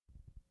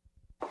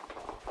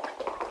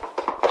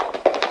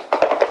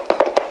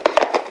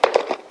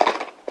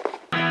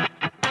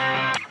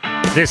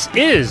This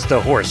is the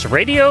Horse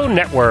Radio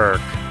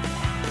Network.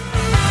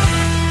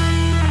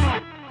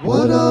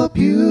 What a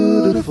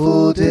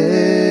beautiful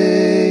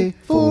day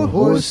for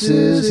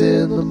horses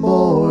in the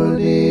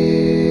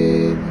morning.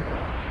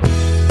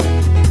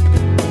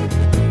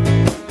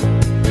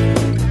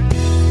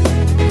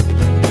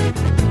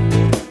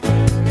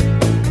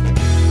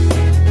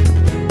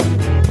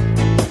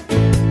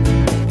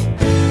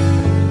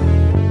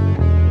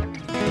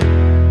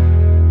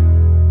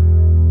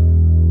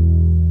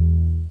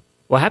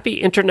 Well,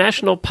 happy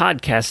International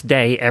Podcast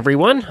Day,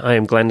 everyone. I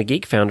am Glenn the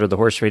Geek, founder of the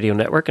Horse Radio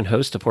Network and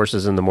host of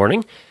Horses in the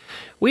Morning.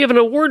 We have an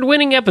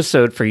award-winning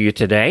episode for you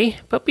today,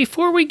 but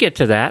before we get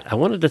to that, I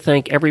wanted to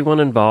thank everyone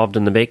involved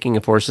in the making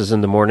of Horses in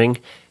the Morning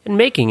and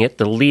making it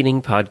the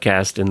leading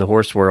podcast in the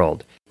horse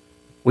world.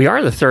 We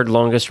are the third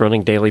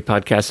longest-running daily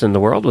podcast in the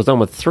world with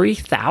almost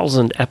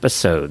 3,000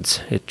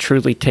 episodes. It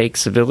truly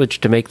takes a village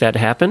to make that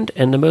happen,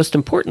 and the most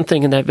important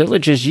thing in that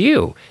village is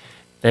you.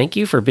 Thank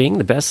you for being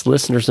the best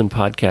listeners in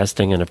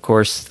podcasting, and of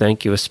course,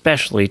 thank you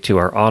especially to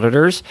our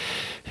auditors,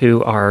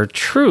 who are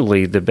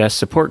truly the best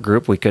support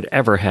group we could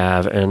ever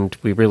have, and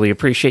we really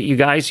appreciate you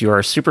guys. You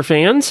are super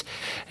fans,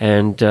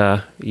 and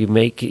you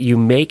make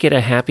it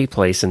a happy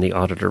place in the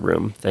auditor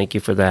room. Thank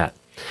you for that.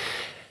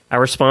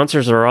 Our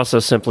sponsors are also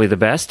simply the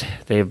best.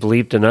 They have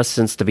believed in us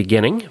since the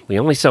beginning. We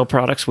only sell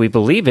products we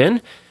believe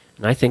in,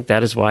 and I think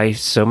that is why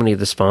so many of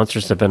the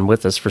sponsors have been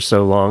with us for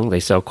so long. They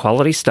sell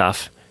quality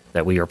stuff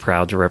that we are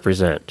proud to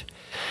represent.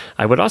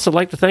 I would also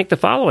like to thank the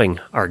following: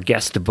 our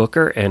guest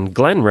booker and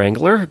Glenn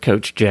Wrangler,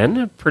 Coach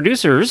Jen.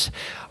 Producers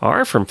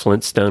are from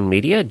Flintstone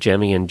Media,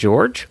 Jemmy and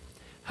George.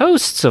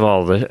 Hosts of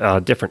all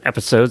the different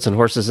episodes and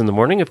Horses in the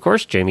Morning, of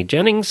course, Jamie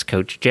Jennings,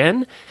 Coach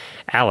Jen,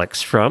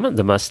 Alex from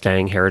the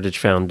Mustang Heritage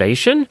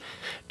Foundation,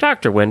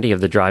 Dr. Wendy of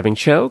the Driving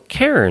Show,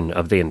 Karen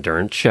of the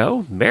Endurance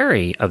Show,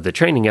 Mary of the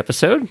Training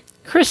Episode,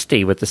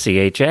 Christy with the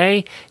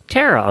CHA,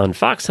 Tara on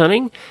Fox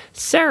Hunting,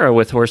 Sarah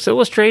with Horse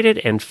Illustrated,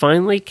 and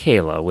finally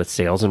Kayla with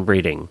Sales and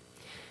Breeding.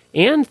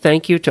 And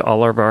thank you to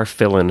all of our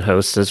fill-in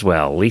hosts as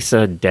well,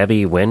 Lisa,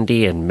 Debbie,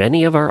 Wendy, and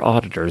many of our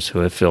auditors who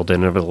have filled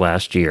in over the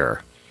last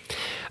year.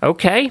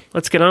 Okay,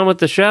 let's get on with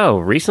the show.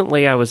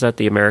 Recently, I was at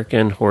the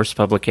American Horse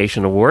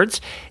Publication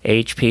Awards.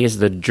 AHP is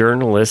the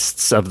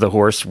journalists of the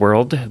horse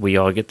world. We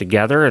all get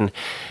together and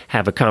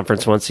have a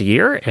conference once a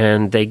year,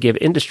 and they give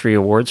industry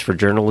awards for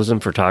journalism,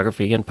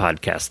 photography, and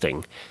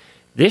podcasting.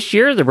 This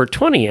year, there were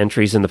 20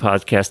 entries in the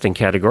podcasting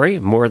category,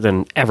 more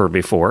than ever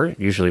before.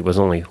 Usually it was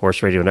only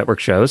Horse Radio Network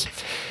shows.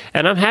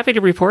 And I'm happy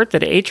to report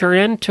that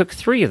HRN took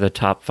 3 of the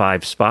top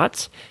 5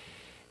 spots.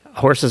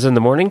 Horses in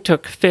the Morning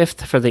took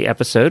 5th for the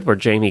episode where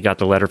Jamie got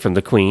the letter from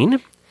the Queen.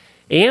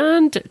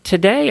 And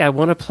today I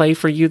want to play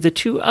for you the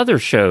 2 other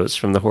shows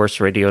from the Horse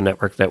Radio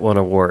Network that won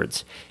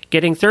awards.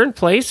 Getting 3rd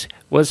place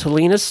was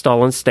Helena's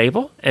Stall and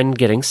Stable, and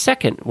getting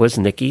 2nd was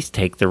Nikki's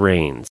Take the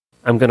Reins.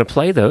 I'm going to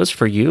play those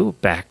for you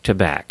back to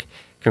back.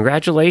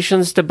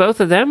 Congratulations to both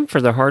of them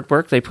for the hard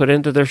work they put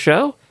into their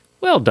show.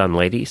 Well done,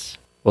 ladies.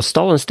 Well,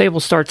 Stall and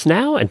Stable starts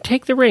now, and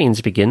Take the Reins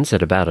begins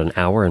at about an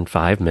hour and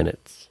 5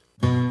 minutes.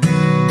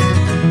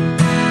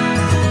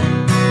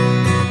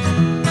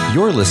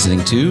 You're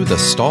listening to The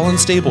Stall and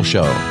Stable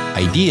Show,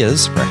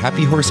 ideas for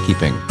happy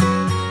horsekeeping.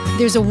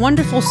 There's a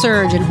wonderful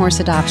surge in horse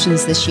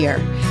adoptions this year.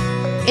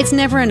 It's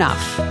never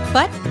enough,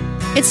 but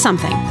it's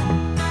something.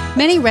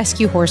 Many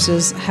rescue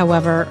horses,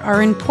 however,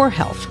 are in poor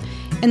health,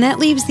 and that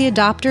leaves the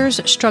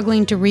adopters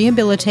struggling to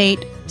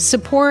rehabilitate,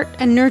 support,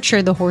 and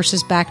nurture the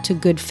horses back to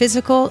good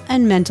physical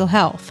and mental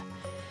health.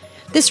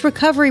 This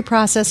recovery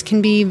process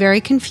can be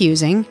very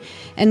confusing,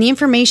 and the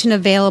information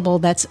available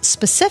that's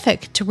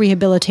specific to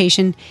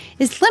rehabilitation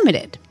is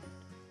limited.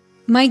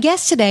 My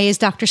guest today is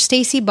Dr.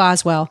 Stacy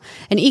Boswell,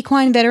 an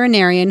equine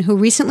veterinarian who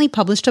recently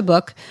published a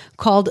book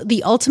called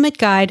The Ultimate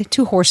Guide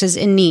to Horses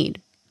in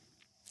Need.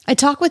 I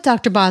talk with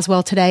Dr.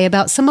 Boswell today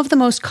about some of the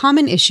most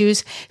common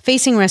issues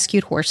facing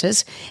rescued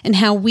horses and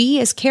how we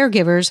as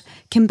caregivers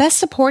can best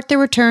support their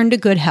return to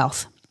good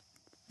health.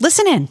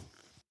 Listen in.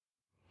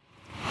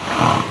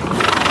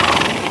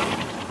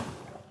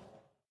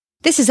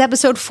 This is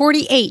episode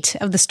 48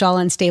 of the Stall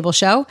and Stable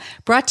Show,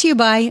 brought to you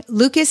by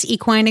Lucas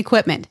Equine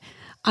Equipment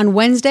on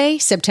Wednesday,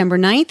 September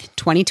 9th,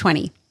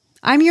 2020.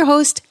 I'm your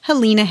host,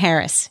 Helena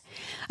Harris.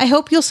 I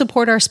hope you'll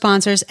support our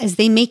sponsors as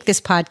they make this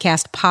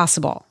podcast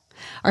possible.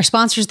 Our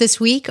sponsors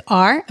this week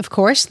are, of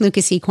course,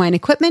 Lucas Equine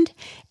Equipment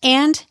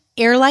and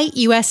Airlight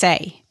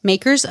USA,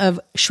 makers of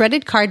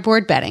shredded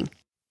cardboard bedding.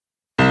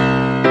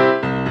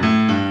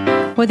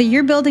 Whether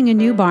you're building a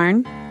new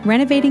barn,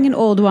 renovating an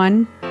old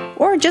one,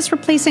 or just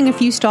replacing a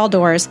few stall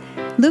doors,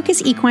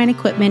 Lucas Equine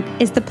Equipment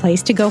is the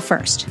place to go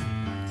first.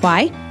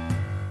 Why?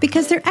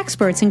 Because they're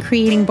experts in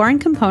creating barn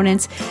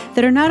components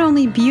that are not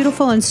only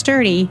beautiful and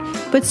sturdy,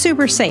 but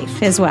super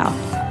safe as well.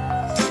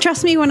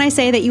 Trust me when I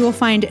say that you will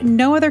find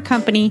no other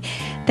company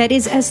that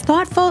is as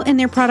thoughtful in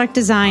their product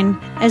design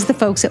as the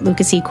folks at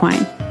Lucas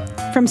Equine.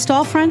 From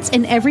stall fronts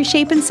in every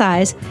shape and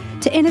size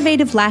to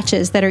innovative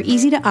latches that are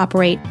easy to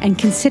operate and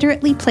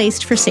considerately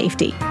placed for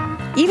safety.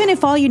 Even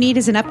if all you need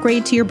is an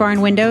upgrade to your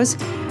barn windows,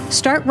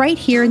 start right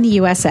here in the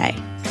USA,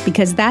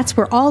 because that's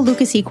where all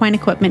Lucas Equine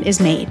equipment is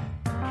made.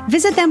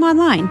 Visit them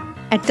online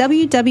at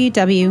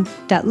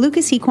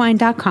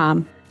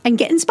www.lucasequine.com and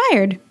get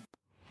inspired.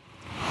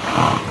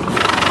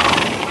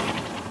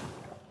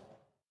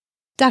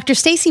 Dr.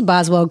 Stacy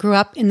Boswell grew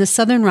up in the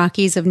Southern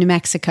Rockies of New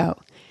Mexico.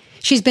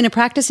 She's been a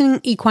practicing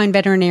equine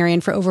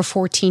veterinarian for over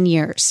 14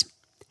 years.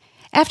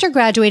 After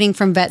graduating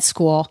from vet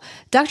school,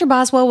 Dr.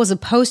 Boswell was a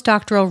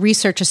postdoctoral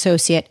research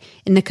associate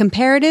in the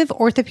Comparative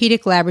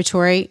Orthopedic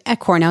Laboratory at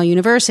Cornell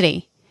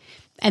University.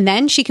 And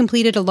then she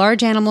completed a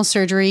large animal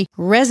surgery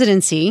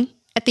residency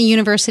at the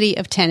University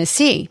of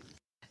Tennessee.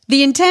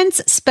 The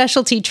intense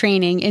specialty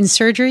training in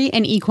surgery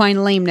and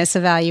equine lameness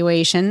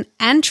evaluation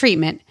and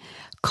treatment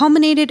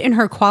culminated in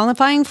her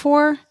qualifying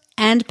for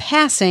and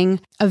passing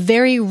a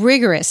very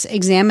rigorous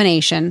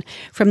examination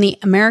from the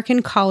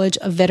American College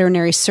of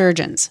Veterinary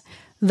Surgeons,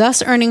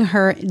 thus earning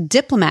her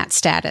diplomat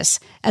status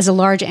as a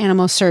large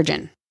animal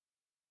surgeon.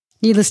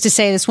 Needless to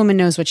say, this woman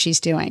knows what she's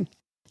doing.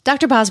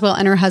 Dr. Boswell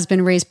and her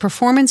husband raise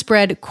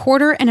performance-bred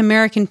quarter and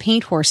American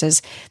paint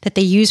horses that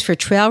they use for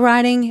trail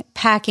riding,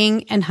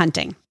 packing, and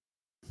hunting.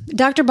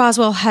 Dr.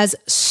 Boswell has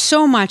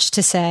so much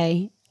to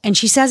say, and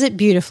she says it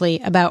beautifully,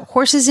 about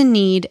horses in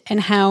need and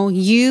how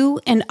you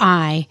and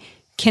I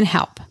can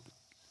help.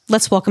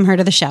 Let's welcome her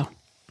to the show.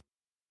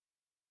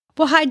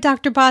 Well, hi,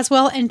 Dr.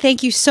 Boswell, and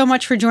thank you so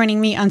much for joining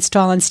me on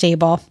Stall and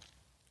Stable.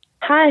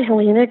 Hi,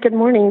 Helena. Good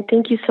morning.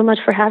 Thank you so much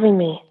for having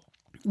me.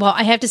 Well,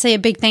 I have to say a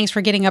big thanks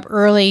for getting up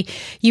early.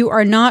 You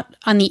are not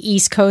on the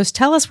East Coast.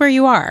 Tell us where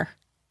you are.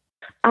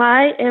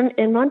 I am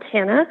in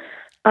Montana.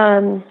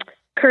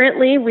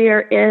 Currently, we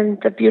are in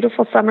the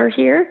beautiful summer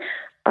here,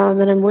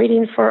 and I'm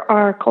waiting for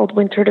our cold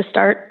winter to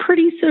start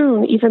pretty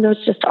soon, even though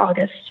it's just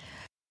August.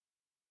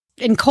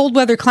 In cold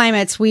weather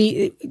climates,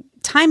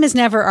 time is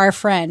never our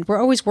friend.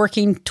 We're always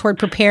working toward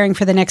preparing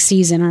for the next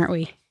season, aren't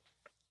we?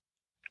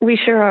 We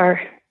sure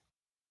are.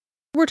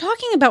 We're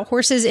talking about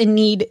horses in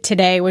need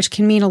today, which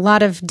can mean a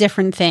lot of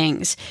different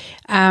things.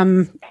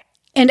 And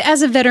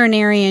as a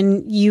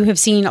veterinarian, you have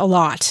seen a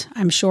lot,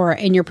 I'm sure,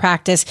 in your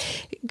practice.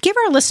 Give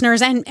our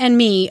listeners and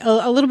me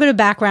a little bit of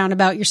background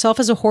about yourself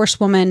as a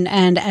horsewoman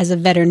and as a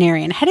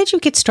veterinarian. How did you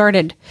get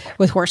started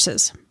with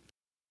horses?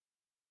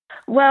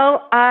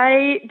 Well,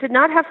 I did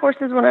not have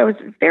horses when I was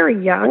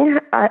very young.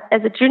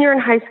 As a junior in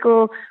high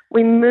school,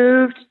 my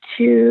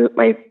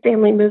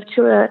family moved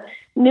to a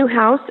new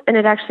house, and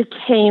it actually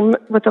came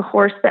with a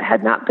horse that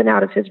had not been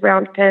out of his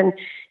round pen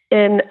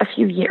in a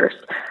few years.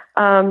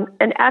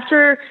 And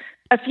after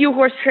a few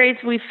horse trades,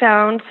 we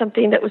found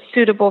something that was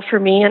suitable for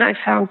me, and I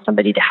found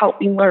somebody to help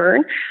me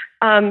learn.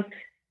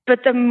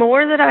 But the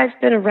more that I've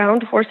been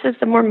around horses,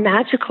 the more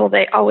magical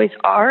they always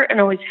are and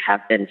always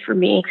have been for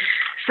me.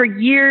 For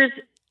years,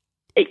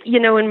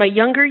 in my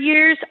younger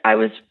years, I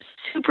was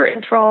super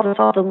enthralled with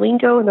all the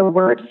lingo and the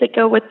words that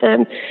go with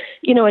them.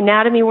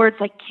 Anatomy words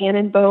like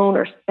cannon bone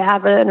or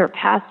spavin or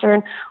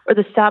pastern, or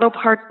the saddle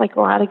parts like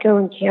latigo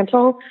and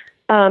cantle.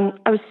 I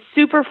was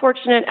super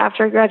fortunate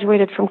after I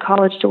graduated from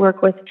college to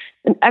work with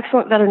an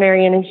excellent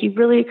veterinarian, and he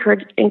really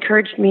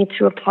encouraged me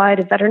to apply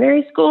to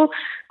veterinary school,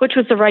 which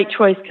was the right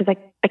choice because I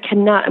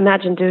cannot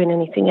imagine doing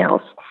anything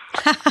else.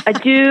 I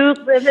do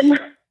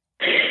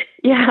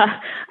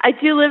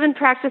live in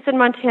practice in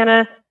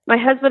Montana. My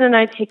husband and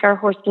I take our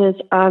horses,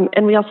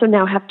 and we also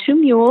now have 2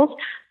 mules,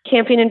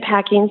 camping and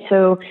packing.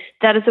 So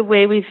that is a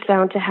way we've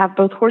found to have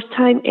both horse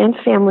time and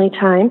family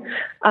time.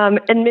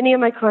 And many of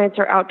my clients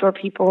are outdoor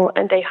people,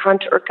 and they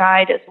hunt or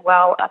guide as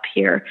well up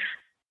here.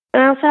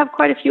 And I also have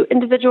quite a few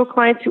individual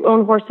clients who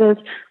own horses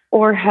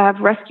or have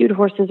rescued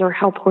horses or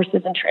help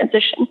horses in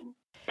transition.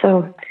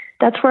 So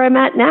that's where I'm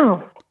at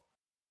now.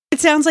 It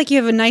sounds like you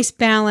have a nice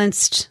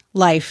balanced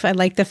life. I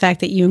like the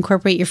fact that you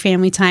incorporate your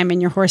family time and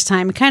your horse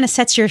time. It kind of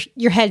sets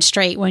your head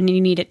straight when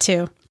you need it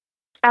too.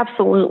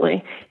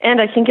 Absolutely.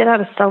 And I can get out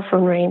of cell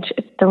phone range.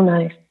 It's so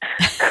nice.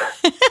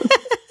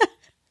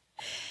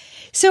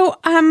 So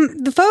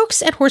the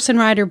folks at Horse and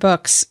Rider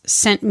Books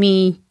sent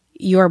me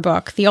your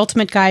book, The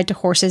Ultimate Guide to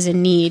Horses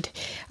in Need.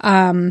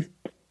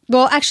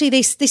 Well, actually,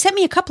 they sent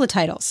me a couple of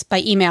titles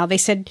by email. They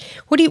said,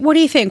 "What do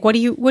you think? What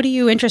are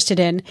you interested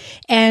in?"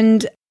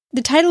 And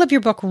the title of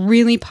your book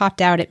really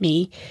popped out at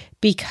me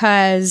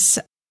because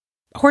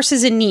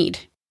horses in need.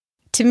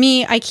 To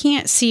me, I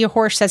can't see a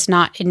horse that's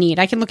not in need.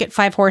 I can look at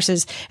 5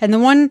 horses, and the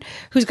one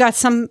who's got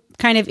some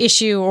kind of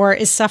issue or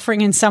is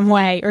suffering in some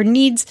way or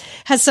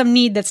has some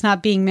need that's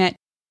not being met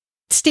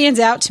stands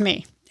out to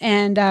me.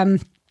 And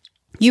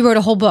you wrote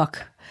a whole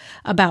book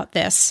about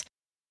this.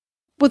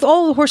 With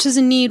all the horses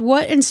in need,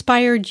 what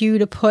inspired you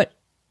to put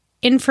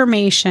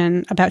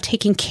information about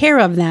taking care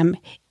of them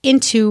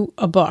into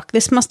a book?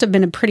 This must have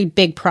been a pretty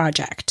big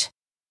project.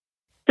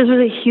 This was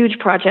a huge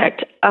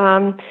project.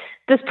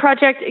 This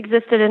project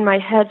existed in my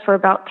head for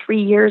about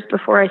 3 years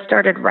before I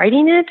started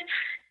writing it,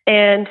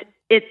 and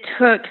it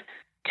took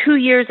 2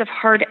 years of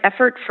hard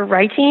effort for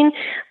writing.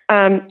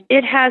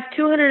 It has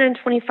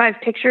 225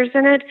 pictures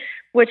in it,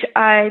 which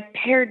I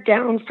pared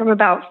down from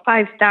about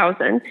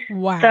 5,000.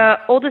 Wow. The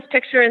oldest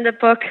picture in the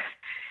book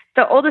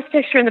The oldest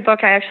picture in the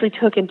book I actually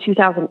took in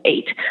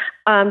 2008.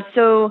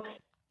 So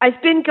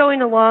I've been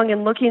going along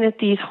and looking at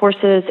these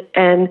horses,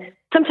 and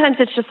sometimes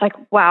it's just like,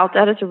 wow,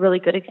 that is a really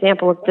good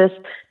example of this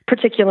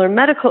particular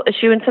medical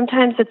issue. And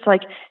sometimes it's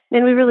like,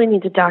 man, we really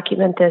need to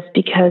document this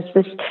because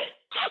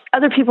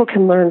other people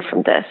can learn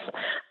from this.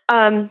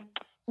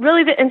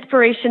 Really, the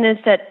inspiration is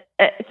that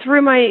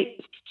through my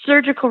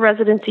surgical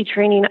residency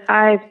training,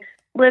 I've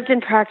lived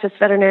and practiced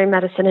veterinary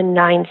medicine in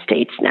 9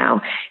 states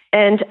now.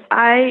 And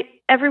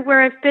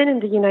everywhere I've been in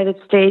the United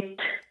States,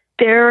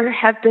 there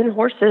have been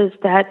horses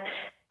that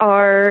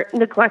are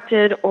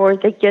neglected or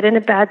they get in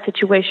a bad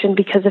situation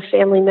because a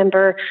family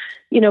member,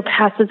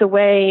 passes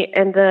away,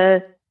 and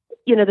the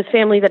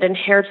family that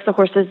inherits the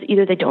horses,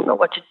 either they don't know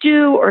what to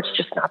do or it's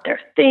just not their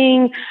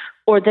thing,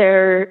 or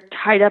they're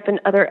tied up in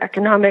other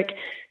economic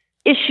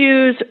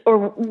issues or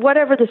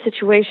whatever the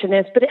situation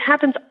is. But it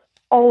happens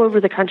all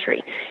over the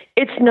country.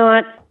 It's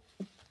not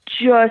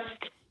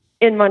just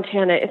in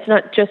Montana. It's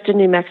not just in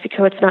New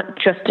Mexico. It's not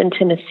just in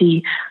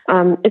Tennessee.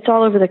 It's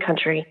all over the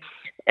country.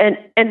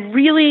 And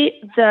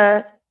really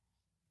the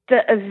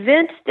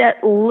event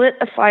that lit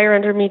a fire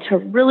under me to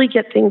really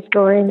get things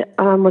going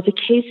was a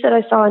case that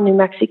I saw in New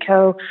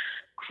Mexico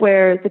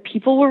where the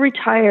people were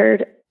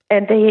retired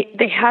and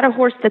they had a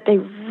horse that they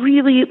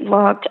really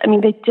loved. I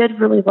mean, they did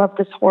really love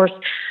this horse,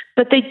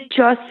 but they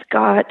just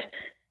got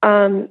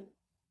in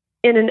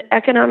an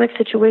economic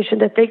situation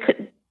that they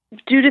could,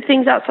 due to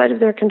things outside of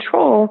their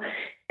control,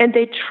 and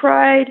they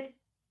tried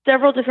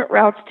several different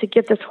routes to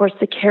get this horse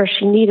the care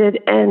she needed,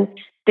 and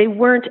they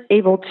weren't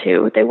able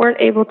to. They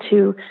weren't able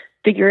to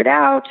figure it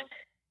out,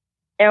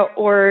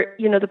 or,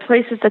 the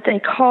places that they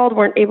called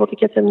weren't able to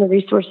get them the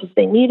resources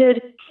they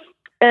needed.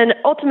 And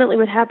ultimately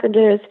what happened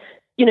is,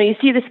 you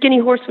see the skinny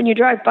horse when you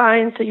drive by,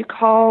 and so you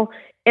call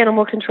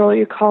animal control,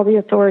 you call the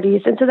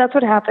authorities. And so that's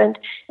what happened.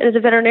 And as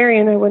a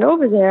veterinarian, I went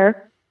over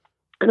there,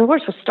 and the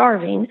horse was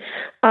starving,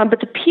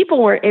 but the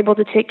people weren't able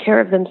to take care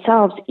of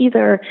themselves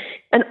either.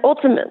 And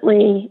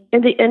ultimately,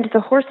 in the end, the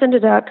horse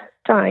ended up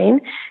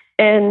dying,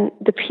 and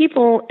the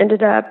people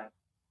ended up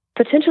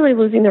potentially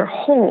losing their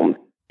home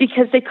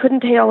because they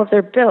couldn't pay all of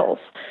their bills.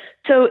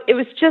 So it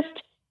was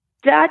just,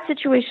 that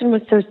situation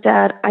was so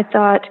sad. I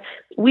thought,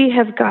 we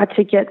have got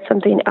to get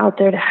something out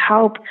there to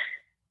help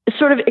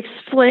sort of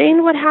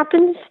explain what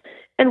happens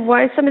and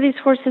why some of these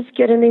horses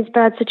get in these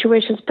bad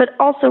situations. But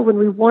also, when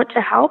we want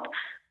to help,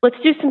 let's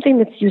do something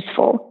that's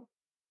useful.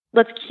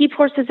 Let's keep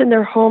horses in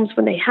their homes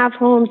when they have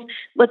homes.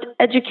 Let's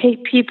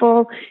educate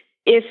people.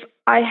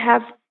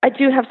 I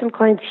do have some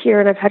clients here,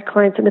 and I've had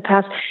clients in the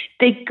past.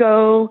 They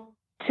go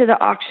to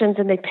the auctions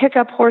and they pick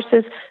up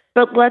horses,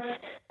 but let's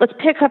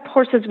pick up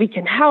horses we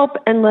can help,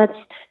 and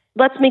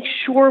let's make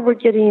sure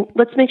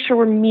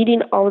we're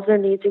meeting all of their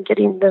needs and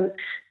getting them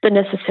the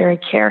necessary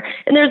care.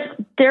 And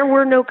there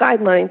were no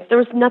guidelines. There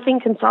was nothing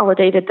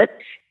consolidated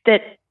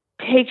that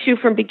takes you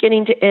from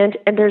beginning to end.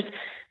 And there's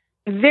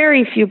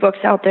very few books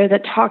out there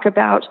that talk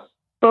about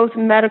both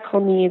medical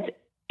needs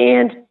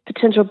and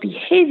potential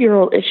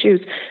behavioral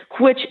issues,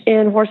 which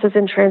in horses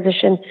in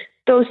transition,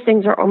 those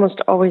things are almost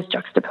always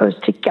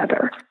juxtaposed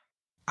together.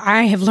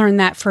 I have learned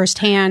that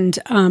firsthand,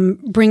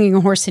 bringing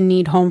a horse in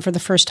need home for the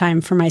first time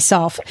for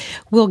myself.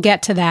 We'll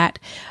get to that.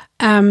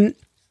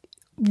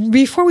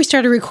 Before we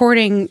started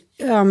recording,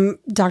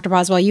 Dr.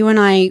 Boswell, you and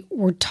I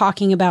were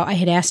talking about, I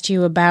had asked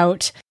you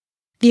about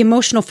the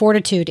emotional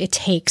fortitude it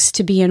takes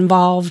to be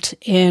involved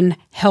in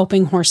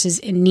helping horses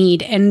in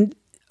need. And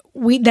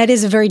that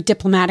is a very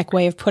diplomatic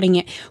way of putting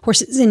it.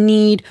 Horses in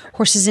need,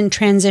 horses in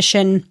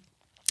transition.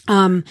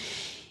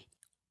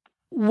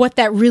 What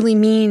that really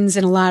means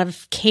in a lot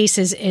of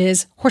cases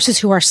is horses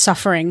who are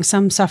suffering,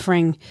 some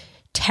suffering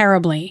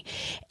terribly.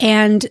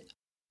 And,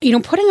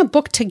 putting a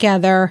book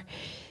together,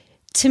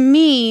 to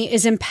me,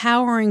 is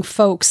empowering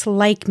folks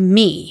like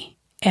me.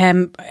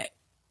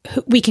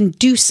 We can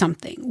do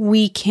something.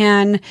 We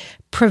can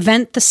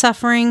prevent the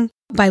suffering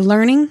by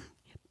learning,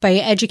 by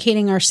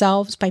educating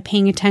ourselves, by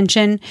paying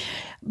attention,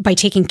 by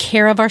taking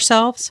care of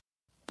ourselves.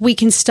 We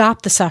can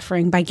stop the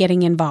suffering by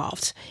getting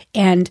involved.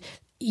 And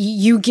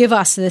you give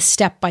us this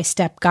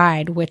step-by-step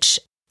guide, which,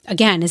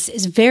 again,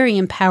 is very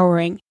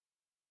empowering.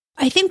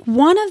 I think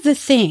one of the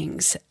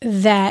things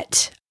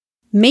that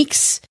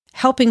makes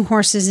helping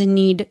horses in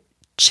need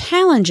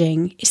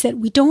challenging is that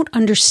we don't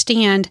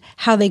understand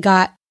how they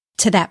got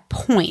to that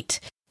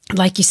point.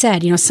 Like you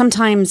said,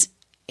 sometimes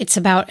it's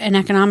about an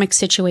economic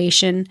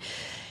situation,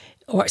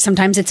 or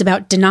sometimes it's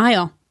about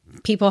denial.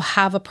 People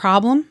have a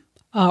problem,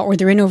 or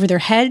they're in over their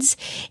heads,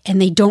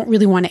 and they don't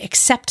really want to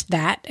accept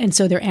that, and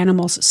so their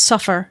animals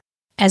suffer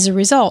as a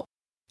result.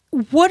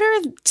 What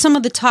are some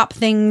of the top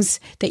things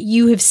that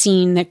you have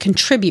seen that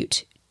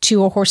contribute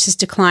to a horse's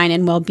decline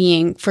in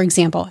well-being? For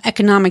example,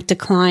 economic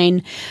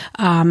decline,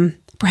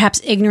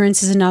 perhaps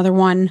ignorance is another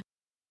one.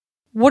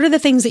 What are the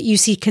things that you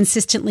see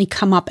consistently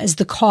come up as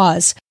the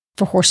cause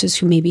for horses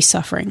who may be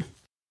suffering?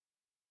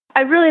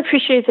 I really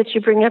appreciate that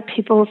you bring up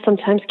people who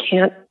sometimes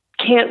can't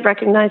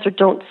recognize or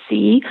don't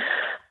see,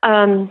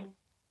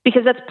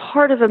 because that's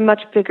part of a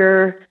much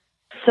bigger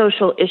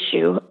social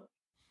issue.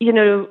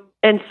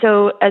 and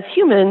so as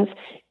humans,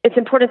 it's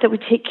important that we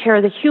take care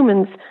of the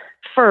humans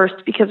first,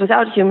 because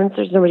without humans,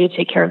 there's nobody to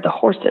take care of the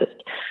horses.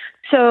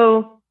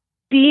 So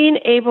being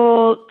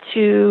able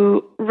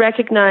to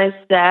recognize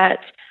that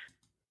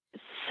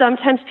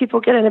sometimes people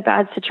get in a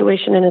bad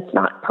situation and it's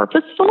not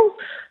purposeful,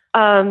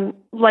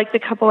 like the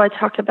couple I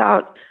talked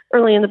about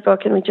early in the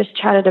book and we just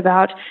chatted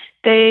about,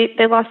 they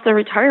lost their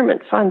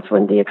retirement funds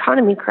when the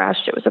economy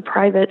crashed. It was a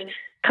private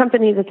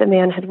company that the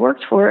man had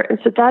worked for. And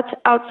so that's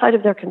outside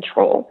of their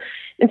control.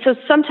 And so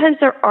sometimes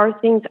there are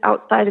things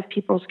outside of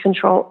people's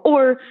control,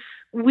 or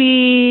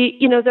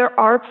there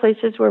are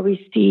places where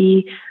we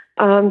see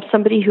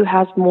somebody who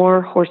has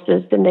more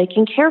horses than they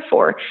can care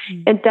for.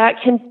 Mm-hmm. And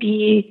that can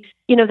be,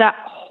 that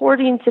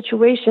hoarding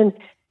situation,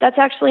 that's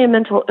actually a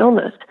mental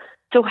illness.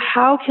 So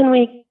how can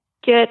we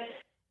get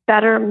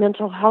better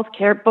mental health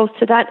care, both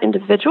to that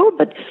individual,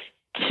 but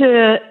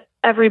to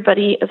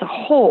everybody as a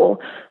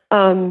whole?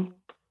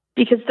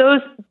 Because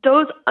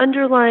those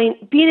underlying,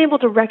 being able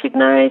to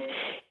recognize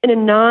in a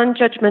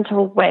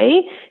non-judgmental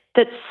way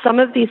that some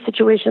of these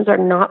situations are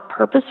not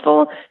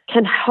purposeful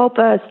can help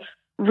us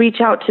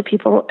reach out to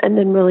people and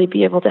then really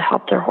be able to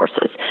help their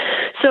horses.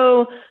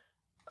 So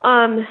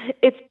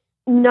it's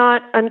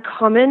not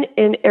uncommon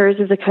in areas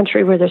of the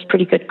country where there's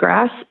pretty good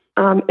grass,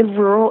 in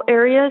rural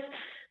areas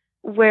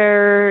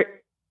where,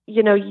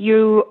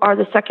 you are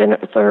the second,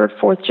 third,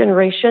 fourth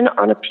generation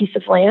on a piece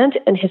of land.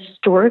 And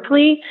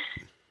historically,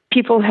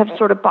 people have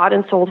sort of bought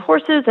and sold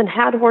horses and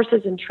had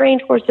horses and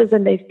trained horses,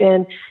 and they've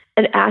been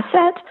an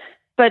asset.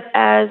 But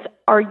as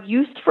our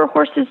use for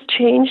horses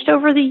changed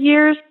over the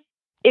years,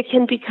 it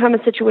can become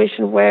a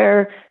situation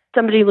where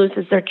somebody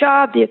loses their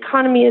job, the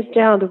economy is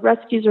down, the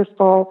rescues are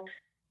full,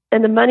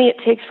 and the money it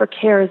takes for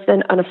care is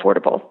then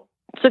unaffordable.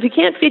 So if you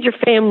can't feed your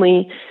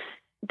family,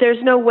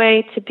 there's no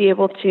way to be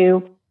able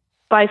to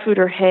buy food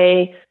or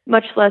hay,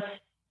 much less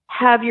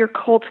have your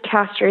colts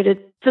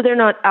castrated so they're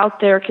not out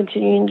there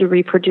continuing to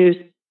reproduce.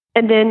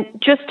 And then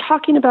just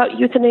talking about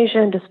euthanasia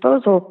and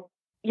disposal,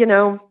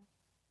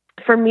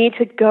 for me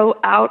to go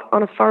out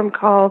on a farm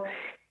call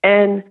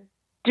and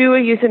do a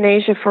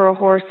euthanasia for a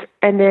horse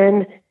and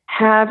then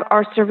have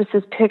our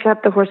services pick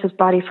up the horse's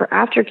body for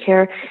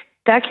aftercare,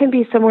 that can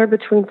be somewhere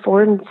between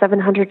 $400 and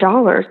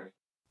 $700.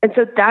 And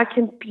so that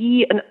can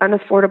be an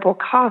unaffordable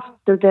cost.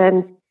 So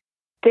then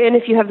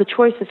if you have the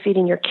choice of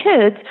feeding your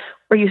kids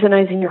or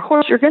euthanizing your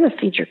horse, you're going to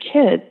feed your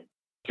kids.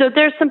 So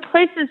there's some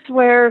places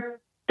where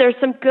there's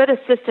some good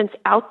assistance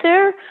out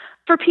there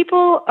for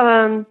people.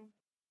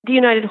 The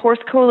United Horse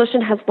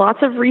Coalition has lots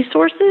of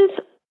resources,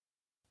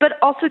 but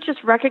also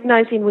just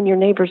recognizing when your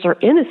neighbors are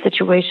in a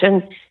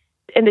situation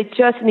and they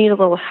just need a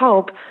little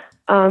help,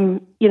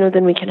 then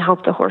we can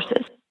help the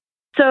horses.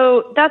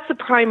 So that's the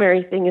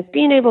primary thing, is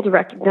being able to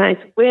recognize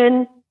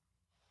when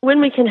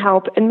we can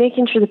help and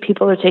making sure that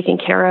people are taken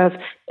care of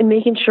and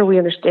making sure we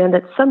understand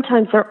that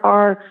sometimes there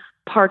are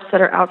parts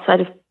that are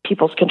outside of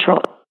people's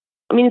control.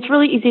 I mean, it's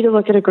really easy to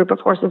look at a group of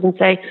horses and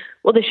say,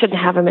 well, they shouldn't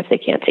have them if they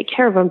can't take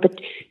care of them.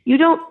 But you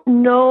don't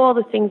know all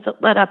the things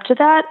that led up to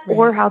that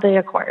or how they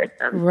acquired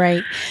them.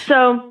 Right.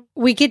 So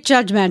we get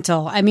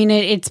judgmental. I mean,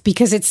 it's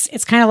because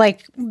it's kind of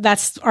like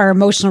that's our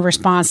emotional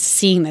response to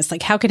seeing this.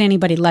 Like, how could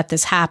anybody let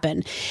this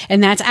happen?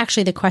 And that's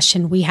actually the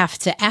question we have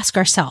to ask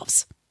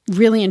ourselves,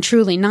 really and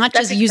truly, not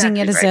just using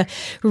it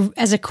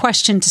as a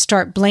question to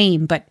start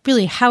blame, but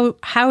really,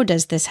 how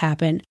does this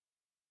happen?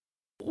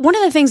 One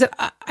of the things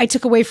that I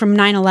took away from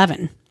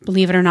 9/11,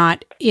 believe it or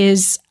not,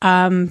 is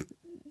the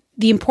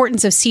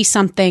importance of see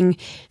something,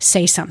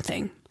 say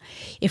something.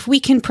 If we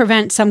can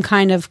prevent some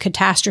kind of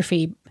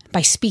catastrophe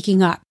by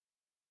speaking up,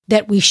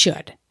 that we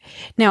should.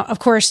 Now, of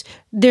course,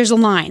 there's a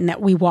line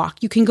that we walk.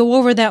 You can go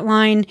over that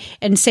line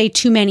and say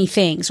too many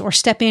things or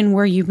step in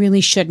where you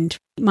really shouldn't.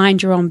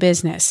 Mind your own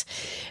business.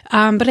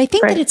 But I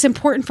think that it's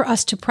important for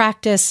us to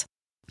practice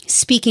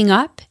speaking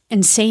up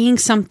and saying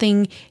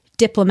something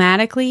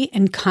diplomatically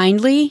and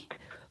kindly,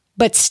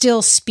 but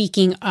still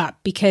speaking up,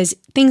 because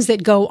things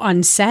that go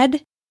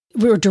unsaid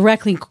will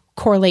directly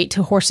correlate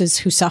to horses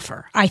who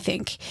suffer, I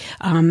think.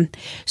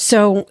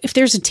 So if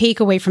there's a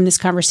takeaway from this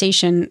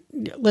conversation,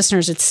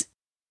 listeners, it's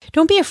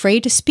don't be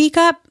afraid to speak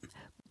up,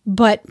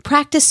 but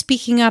practice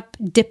speaking up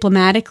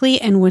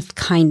diplomatically and with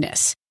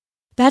kindness.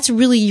 That's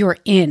really your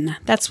in.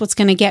 That's what's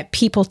going to get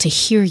people to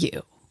hear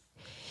you.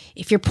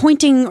 If you're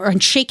pointing or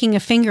shaking a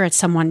finger at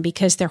someone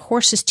because their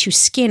horse is too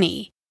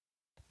skinny,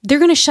 they're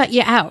going to shut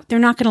you out. They're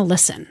not going to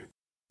listen.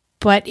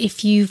 But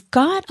if you've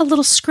got a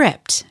little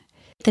script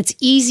that's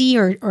easy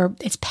or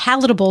it's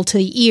palatable to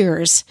the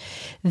ears,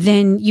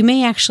 then you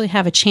may actually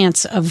have a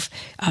chance of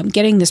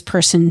getting this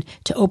person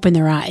to open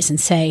their eyes and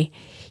say,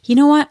 you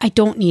know what, I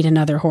don't need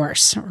another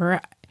horse,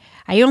 or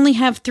I only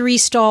have 3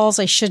 stalls,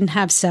 I shouldn't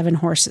have 7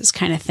 horses,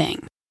 kind of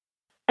thing.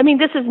 I mean,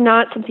 this is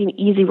not something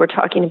easy we're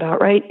talking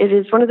about, right? It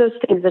is one of those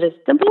things that is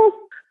simple,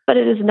 but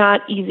it is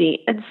not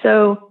easy. And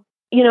so,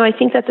 I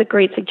think that's a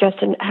great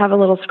suggestion. Have a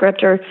little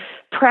script or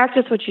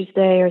practice what you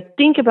say or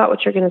think about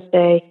what you're going to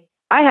say.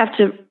 I have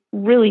to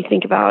really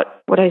think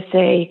about what I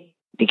say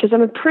because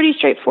I'm a pretty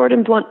straightforward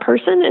and blunt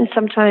person. And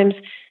sometimes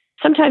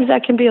sometimes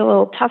that can be a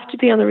little tough to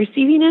be on the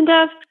receiving end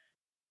of.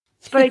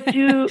 But I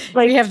do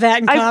we have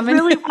that in common. I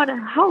really want to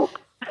help,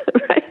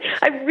 right?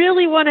 I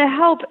really want to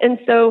help. And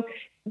so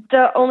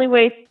the only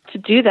way to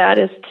do that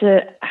is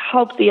to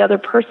help the other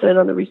person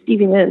on the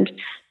receiving end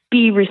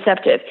be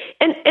receptive.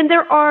 And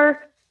there are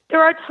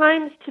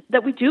times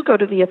that we do go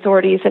to the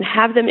authorities and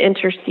have them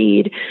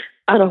intercede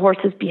on a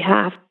horse's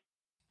behalf.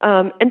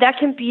 And that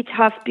can be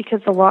tough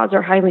because the laws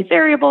are highly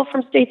variable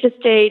from state to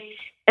state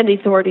and the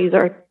authorities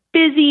are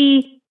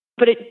busy,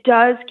 but it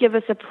does give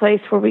us a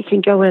place where we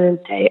can go in and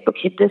say,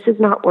 okay, this is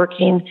not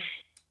working.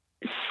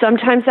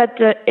 Sometimes that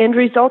the end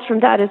result from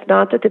that is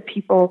not that the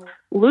people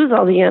lose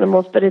all the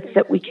animals, but it's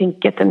that we can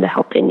get them the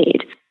help they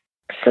need.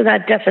 So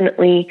that's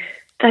definitely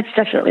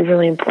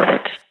really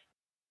important.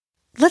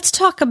 Let's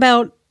talk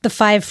about the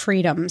 5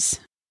 freedoms.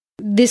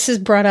 This is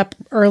brought up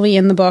early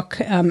in the book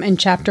in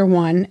chapter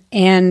 1.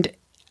 And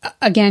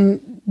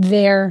again,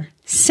 they're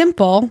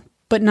simple,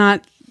 but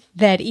not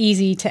that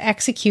easy to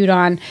execute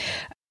on.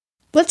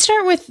 Let's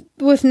start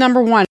with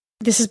number 1.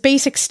 This is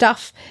basic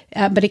stuff,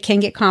 but it can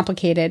get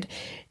complicated.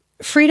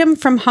 Freedom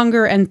from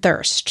hunger and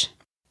thirst.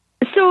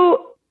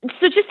 So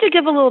just to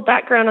give a little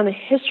background on the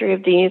history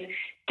of these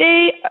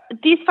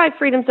 5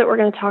 freedoms that we're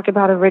going to talk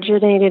about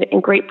originated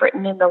in Great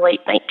Britain in the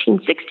late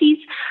 1960s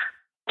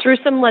through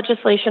some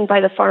legislation by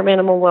the Farm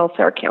Animal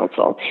Welfare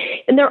Council.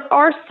 And there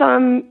are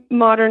some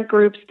modern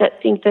groups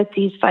that think that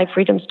these 5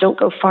 freedoms don't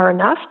go far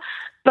enough,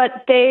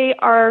 but they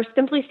are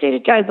simply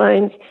stated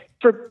guidelines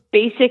for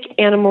basic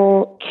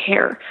animal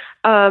care.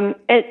 And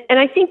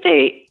I think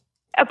they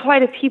apply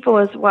to people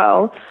as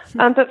well.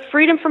 But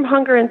freedom from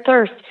hunger and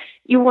thirst,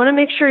 you want to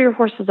make sure your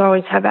horses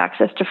always have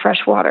access to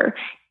fresh water.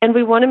 And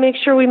we want to make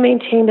sure we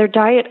maintain their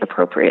diet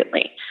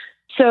appropriately.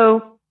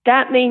 So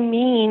that may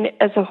mean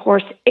as a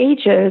horse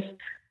ages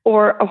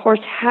or a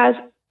horse has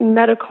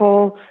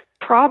medical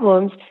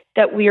problems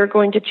that we are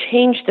going to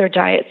change their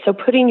diet. So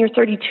putting your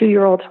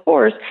 32-year-old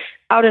horse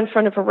out in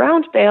front of a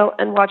round bale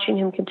and watching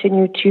him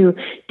continue to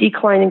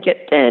decline and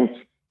get thin,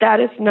 that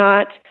is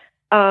not,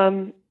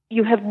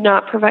 you have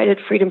not provided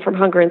freedom from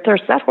hunger and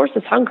thirst. That horse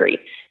is hungry.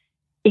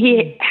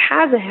 He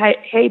has a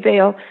hay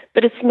bale,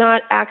 but it's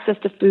not access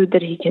to food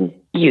that he can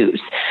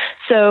use.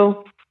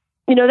 So,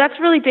 that's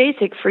really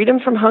basic, freedom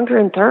from hunger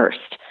and thirst.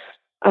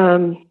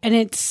 And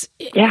it's,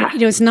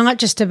 it's not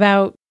just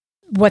about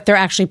what they're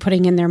actually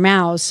putting in their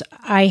mouths.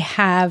 I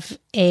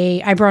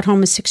brought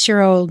home a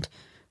 6-year-old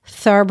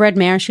thoroughbred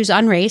mare. She was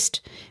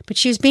unraced, but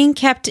she was being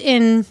kept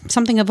in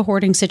something of a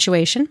hoarding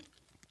situation.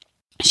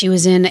 She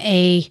was in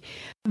a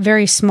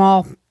very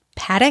small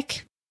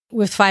paddock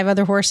with 5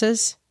 other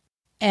horses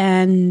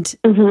and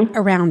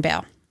a round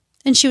bale.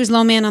 And she was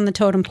low man on the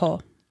totem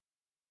pole.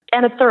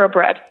 And a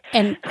thoroughbred.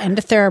 And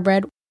a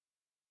thoroughbred.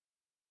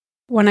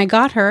 When I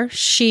got her,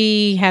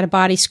 she had a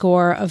body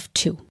score of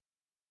 2.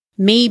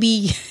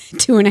 Maybe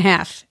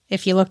 2.5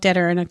 if you looked at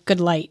her in a good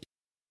light.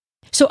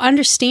 So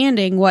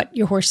understanding what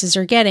your horses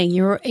are getting,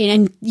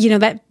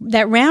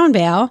 that round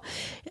bale,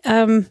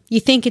 you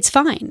think it's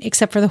fine,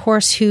 except for the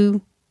horse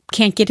who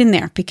can't get in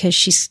there because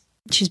she's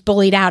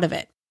bullied out of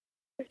it.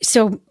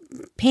 So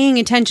paying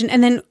attention.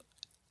 And then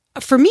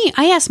for me,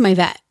 I ask my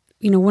vet,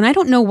 when I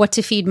don't know what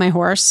to feed my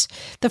horse,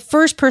 the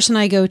first person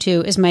I go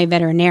to is my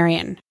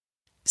veterinarian.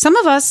 Some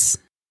of us,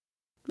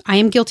 I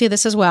am guilty of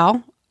this as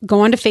well, go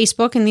onto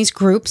Facebook and these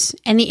groups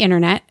and the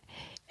internet,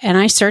 and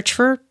I search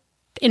for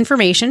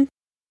information,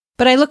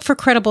 but I look for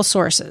credible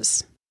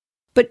sources.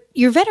 But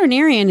your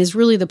veterinarian is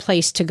really the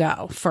place to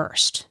go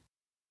first.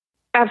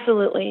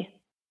 Absolutely.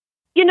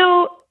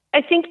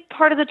 I think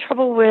part of the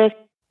trouble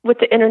with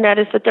the internet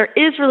is that there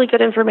is really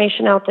good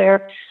information out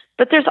there,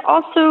 but there's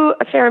also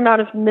a fair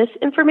amount of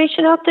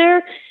misinformation out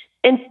there,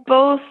 and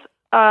both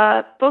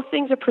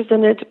things are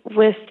presented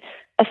with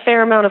a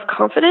fair amount of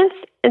confidence.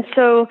 And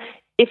so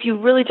if you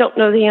really don't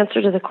know the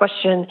answer to the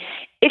question,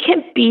 it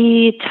can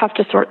be tough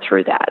to sort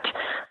through that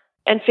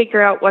and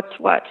figure out what's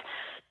what.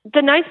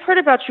 The nice part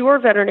about your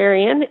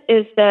veterinarian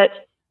is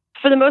that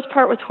for the most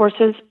part with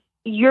horses,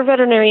 your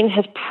veterinarian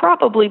has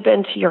probably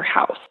been to your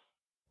house.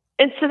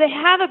 And so they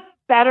have a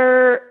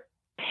better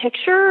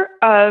picture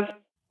of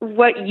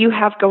what you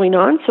have going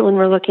on. So when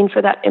we're looking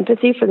for that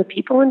empathy for the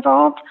people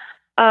involved,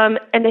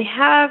 and they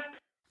have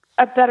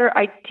a better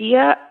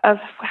idea of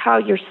how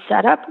your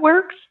setup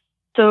works.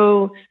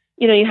 So,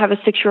 you have a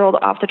 6-year-old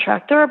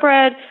off-the-track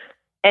thoroughbred,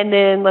 and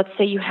then let's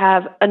say you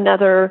have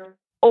another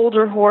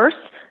older horse,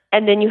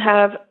 and then you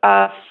have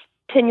a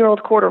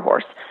 10-year-old quarter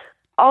horse.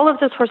 All of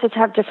those horses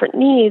have different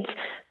needs,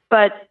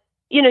 but,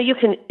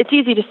 it's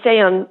easy to say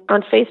on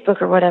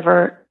Facebook or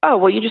whatever, oh,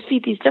 well, you just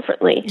feed these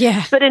differently.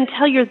 Yeah. But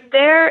until you're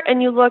there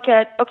and you look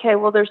at, okay,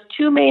 well, there's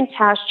 2 main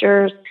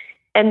pastures,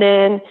 and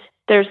then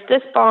there's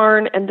this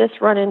barn and this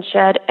run-in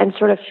shed, and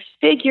sort of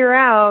figure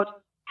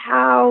out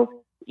how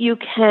you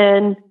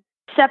can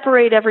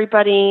separate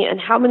everybody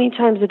and how many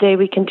times a day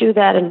we can do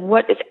that and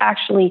what is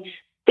actually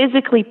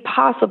physically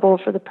possible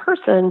for the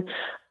person.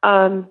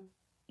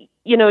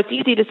 It's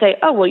easy to say,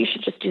 oh, well, you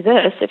should just do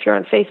this if you're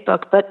on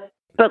Facebook. But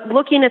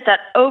looking at that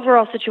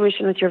overall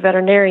situation with your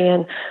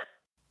veterinarian,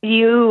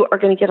 you are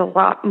going to get a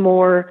lot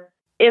more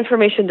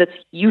information that's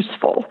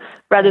useful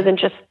rather than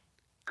just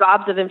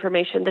gobs of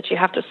information that you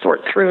have to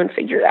sort through and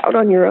figure out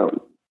on your own.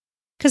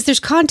 Because there's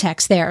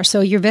context there. So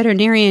your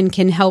veterinarian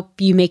can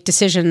help you make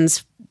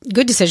decisions,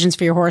 good decisions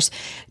for your horse,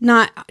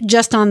 not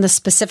just on the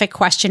specific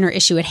question or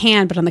issue at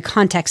hand, but on the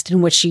context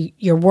in which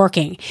you're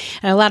working.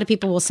 And a lot of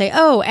people will say,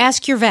 oh,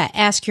 ask your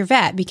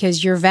vet,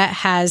 because your vet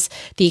has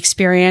the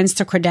experience,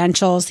 the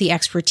credentials, the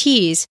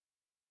expertise.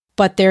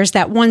 But there's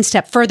that one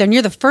step further. And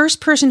you're the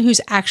first person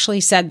who's actually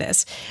said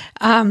this,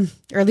 or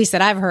at least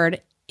that I've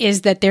heard,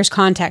 is that there's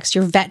context.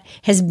 Your vet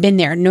has been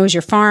there, knows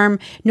your farm,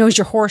 knows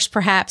your horse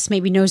perhaps,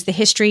 maybe knows the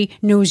history,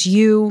 knows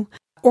you,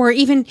 or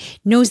even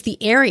knows the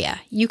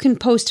area. You can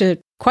post a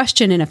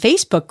question in a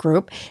Facebook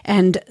group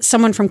and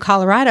someone from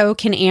Colorado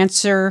can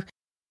answer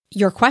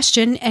your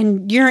question,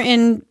 and you're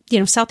in,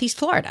 Southeast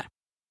Florida,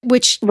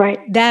 which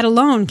that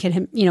alone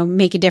can,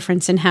 make a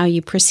difference in how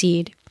you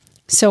proceed.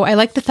 So I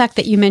like the fact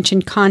that you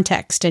mentioned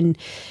context, and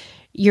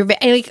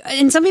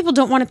and some people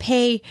don't want to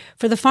pay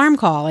for the farm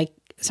call.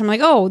 So I'm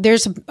like, oh,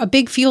 there's a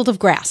big field of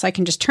grass. I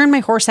can just turn my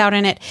horse out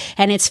in it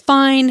and it's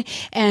fine.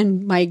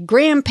 And my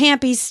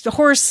grandpappy's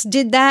horse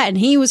did that and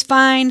he was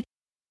fine.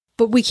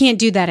 But we can't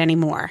do that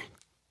anymore.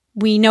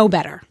 We know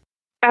better.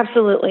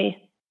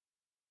 Absolutely.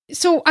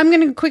 So I'm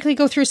going to quickly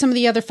go through some of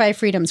the other 5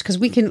 freedoms because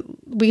we can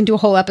do a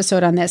whole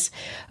episode on this.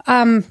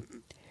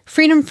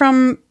 Freedom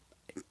from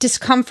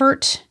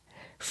discomfort,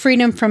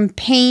 freedom from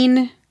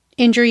pain,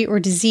 injury, or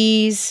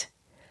disease,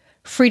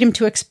 freedom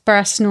to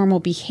express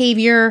normal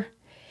behavior,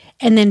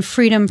 and then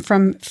freedom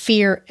from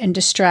fear and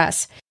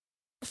distress.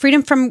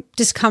 Freedom from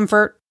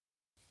discomfort,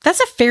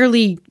 that's a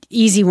fairly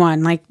easy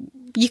one. Like,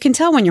 you can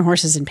tell when your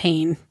horse is in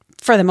pain,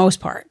 for the most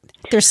part.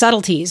 There's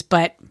subtleties,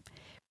 but...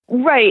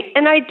 Right.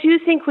 And I do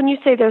think when you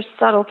say there's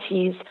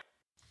subtleties,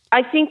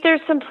 I think there's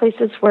some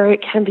places where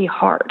it can be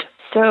hard.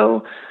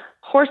 So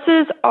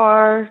horses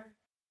are,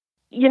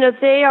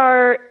 they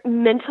are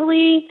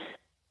mentally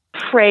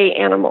prey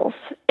animals.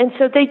 And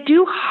so they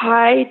do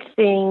hide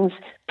things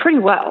pretty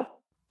well.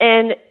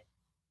 And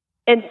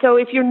so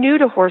if you're new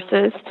to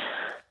horses,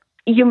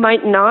 you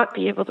might not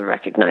be able to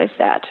recognize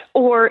that.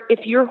 Or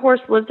if your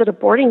horse lives at a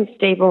boarding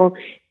stable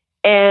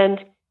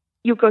and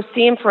you go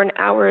see him for an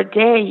hour a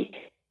day,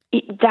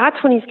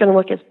 that's when he's going to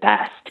look his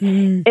best.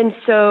 Mm. And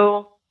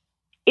so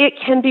it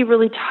can be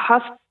really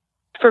tough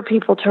for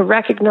people to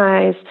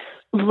recognize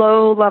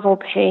low-level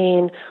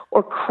pain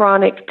or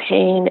chronic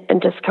pain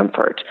and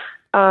discomfort.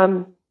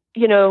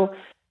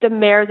 The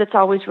mare that's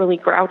always really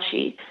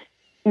grouchy,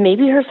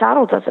 maybe her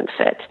saddle doesn't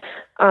fit.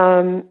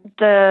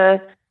 The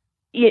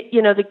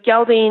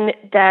gelding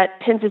that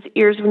pins his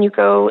ears when you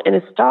go in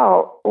a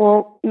stall,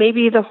 well,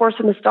 maybe the horse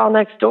in the stall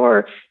next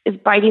door is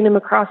biting him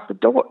across the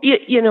door.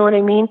 You know what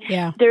I mean?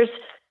 Yeah. There's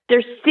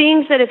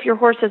things that if your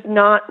horse is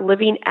not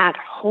living at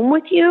home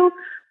with you,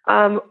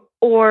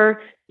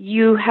 or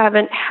you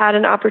haven't had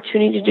an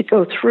opportunity to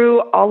go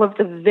through all of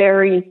the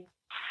very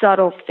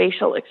subtle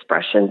facial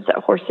expressions that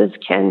horses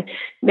can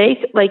make,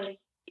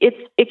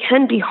 it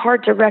can be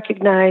hard to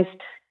recognize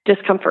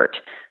discomfort.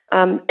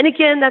 And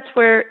again, that's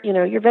where,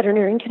 your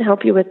veterinarian can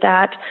help you with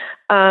that.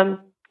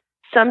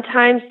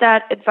 Sometimes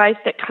that advice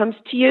that comes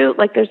to you,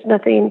 there's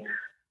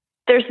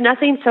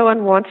nothing so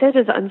unwanted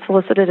as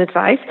unsolicited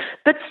advice,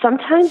 but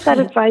sometimes that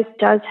advice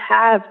does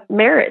have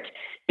merit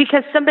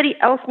because somebody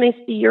else may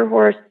see your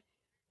horse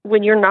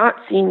when you're not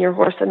seeing your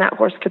horse, and that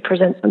horse could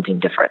present something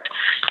different.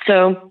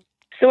 So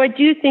I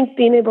do think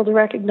being able to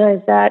recognize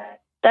that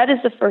is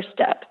the first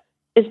step,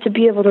 is to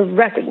be able to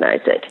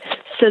recognize it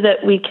so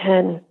that we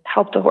can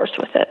help the horse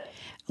with it.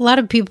 A lot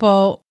of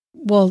people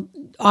will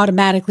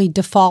automatically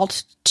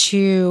default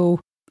to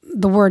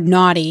the word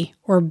naughty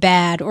or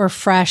bad or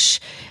fresh.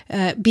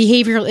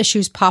 Behavioral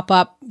issues pop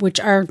up, which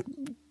are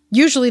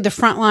usually the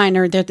front line,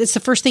 or it's the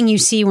first thing you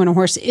see when a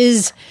horse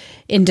is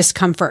in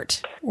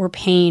discomfort or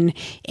pain.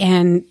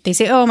 And they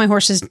say, oh, my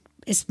horse is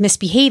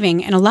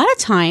misbehaving. And a lot of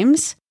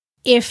times,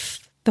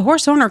 if the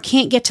horse owner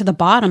can't get to the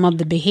bottom of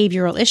the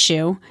behavioral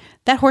issue,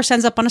 that horse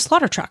ends up on a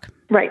slaughter truck.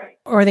 Right.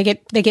 Or they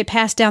get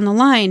passed down the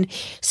line.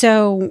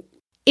 So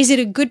is it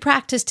a good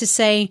practice to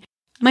say,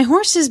 my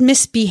horse is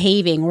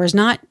misbehaving or is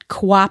not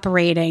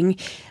cooperating?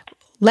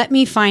 Let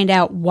me find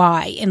out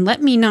why, and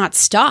let me not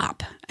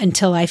stop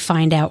until I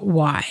find out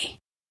why.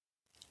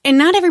 And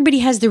not everybody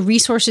has the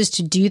resources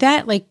to do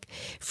that. Like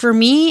for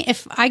me,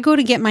 if I go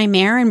to get my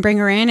mare and bring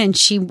her in and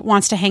she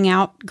wants to hang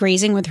out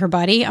grazing with her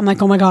buddy, I'm like,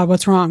 oh my God,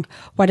 what's wrong?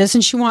 Why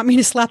doesn't she want me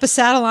to slap a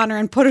saddle on her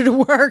and put her to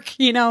work?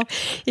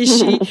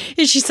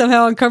 Is she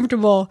somehow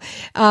uncomfortable?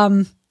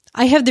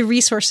 I have the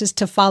resources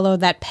to follow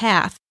that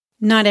path.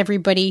 Not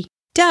everybody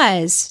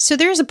does. So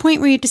there's a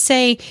point where you have to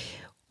say,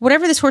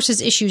 whatever this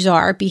horse's issues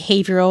are,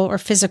 behavioral or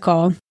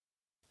physical,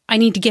 I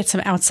need to get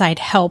some outside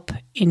help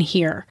in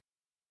here.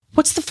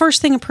 What's the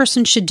first thing a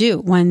person should do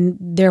when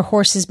their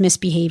horse is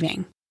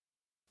misbehaving?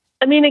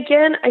 I mean,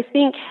 again, I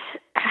think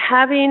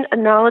having a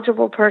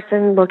knowledgeable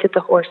person look at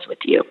the horse with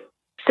you.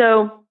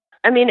 So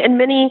I mean,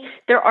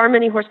 there are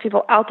many horse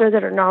people out there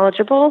that are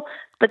knowledgeable,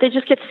 but they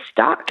just get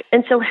stuck.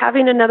 And so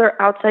having another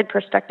outside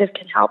perspective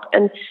can help.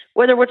 And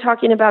whether we're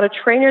talking about a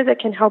trainer that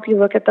can help you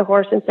look at the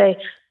horse and say,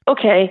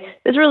 okay,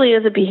 this really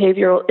is a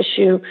behavioral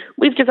issue.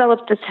 We've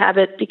developed this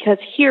habit because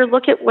here,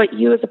 look at what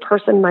you as a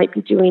person might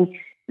be doing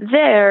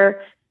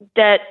there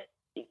that,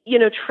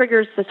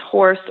 triggers this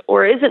horse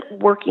or isn't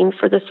working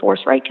for this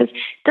horse, right? Because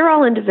they're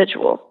all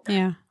individual.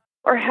 Yeah.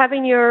 Or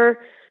having your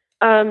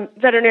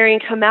veterinarian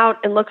come out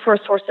and look for a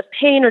source of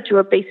pain or do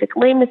a basic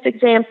lameness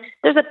exam.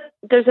 There's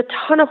a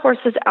ton of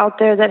horses out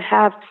there that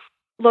have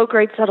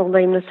low-grade subtle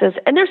lamenesses,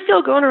 and they're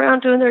still going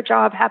around doing their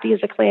job happy as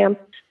a clam.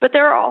 But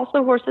there are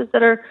also horses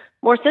that are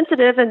more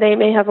sensitive, and they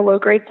may have a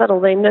low-grade subtle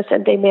lameness,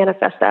 and they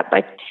manifest that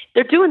by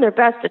they're doing their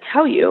best to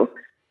tell you.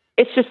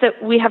 It's just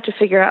that we have to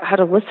figure out how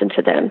to listen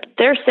to them.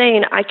 They're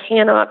saying, I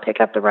cannot pick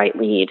up the right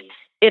lead.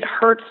 It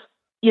hurts.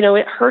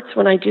 It hurts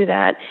when I do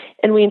that.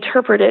 And we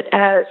interpret it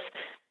as,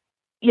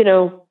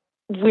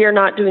 we're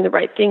not doing the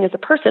right thing as a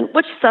person,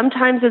 which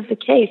sometimes is the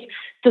case.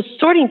 So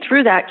sorting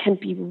through that can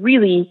be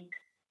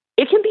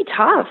it can be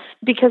tough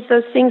because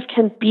those things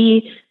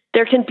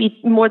there can be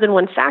more than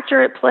one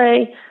factor at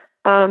play.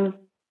 So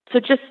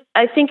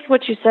I think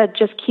what you said,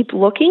 just keep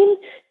looking,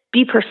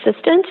 be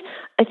persistent.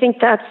 I think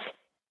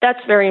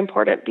that's very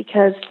important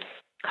because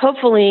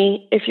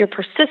hopefully if you're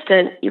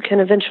persistent, you can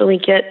eventually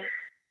get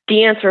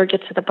the answer,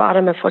 get to the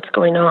bottom of what's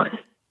going on.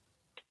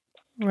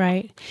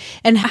 Right.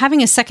 And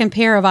having a second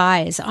pair of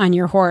eyes on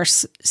your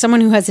horse,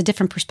 someone who has a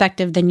different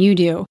perspective than you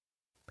do,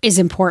 is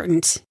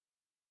important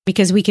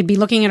because we could be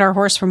looking at our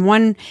horse from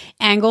one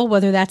angle,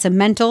 whether that's a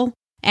mental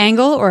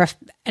angle or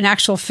an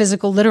actual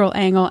physical, literal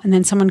angle, and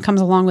then someone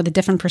comes along with a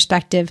different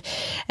perspective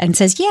and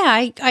says,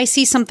 yeah, I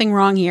see something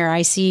wrong here.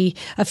 I see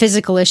a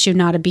physical issue,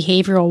 not a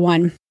behavioral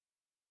one.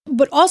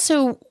 But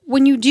also,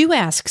 when you do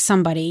ask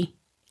somebody,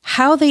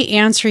 how they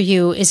answer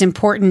you is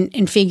important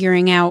in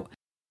figuring out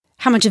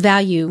how much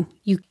value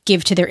you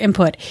give to their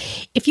input.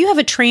 If you have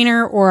a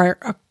trainer or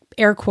a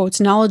air quotes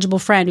knowledgeable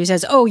friend who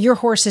says, oh, your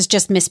horse is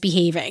just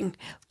misbehaving,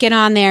 get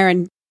on there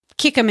and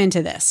kick him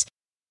into this,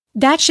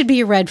 that should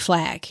be a red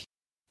flag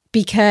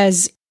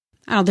because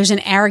there's an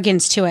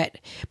arrogance to it.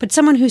 But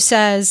someone who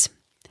says,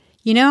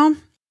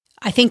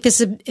 I think this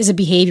is a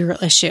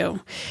behavioral issue.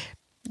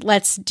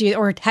 Let's do,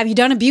 or have you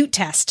done a butte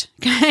test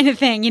kind of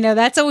thing?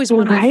 That's always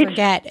one I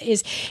forget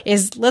is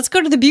let's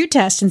go to the butte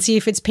test and see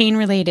if it's pain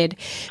related.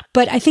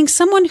 But I think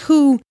someone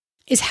who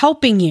is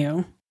helping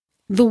you,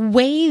 the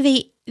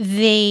way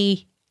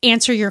they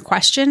answer your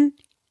question,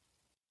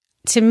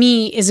 to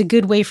me, is a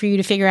good way for you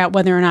to figure out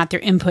whether or not their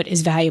input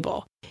is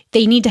valuable.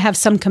 They need to have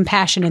some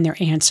compassion in their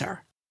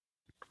answer.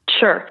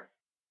 Sure.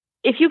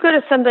 If you go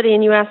to somebody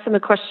and you ask them a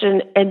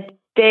question and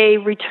they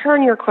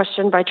return your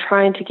question by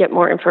trying to get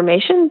more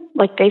information,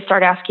 like they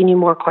start asking you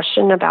more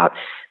questions about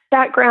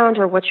background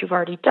or what you've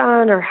already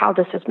done or how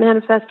this has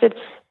manifested,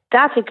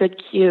 that's a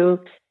good cue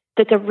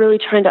that they're really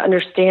trying to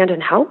understand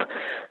and help.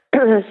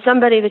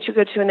 Somebody that you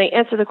go to and they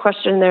answer the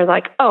question and they're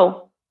like,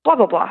 oh, blah,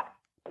 blah, blah.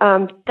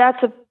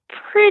 That's a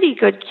pretty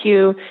good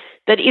cue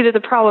that either the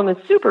problem is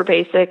super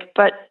basic,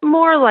 but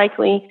more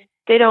likely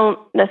they don't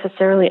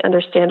necessarily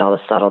understand all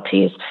the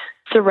subtleties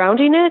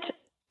surrounding it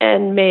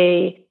and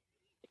may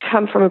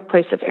come from a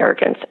place of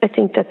arrogance. I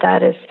think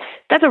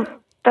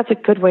that's a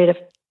good way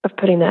of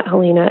putting that,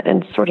 Helena,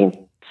 and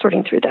sorting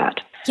through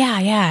that.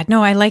 Yeah.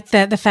 No, I like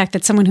the fact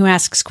that someone who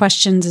asks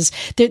questions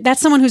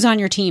that's someone who's on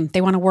your team.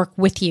 They want to work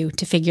with you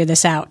to figure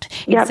this out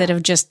instead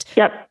of just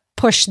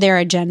push their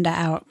agenda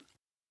out.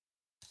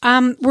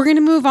 We're going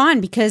to move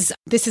on because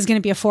this is going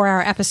to be a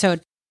 4-hour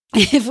episode.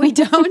 If we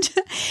don't,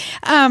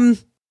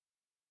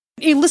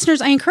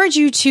 listeners, I encourage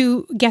you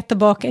to get the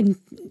book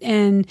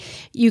and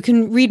you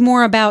can read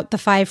more about the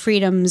 5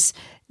 freedoms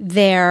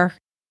there.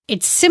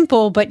 It's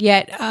simple, but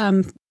yet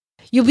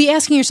you'll be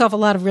asking yourself a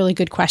lot of really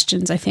good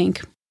questions, I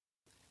think.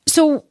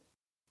 So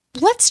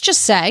let's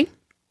just say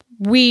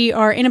we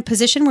are in a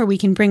position where we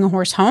can bring a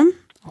horse home,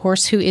 a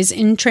horse who is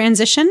in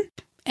transition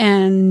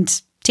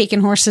and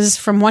taking horses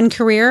from one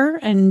career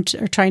and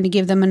are trying to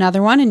give them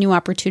another one, a new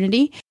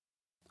opportunity.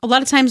 A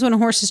lot of times when a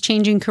horse is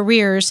changing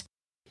careers,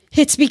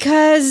 it's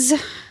because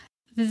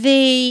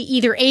they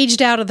either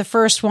aged out of the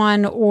first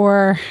one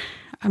or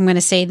I'm going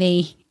to say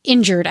they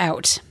injured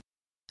out.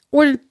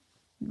 Or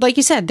like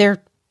you said,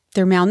 they're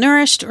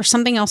malnourished or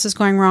something else is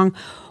going wrong.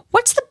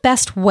 What's the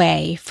best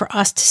way for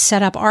us to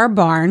set up our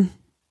barn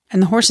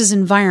and the horse's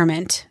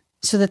environment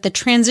so that the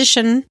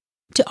transition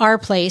to our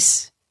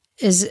place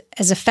is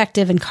as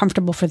effective and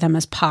comfortable for them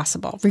as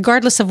possible,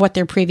 regardless of what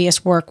their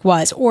previous work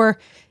was? Or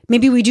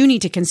maybe we do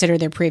need to consider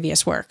their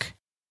previous work.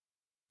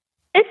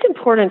 It's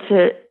important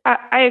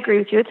I agree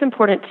with you. It's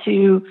important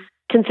to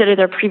consider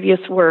their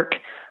previous work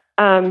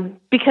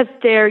because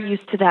they're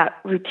used to that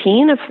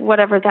routine of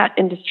whatever that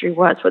industry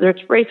was, whether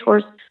it's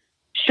racehorse,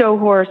 show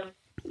horse,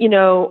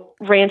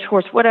 ranch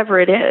horse, whatever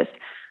it is.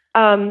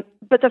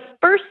 But the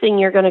first thing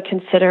you're going to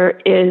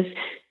consider is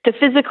the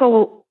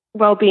physical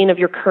well-being of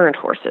your current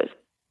horses.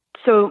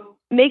 So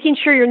making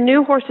sure your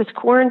new horse is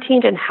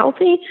quarantined and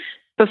healthy,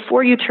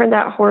 before you turn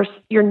that horse,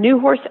 your new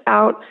horse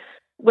out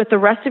with the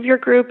rest of your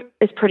group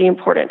is pretty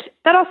important.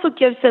 That also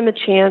gives them a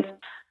chance.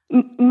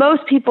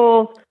 Most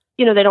people,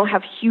 they don't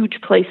have huge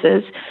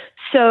places.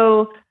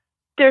 So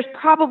there's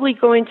probably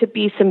going to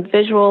be some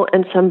visual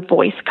and some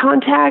voice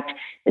contact.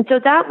 And so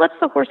that lets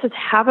the horses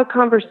have a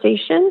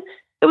conversation.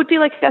 It would be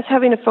like us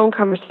having a phone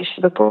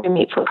conversation before we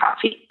meet for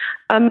coffee.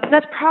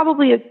 That's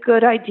probably a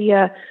good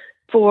idea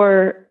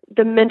for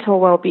the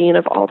mental well-being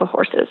of all the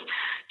horses.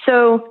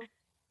 So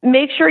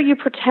make sure you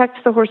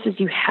protect the horses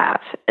you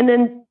have. And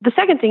then the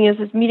second thing is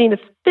meeting the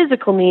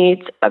physical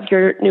needs of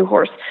your new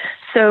horse.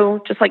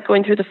 So just like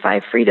going through the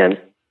 5 freedoms,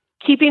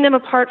 keeping them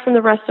apart from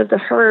the rest of the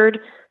herd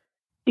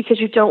because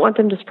you don't want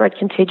them to spread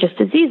contagious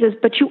diseases,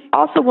 but you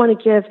also want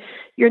to give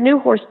your new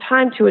horse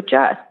time to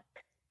adjust.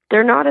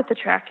 They're not at the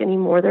track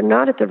anymore. They're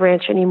not at the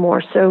ranch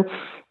anymore. So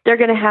they're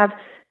going to have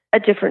a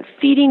different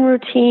feeding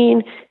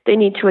routine. They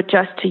need to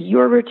adjust to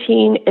your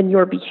routine and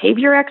your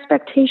behavior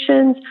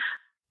expectations.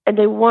 And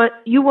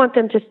you want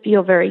them to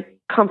feel very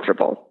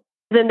comfortable.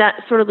 Then that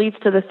sort of leads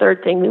to the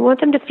third thing. We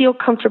want them to feel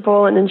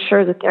comfortable and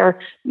ensure that their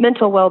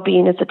mental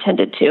well-being is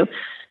attended to.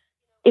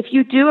 If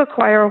you do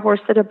acquire a horse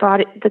that's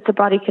a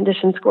body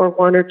condition score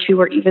 1 or 2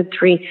 or even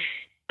 3,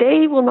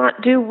 they will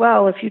not do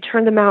well if you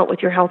turn them out with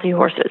your healthy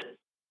horses.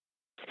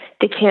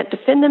 They can't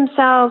defend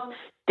themselves.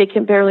 They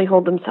can barely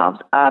hold themselves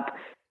up.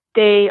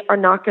 They are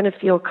not going to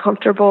feel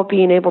comfortable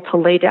being able to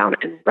lay down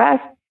and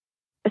rest,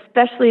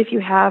 especially if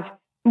you have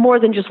more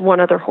than just one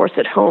other horse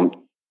at home.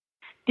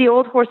 The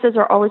old horses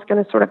are always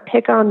going to sort of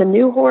pick on the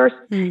new horse.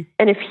 And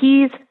if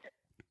he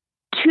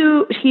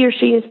or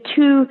she is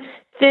too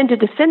thin to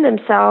defend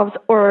themselves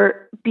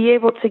or be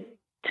able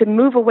to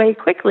move away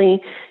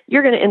quickly,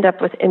 you're going to end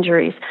up with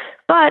injuries.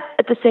 But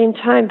at the same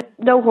time,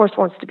 no horse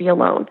wants to be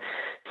alone.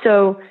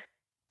 So,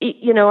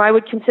 I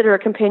would consider a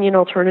companion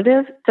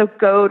alternative. So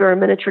goat or a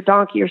miniature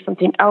donkey or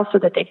something else so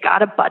that they've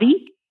got a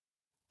buddy.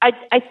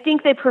 I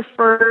think they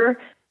prefer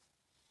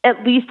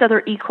at least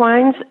other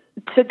equines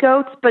to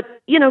goats, but,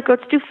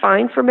 goats do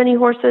fine for many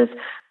horses.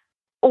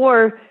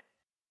 Or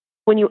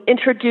when you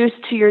introduce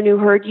to your new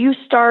herd, you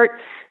start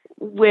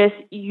with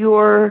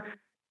your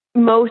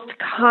most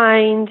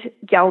kind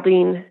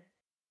gelding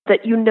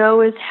that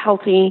is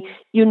healthy,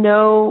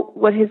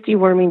 what his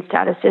deworming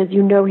status is,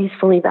 he's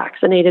fully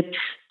vaccinated,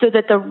 so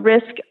that the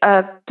risk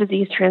of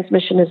disease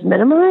transmission is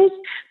minimized,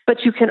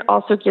 but you can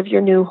also give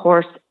your new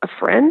horse a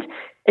friend.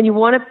 And you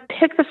want to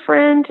pick the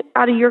friend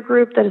out of your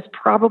group that is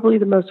probably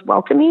the most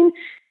welcoming.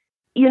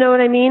 You know what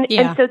I mean?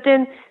 Yeah. And so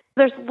then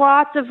there's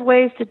lots of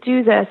ways to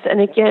do this.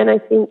 And again, I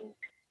think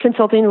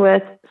consulting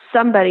with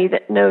somebody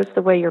that knows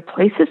the way your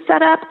place is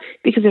set up,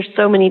 because there's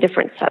so many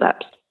different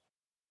setups.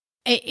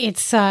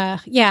 It's,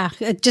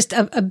 just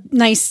a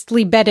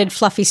nicely bedded,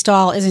 fluffy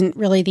stall isn't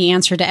really the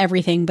answer to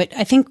everything. But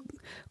I think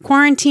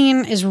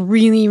quarantine is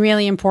really,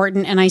 really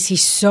important. And I see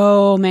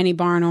so many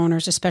barn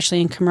owners,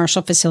 especially in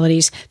commercial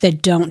facilities,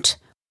 that don't.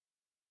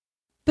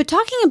 But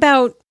talking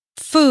about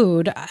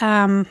food,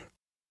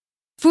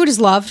 food is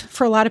love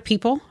for a lot of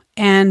people.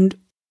 And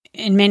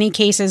in many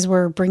cases,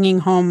 we're bringing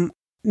home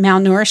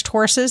malnourished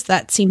horses.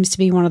 That seems to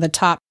be one of the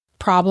top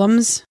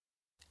problems.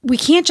 We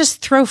can't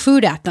just throw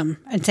food at them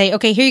and say,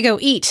 okay, here you go,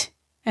 eat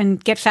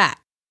and get fat.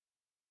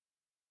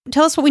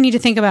 Tell us what we need to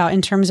think about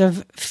in terms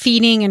of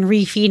feeding and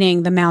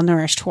refeeding the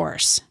malnourished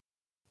horse.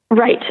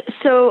 Right.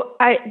 So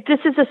this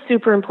is a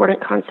super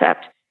important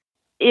concept.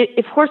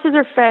 If horses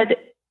are fed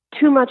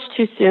too much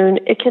too soon,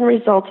 it can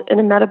result in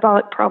a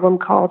metabolic problem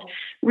called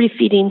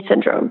refeeding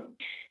syndrome.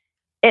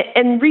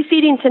 And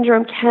refeeding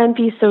syndrome can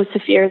be so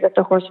severe that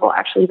the horse will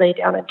actually lay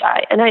down and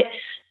die. And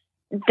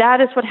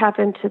that is what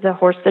happened to the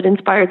horse that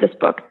inspired this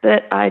book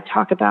that I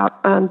talk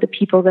about, the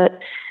people that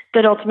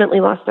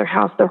ultimately lost their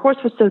house. Their horse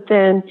was so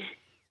thin,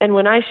 and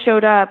when I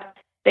showed up,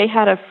 they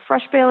had a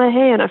fresh bale of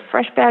hay and a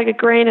fresh bag of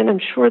grain, and I'm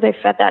sure they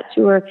fed that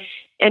to her.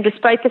 And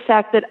despite the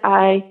fact that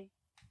I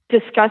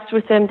discussed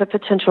with them the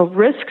potential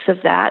risks of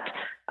that,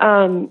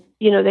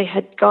 they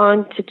had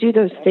gone to do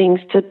those things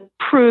to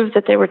prove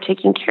that they were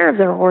taking care of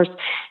their horse.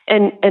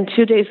 And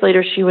 2 days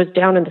later, she was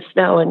down in the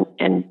snow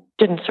and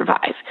didn't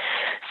survive.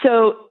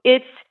 So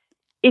if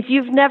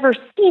you've never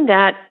seen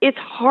that, it's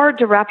hard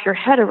to wrap your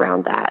head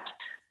around that.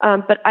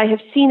 But I have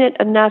seen it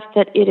enough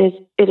that it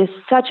is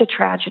such a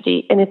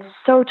tragedy, and it's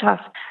so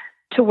tough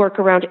to work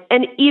around.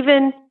 And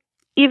even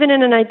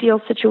in an ideal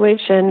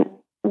situation,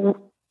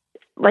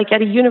 like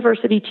at a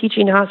university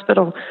teaching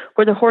hospital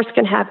where the horse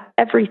can have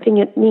everything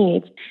it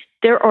needs,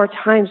 there are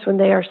times when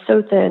they are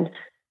so thin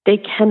they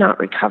cannot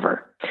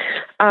recover.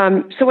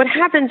 So what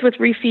happens with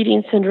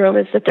refeeding syndrome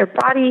is that their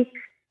body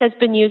has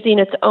been using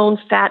its own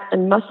fat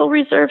and muscle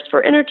reserves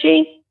for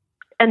energy,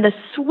 and the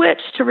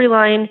switch to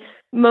relying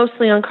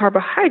mostly on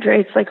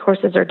carbohydrates like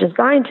horses are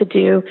designed to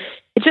do,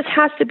 it just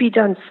has to be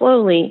done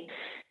slowly,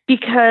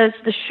 because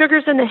the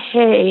sugars in the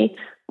hay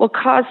will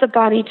cause the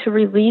body to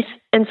release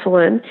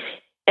insulin,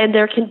 and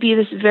there can be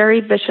this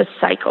very vicious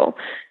cycle.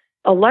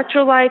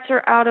 Electrolytes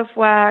are out of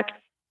whack,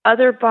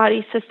 other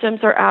body systems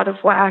are out of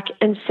whack,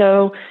 and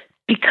so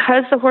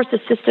because the horse's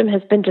system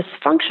has been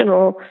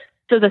dysfunctional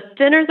So the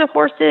thinner the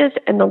horse is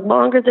and the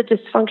longer the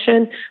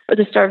dysfunction or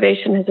the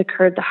starvation has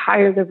occurred, the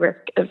higher the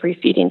risk of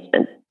refeeding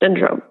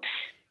syndrome.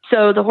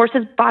 So the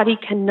horse's body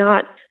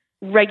cannot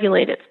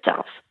regulate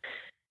itself.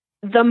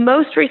 The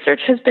most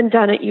research has been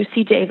done at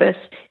UC Davis,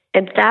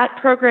 and that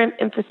program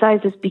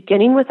emphasizes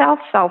beginning with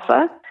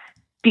alfalfa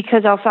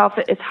because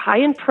alfalfa is high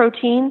in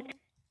protein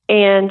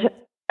and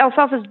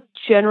alfalfa is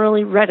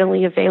generally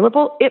readily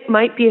available. It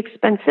might be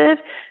expensive,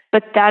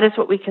 but that is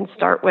what we can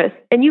start with.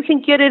 And you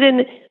can get it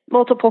in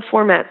multiple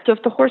formats. So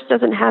if the horse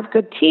doesn't have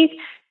good teeth,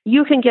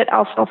 you can get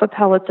alfalfa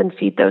pellets and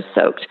feed those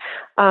soaked.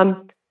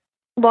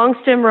 Long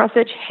stem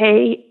roughage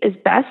hay is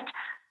best,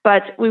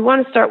 but we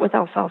want to start with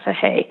alfalfa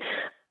hay.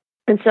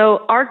 And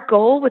so our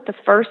goal with the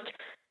first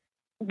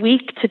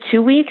week to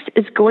 2 weeks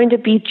is going to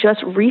be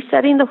just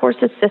resetting the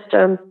horse's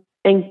system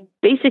and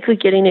basically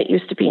getting it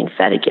used to being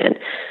fed again.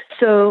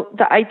 So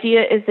the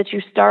idea is that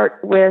you start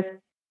with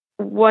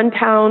 1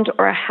 pound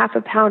or a half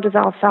a pound of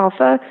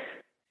alfalfa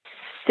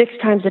 6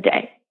 times a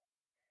day.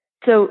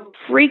 So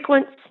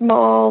frequent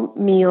small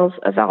meals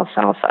of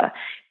alfalfa.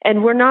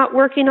 And we're not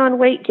working on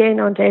weight gain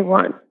on day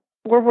 1.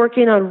 We're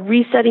working on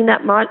resetting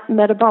that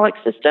metabolic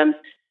system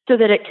so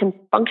that it can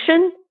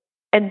function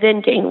and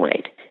then gain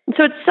weight. And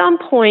so at some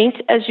point,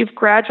 as you've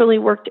gradually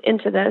worked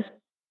into this,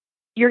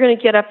 you're going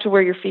to get up to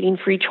where you're feeding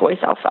free choice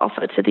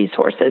alfalfa to these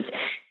horses.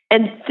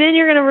 And then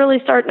you're going to really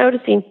start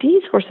noticing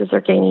these horses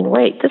are gaining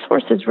weight. This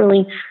horse is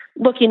really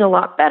looking a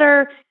lot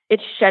better.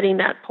 It's shedding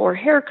that poor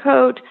hair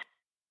coat.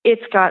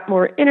 It's got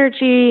more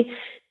energy.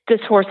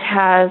 This horse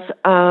has,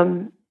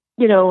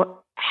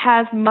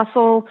 has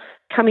muscle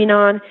coming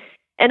on.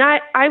 And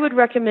I would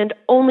recommend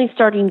only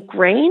starting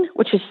grain,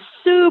 which is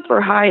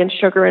super high in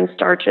sugar and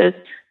starches,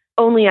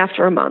 only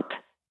after a month.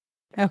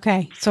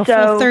 Okay. So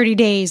full 30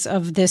 days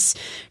of this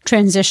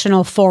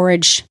transitional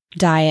forage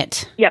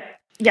diet. Yep.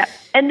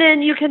 And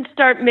then you can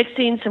start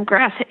mixing some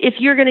grass. If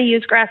you're going to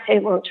use grass hay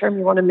long term,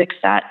 you want to mix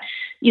that,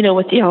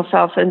 with the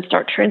alfalfa and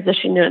start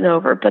transitioning it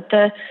over. But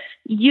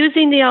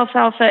using the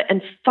alfalfa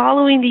and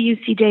following the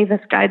UC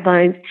Davis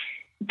guidelines,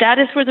 that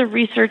is where the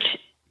research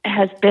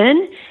has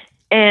been.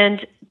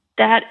 And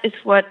that is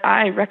what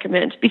I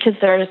recommend because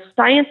there is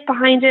science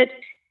behind it.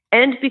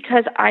 And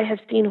because I have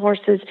seen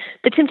horses,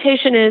 the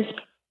temptation is,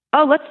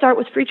 let's start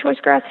with free choice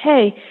grass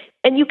hay.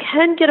 And you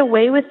can get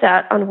away with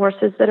that on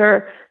horses that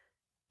are,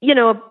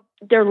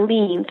 they're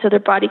lean. So their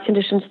body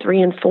conditions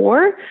 3 and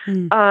 4.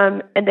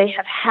 And they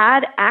have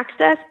had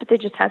access, but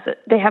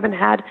they haven't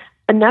had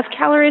enough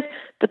calories.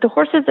 But the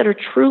horses that are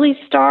truly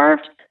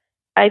starved,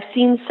 I've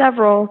seen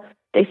several,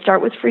 they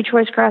start with free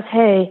choice grass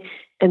hay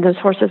and those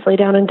horses lay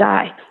down and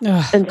die.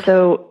 Ugh. And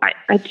so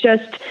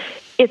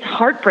it's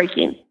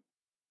heartbreaking.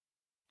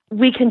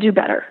 We can do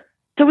better.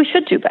 So we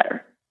should do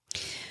better.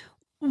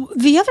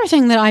 The other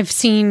thing that I've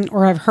seen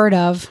or I've heard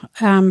of,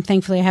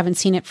 thankfully I haven't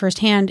seen it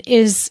firsthand,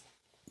 is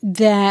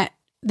that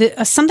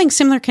something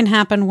similar can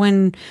happen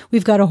when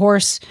we've got a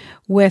horse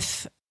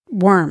with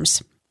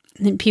worms.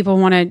 And people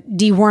want to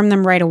deworm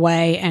them right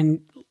away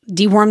and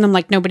deworm them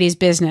like nobody's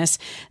business.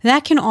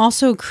 That can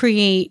also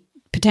create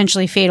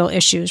potentially fatal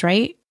issues,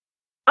 right?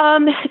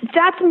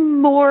 That's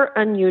more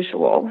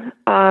unusual.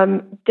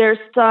 There's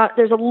a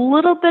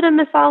little bit of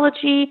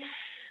mythology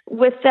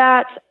with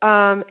that,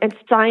 and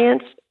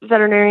science,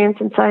 veterinarians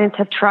and science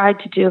have tried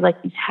to do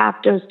like these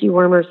half-dose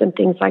dewormers and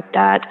things like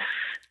that.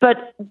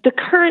 But the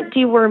current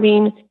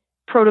deworming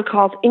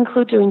protocols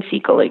include doing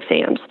fecal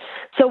exams.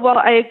 So while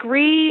I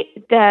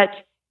agree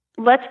that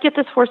let's get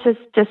this horse's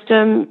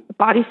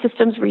body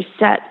systems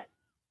reset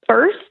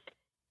first,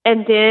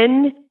 and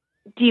then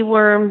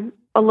deworm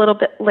a little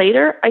bit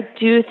later, I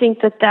do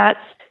think that that's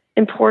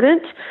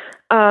important.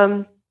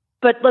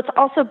 But let's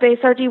also base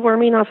our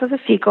deworming off of a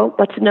fecal.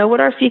 Let's know what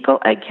our fecal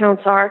egg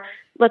counts are.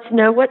 Let's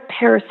know what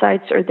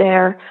parasites are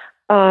there.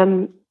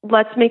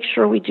 Let's make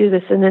sure we do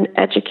this in an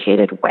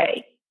educated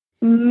way.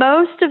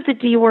 Most of the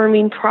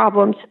deworming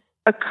problems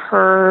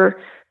occur.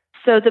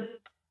 So the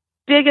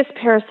biggest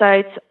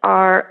parasites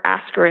are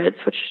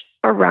ascarids, which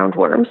are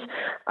roundworms.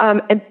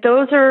 And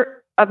those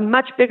are a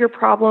much bigger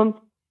problem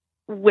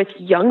with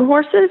young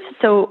horses.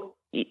 So,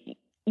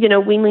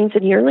 weanlings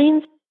and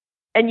yearlings.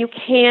 And you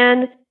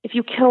can, if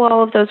you kill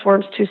all of those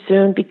worms too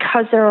soon,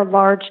 because they're a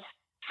large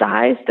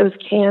size, those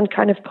can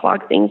kind of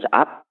clog things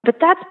up. But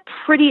that's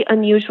pretty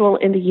unusual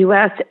in the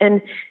U.S.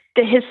 And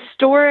the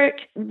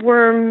historic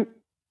worm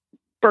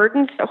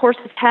burdens that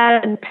horses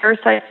had and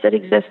parasites that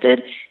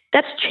existed,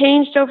 that's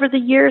changed over the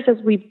years as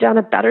we've done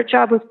a better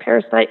job with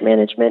parasite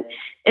management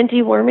and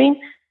deworming.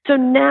 So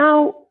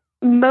now,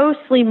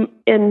 mostly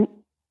in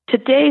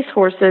today's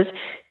horses,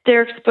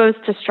 they're exposed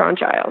to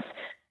strongyles,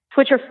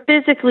 which are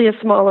physically a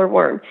smaller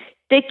worm.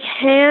 The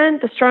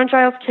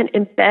strongyles can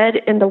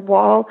embed in the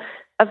wall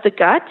of the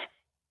gut.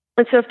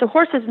 And so if the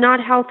horse is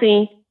not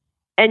healthy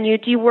and you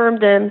deworm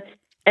them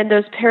and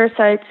those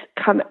parasites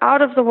come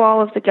out of the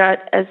wall of the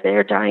gut as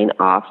they're dying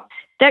off,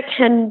 that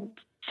can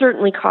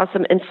certainly cause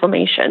some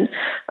inflammation.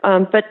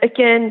 But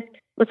again,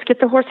 let's get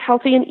the horse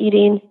healthy and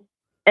eating,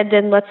 and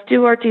then let's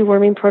do our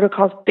deworming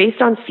protocols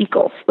based on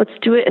fecals. Let's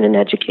do it in an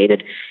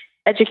educated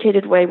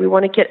educated way. We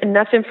want to get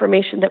enough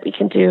information that we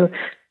can do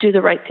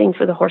the right thing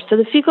for the horse. So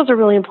the fecals are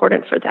really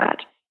important for that.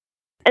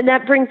 And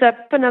that brings up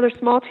another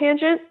small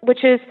tangent,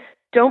 which is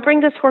don't bring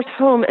this horse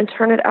home and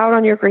turn it out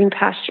on your green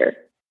pasture.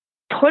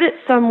 Put it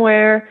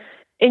somewhere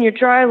in your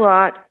dry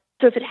lot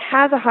so if it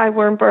has a high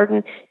worm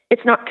burden,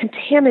 it's not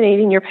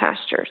contaminating your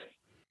pastures.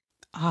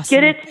 Awesome.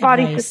 Get its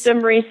body advice. system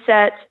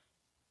reset,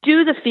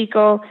 do the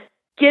fecal,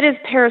 get its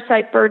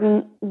parasite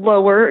burden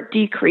lower,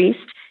 decreased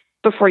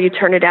before you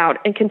turn it out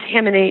and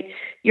contaminate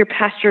your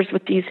pastures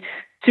with these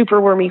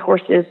super wormy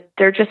horses.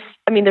 They're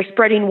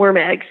spreading worm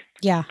eggs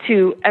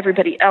to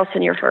everybody else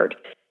in your herd.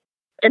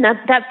 And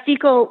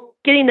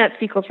getting that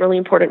fecal is really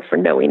important for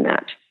knowing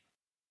that.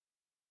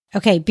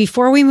 Okay,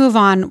 before we move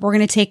on, we're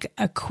going to take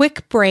a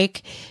quick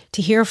break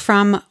to hear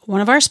from one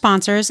of our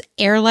sponsors,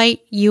 Airlight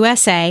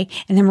USA,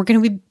 and then we're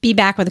going to be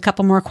back with a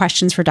couple more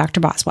questions for Dr.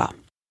 Boswell.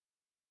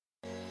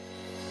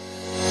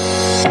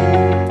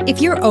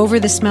 If you're over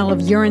the smell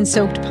of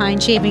urine-soaked pine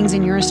shavings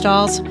in your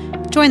stalls,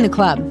 join the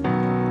club.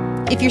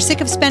 If you're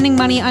sick of spending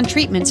money on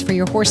treatments for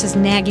your horse's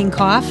nagging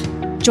cough,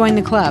 join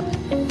the club.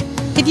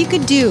 If you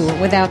could do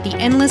without the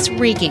endless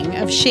raking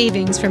of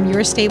shavings from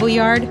your stable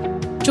yard,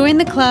 join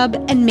the club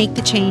and make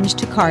the change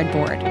to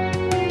cardboard.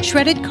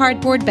 Shredded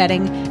cardboard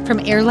bedding from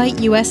Airlight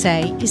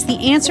USA is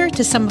the answer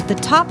to some of the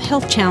top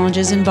health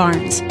challenges in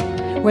barns.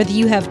 Whether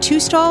you have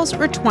 2 stalls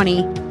or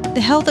 20,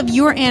 the health of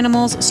your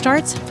animals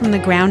starts from the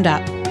ground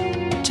up.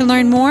 To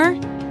learn more,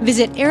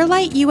 visit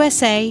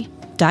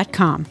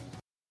airlightusa.com.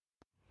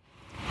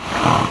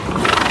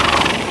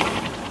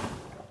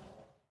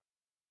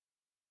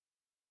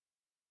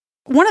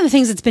 One of the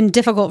things that's been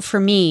difficult for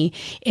me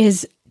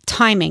is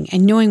timing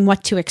and knowing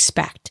what to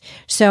expect.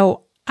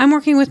 So I'm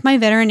working with my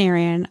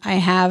veterinarian. I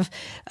have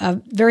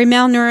a very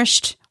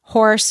malnourished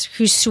horse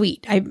who's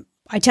sweet. I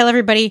tell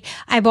everybody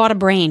I bought a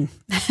brain.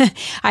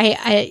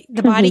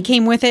 The body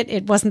came with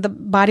it. The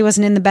body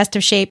wasn't in the best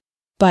of shape,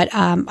 but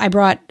I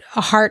brought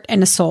a heart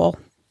and a soul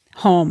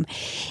home.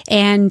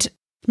 And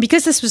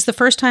because this was the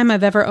first time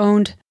I've ever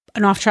owned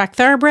an off-track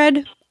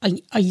thoroughbred,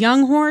 a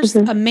young horse,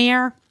 a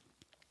mare,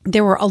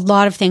 there were a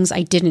lot of things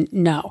I didn't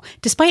know,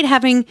 despite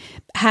having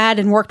had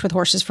and worked with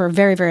horses for a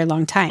very, very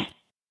long time.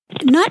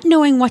 Not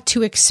knowing what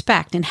to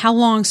expect and how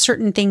long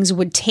certain things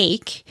would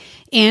take,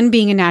 and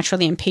being a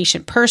naturally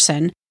impatient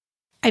person,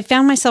 I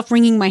found myself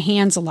wringing my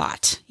hands a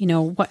lot.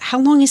 How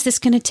long is this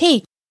going to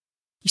take?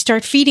 You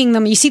start feeding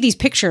them. You see these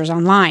pictures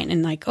online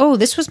and like, oh,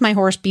 this was my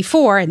horse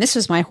before, and this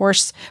was my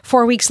horse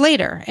 4 weeks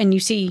later. And you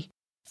see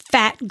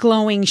fat,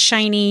 glowing,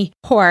 shiny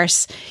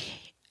horse.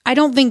 I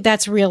don't think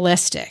that's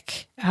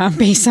realistic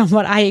based on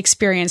what I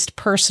experienced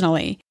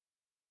personally.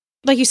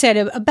 Like you said,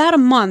 about a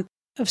month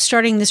of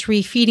starting this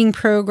refeeding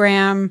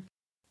program,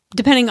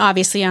 depending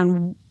obviously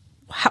on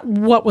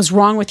what was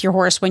wrong with your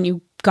horse when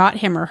you got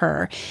him or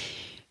her.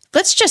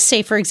 Let's just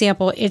say, for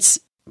example, it's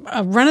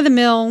a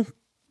run-of-the-mill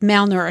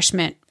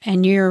malnourishment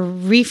and you're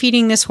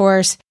refeeding this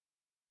horse.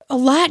 A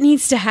lot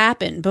needs to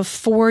happen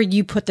before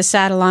you put the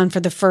saddle on for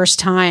the first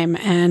time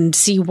and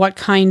see what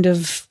kind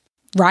of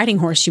riding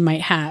horse you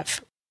might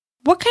have.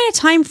 What kind of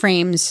time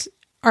frames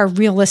are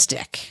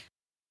realistic?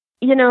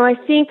 I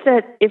think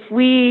that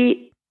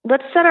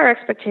let's set our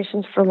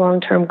expectations for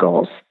long-term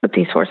goals with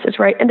these horses,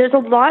 right? And there's a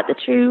lot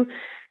that you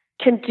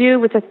can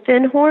do with a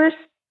thin horse,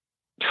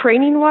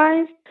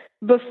 training-wise,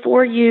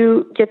 before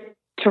you get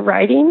to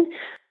riding.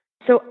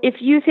 So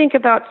if you think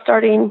about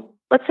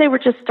let's say we're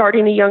just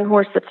starting a young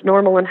horse that's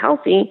normal and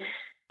healthy,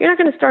 you're not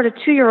going to start a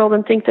 2-year-old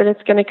and think that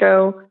it's going to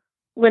go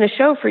win a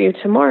show for you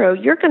tomorrow.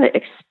 You're going to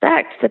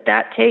expect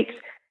that takes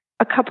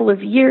a couple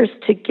of years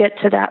to get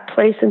to that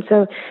place. And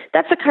so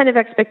that's the kind of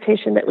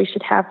expectation that we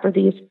should have for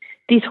these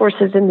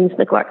horses in these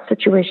neglect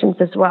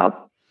situations as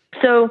well.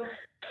 So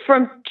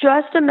from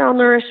just a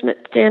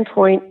malnourishment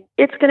standpoint,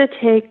 it's going to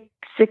take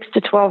 6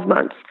 to 12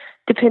 months,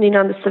 depending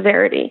on the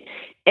severity.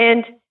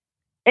 And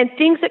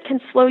things that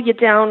can slow you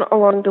down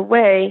along the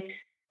way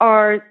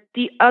are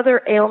the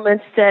other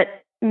ailments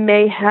that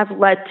may have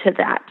led to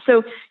that.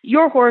 So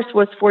your horse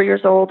was 4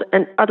 years old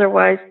and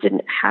otherwise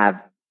didn't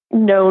have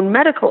known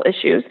medical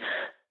issues,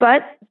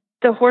 but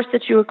the horse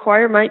that you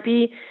acquire might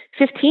be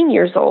 15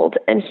 years old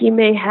and he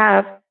may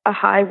have a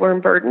high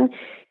worm burden.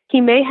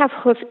 He may have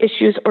hoof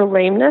issues or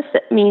lameness.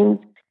 That means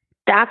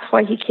that's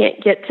why he can't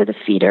get to the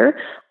feeder.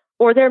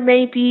 Or there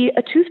may be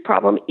a tooth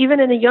problem. Even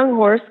in a young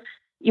horse,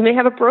 you may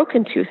have a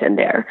broken tooth in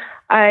there.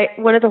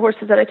 One of the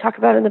horses that I talk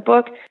about in the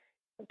book,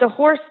 the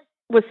horse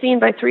was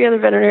seen by 3 other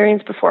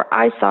veterinarians before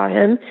I saw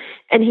him,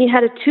 and he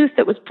had a tooth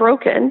that was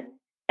broken.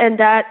 And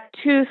that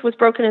tooth was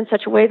broken in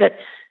such a way that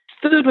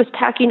food was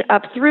packing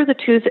up through the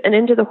tooth and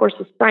into the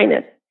horse's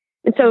sinus.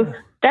 And so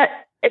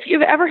that, if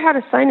you've ever had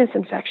a sinus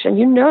infection,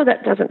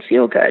 that doesn't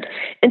feel good.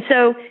 And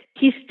so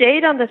he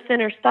stayed on the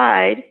thinner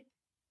side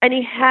and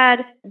he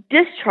had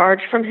discharge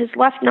from his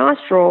left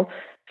nostril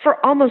for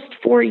almost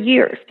 4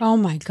 years. Oh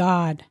my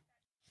God.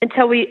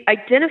 Until we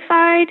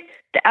identified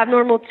the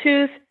abnormal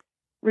tooth,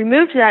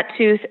 removed that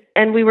tooth,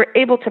 and we were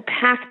able to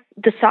pack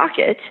the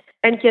socket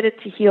and get it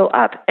to heal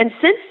up. And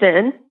since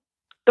then,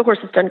 the horse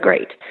has done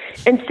great.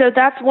 And so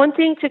that's one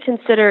thing to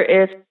consider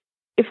is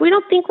if we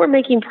don't think we're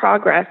making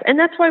progress, and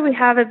that's why we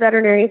have a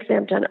veterinary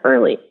exam done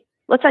early,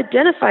 let's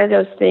identify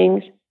those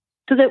things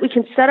so that we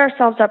can set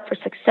ourselves up for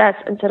success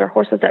and set our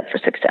horses up for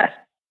success.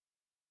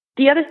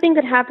 The other thing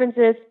that happens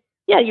is,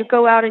 you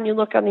go out and you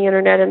look on the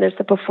internet and there's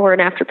the before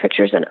and after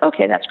pictures and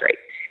okay, that's great.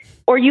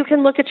 Or you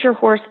can look at your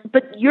horse,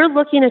 but you're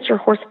looking at your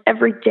horse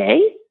every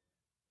day.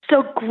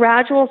 So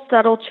gradual,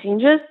 subtle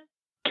changes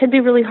can be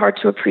really hard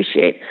to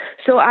appreciate.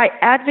 So I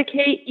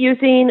advocate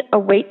using a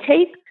weight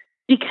tape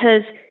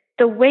because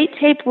the weight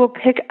tape will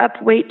pick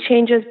up weight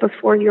changes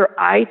before your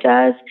eye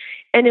does,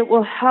 and it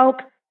will help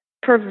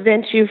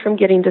prevent you from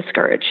getting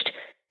discouraged.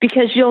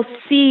 Because you'll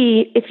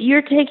see, if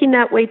you're taking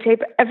that weight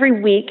tape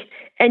every week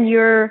and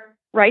you're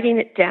writing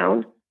it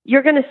down,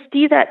 you're going to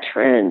see that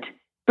trend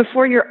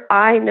before your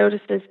eye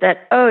notices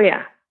that, oh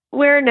yeah,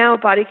 we're now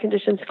body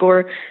condition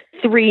score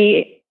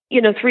 3,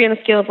 3 on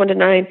a scale of 1 to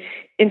 9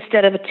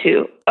 instead of a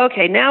 2.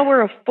 Okay, now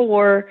we're a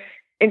 4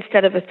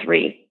 instead of a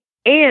 3.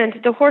 And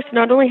the horse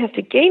not only has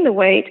to gain the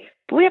weight,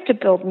 but we have to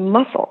build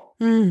muscle.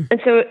 And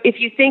so if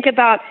you think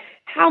about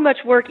how much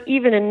work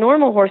even in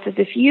normal horses,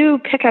 if you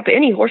pick up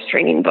any horse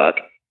training book,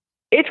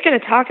 it's going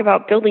to talk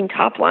about building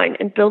top line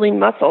and building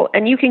muscle.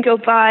 And you can go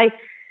buy,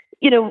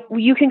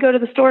 you can go to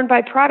the store and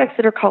buy products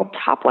that are called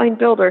Top Line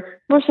Builder.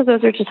 Most of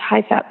those are just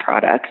high-fat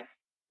products,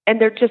 and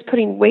they're just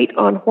putting weight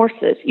on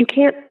horses. You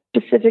can't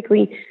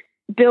specifically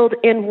build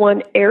in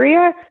one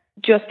area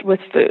just with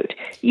food.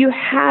 You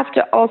have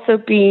to also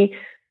be,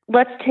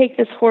 let's take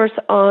this horse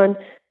on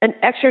an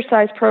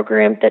exercise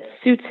program that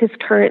suits his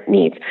current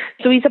needs.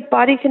 So he's a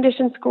body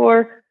condition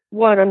score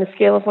 1 on the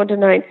scale of 1 to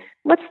 9.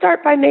 Let's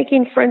start by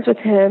making friends with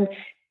him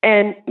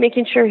and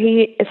making sure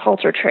he is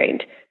halter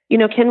trained.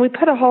 Can we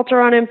put a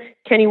halter on him?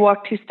 Can he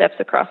walk 2 steps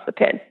across the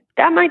pen?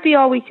 That might be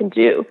all we can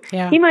do.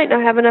 Yeah. He might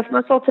not have enough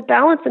muscle to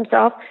balance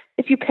himself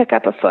if you pick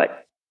up a foot.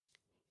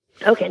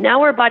 Okay, now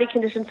we're body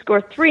condition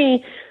score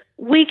 3.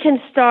 We can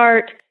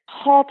start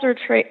halter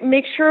train.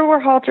 Make sure we're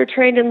halter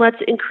trained, and let's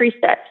increase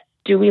that.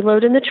 Do we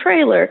load in the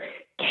trailer?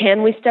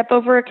 Can we step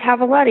over a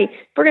cavaletti? If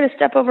we're going to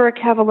step over a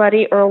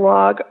cavaletti or a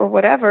log or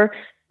whatever,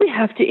 we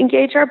have to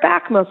engage our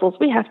back muscles.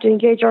 We have to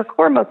engage our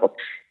core muscles.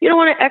 You don't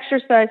want to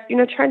exercise,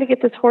 trying to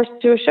get this horse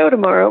to a show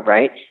tomorrow,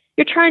 right?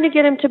 You're trying to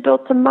get him to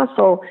build some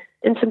muscle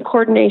and some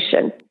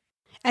coordination.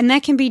 And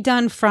that can be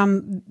done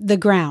from the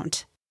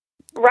ground.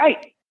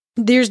 Right.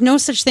 There's no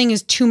such thing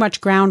as too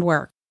much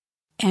groundwork.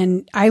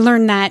 And I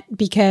learned that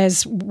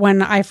because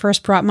when I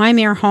first brought my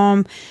mare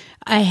home,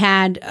 I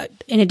had,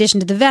 in addition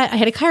to the vet, I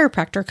had a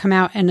chiropractor come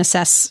out and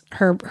assess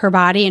her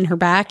body and her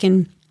back,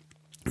 and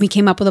we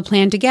came up with a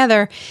plan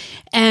together.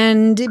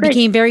 And it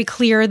became very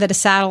clear that a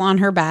saddle on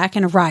her back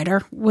and a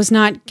rider was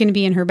not going to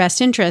be in her best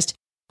interest.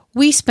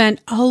 We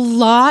spent a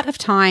lot of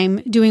time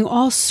doing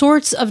all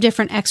sorts of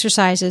different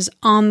exercises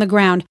on the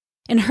ground,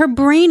 and her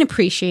brain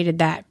appreciated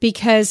that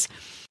because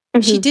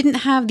she didn't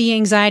have the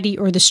anxiety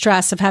or the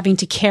stress of having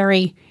to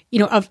carry,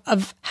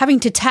 of having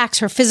to tax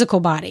her physical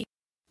body.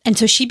 And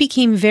so she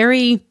became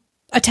very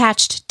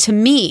attached to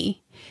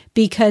me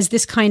because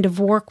this kind of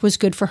work was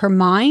good for her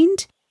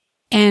mind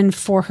and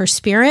for her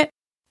spirit.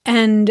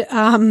 And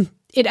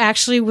it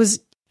actually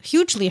was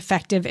hugely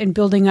effective in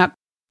building up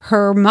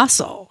her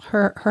muscle,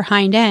 her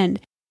hind end.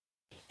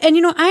 And,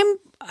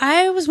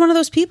 I was one of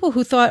those people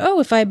who thought,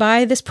 oh, if I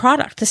buy this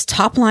product, this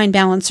top line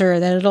balancer,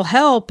 that it'll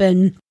help.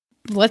 And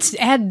let's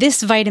add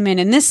this vitamin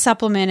and this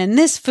supplement and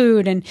this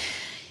food. And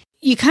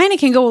you kind of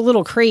can go a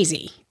little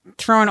crazy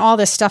throwing all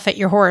this stuff at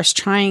your horse,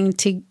 trying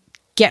to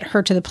get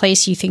her to the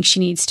place you think she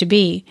needs to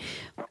be.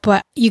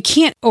 But you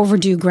can't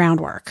overdo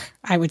groundwork,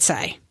 I would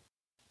say.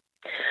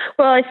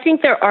 Well, I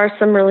think there are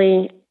some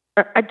really,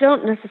 I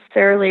don't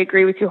necessarily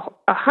agree with you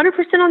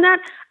 100% on that.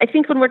 I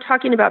think when we're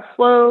talking about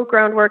flow,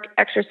 groundwork,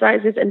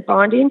 exercises, and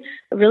bonding,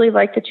 I really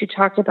like that you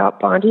talked about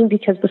bonding,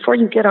 because before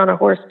you get on a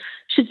horse,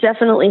 you should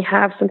definitely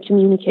have some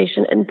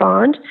communication and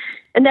bond.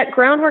 And that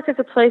groundwork is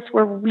a place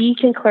where we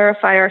can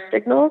clarify our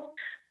signals.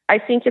 I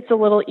think it's a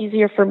little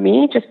easier for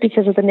me just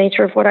because of the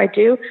nature of what I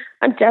do.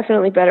 I'm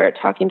definitely better at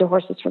talking to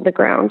horses from the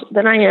ground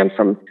than I am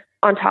from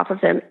on top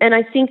of them. And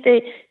I think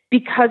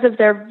because of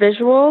their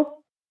visual,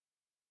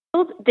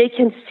 they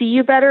can see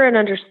you better and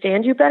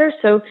understand you better.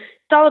 So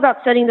it's all about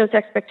setting those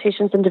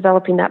expectations and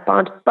developing that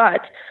bond.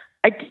 But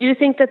I do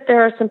think that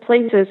there are some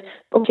places,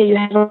 okay, you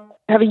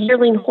have a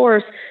yearling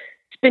horse,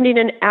 spending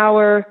an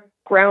hour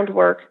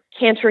groundwork,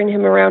 cantering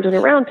him around in a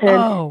round pen.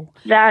 Oh.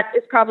 That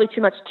is probably too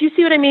much. Do you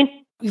see what I mean?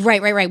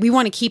 Right. We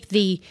want to keep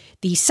the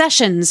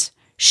sessions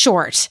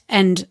short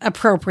and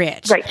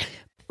appropriate.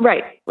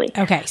 Right.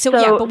 Okay. So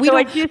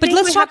but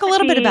let's talk a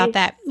little bit about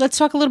that. Let's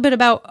talk a little bit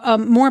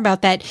about more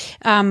about that.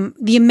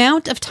 The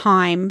amount of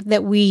time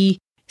that we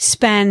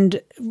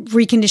spend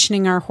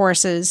reconditioning our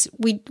horses,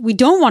 we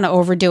don't want to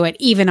overdo it,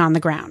 even on the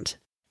ground.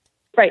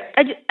 Right.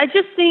 I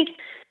just think,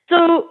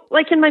 so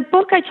like in my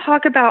book, I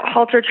talk about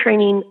halter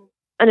training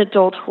an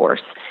adult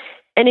horse.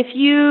 And if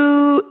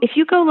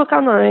you go look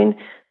online,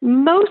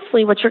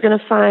 mostly what you're going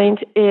to find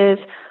is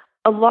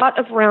a lot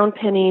of round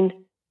penning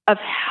of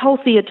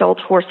healthy adult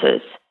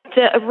horses,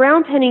 the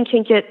round penning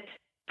can get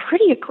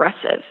pretty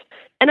aggressive.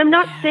 And I'm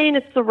not saying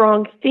it's the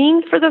wrong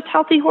thing for those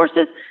healthy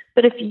horses,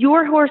 but if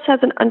your horse has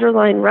an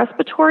underlying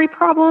respiratory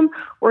problem,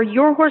 or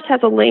your horse has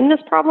a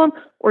lameness problem,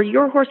 or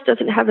your horse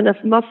doesn't have enough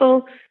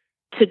muscle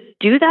to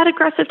do that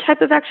aggressive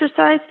type of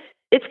exercise,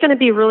 it's going to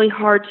be really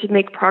hard to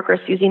make progress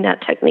using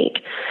that technique.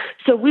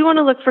 So we want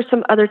to look for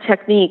some other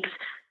techniques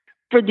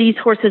for these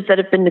horses that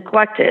have been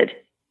neglected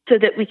so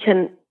that we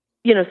can,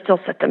 still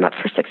set them up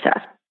for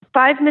success.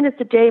 5 minutes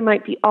a day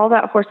might be all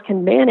that horse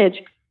can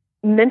manage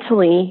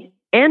mentally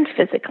and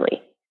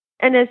physically.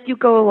 And as you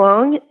go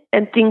along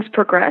and things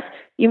progress,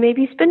 you may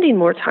be spending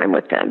more time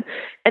with them.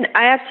 And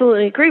I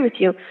absolutely agree with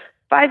you.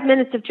 5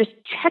 minutes of just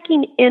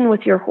checking in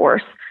with your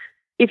horse.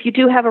 If you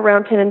do have a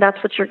round pen and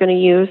that's what you're going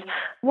to use,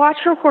 watch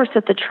your horse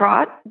at the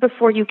trot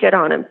before you get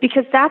on him,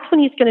 because that's when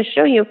he's going to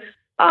show you,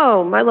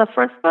 oh, my left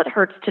front foot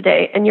hurts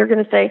today. And you're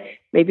going to say,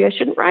 maybe I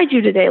shouldn't ride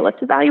you today.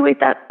 Let's evaluate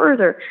that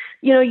further.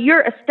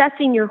 You're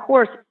assessing your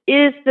horse.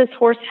 Is this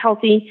horse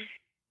healthy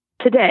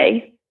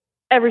today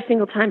every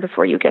single time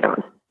before you get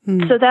on?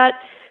 So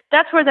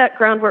that's where that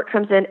groundwork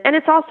comes in. And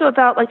it's also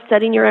about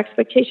setting your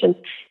expectations.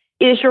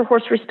 Is your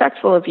horse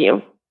respectful of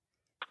you?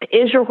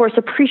 Is your horse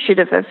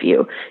appreciative of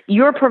you?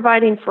 You're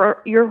providing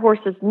for your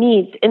horse's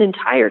needs in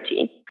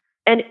entirety.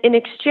 And in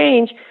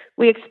exchange,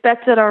 we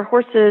expect that our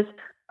horses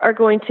are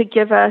going to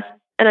give us,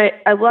 and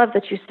I love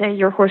that you say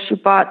your horse, you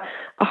bought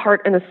a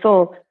heart and a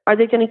soul. Are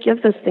they going to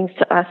give those things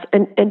to us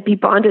and be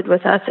bonded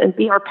with us and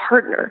be our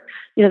partner?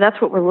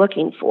 That's what we're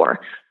looking for.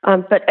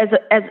 But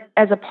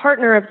as a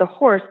partner of the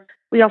horse,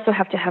 we also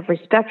have to have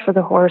respect for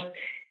the horse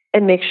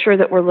and make sure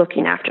that we're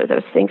looking after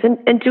those things.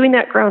 And doing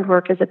that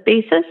groundwork as a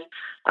basis,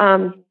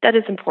 that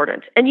is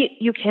important. And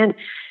you can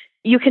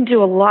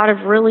do a lot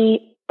of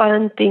really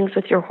fun things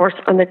with your horse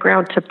on the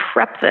ground to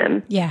prep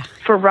them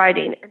for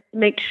riding.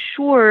 Make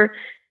sure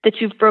that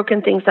you've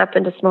broken things up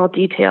into small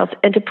details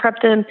and to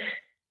prep them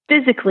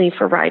physically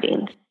for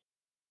riding.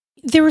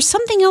 There was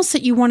something else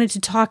that you wanted to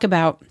talk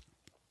about,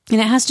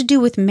 and it has to do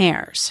with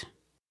mares.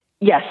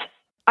 Yes,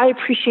 I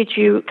appreciate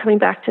you coming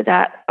back to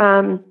that.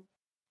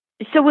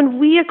 So when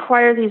we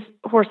acquire these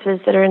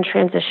horses that are in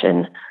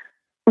transition,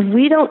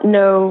 we don't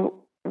know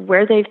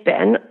where they've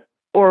been,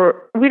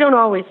 or we don't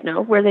always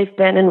know where they've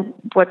been and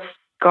what's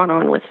gone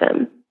on with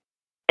them.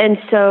 And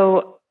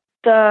so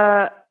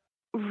the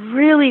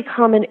really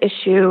common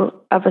issue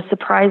of a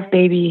surprise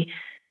baby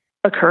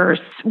occurs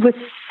with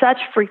such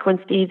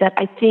frequency that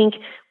I think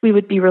we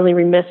would be really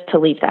remiss to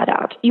leave that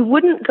out. You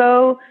wouldn't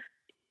go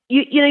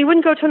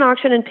to an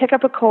auction and pick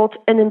up a colt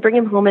and then bring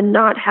him home and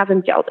not have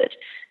him gelded.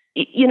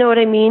 You know what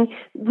I mean?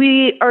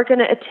 We are going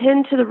to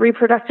attend to the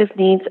reproductive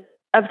needs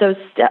of those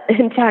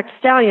intact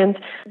stallions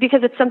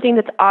because it's something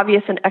that's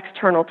obvious and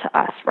external to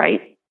us,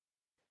 right?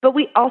 But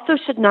we also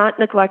should not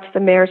neglect the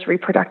mare's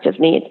reproductive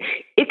needs.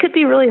 It could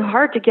be really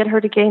hard to get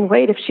her to gain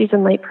weight if she's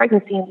in late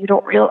pregnancy and you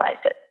don't realize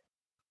it.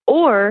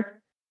 Or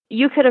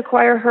you could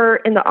acquire her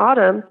in the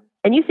autumn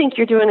and you think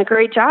you're doing a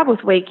great job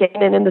with weight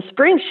gain, and in the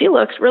spring she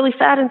looks really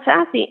fat and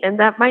sassy, and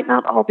that might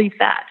not all be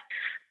fat.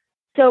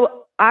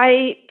 So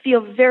I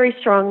feel very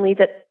strongly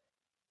that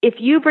if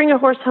you bring a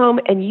horse home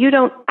and you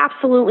don't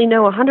absolutely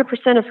know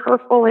 100% of her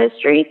full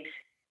history,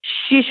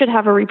 she should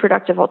have a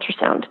reproductive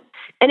ultrasound.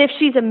 And if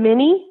she's a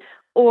mini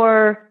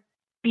or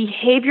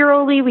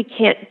behaviorally we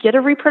can't get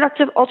a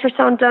reproductive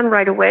ultrasound done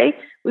right away,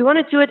 we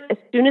want to do it as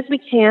soon as we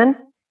can.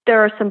 There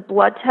are some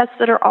blood tests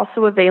that are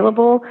also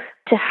available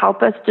to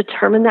help us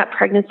determine that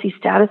pregnancy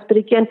status. But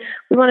again,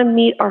 we want to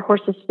meet our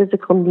horse's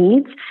physical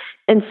needs.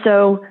 And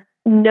so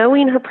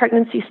knowing her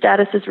pregnancy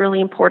status is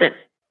really important.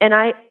 And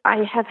I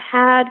have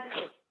had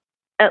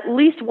at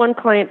least one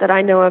client that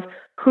I know of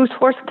whose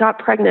horse got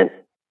pregnant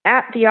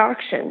at the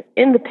auction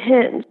in the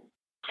pen.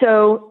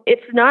 So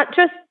it's not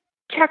just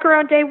check her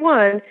on day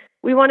one.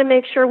 We want to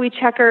make sure we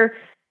check her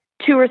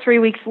 2 or 3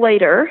 weeks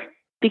later,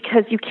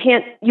 because you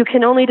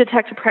can only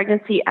detect a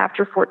pregnancy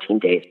after 14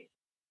 days.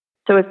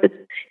 So if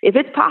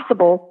it's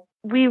possible,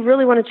 we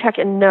really want to check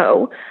and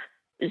know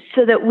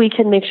so that we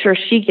can make sure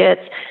she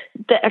gets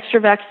the extra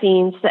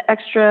vaccines, the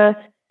extra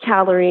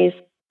calories.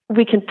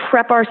 We can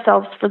prep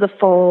ourselves for the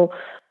foal.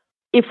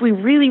 If we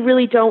really,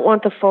 really don't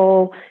want the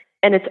foal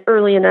and it's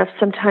early enough,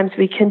 sometimes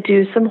we can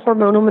do some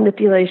hormonal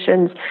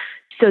manipulations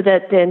so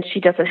that then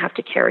she doesn't have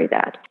to carry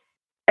that.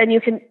 And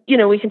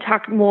we can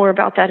talk more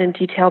about that in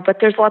detail, but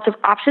there's lots of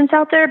options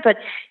out there. But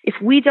if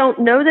we don't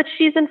know that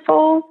she's in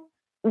foal,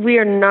 we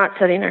are not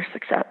setting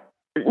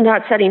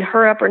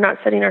her up or not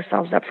setting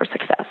ourselves up for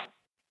success.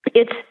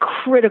 It's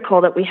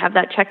critical that we have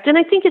that checked. And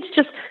I think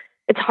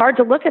it's hard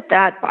to look at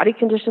that body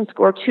condition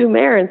score 2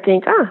 mare and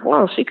think,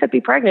 well, she could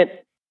be pregnant.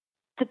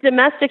 The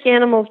domestic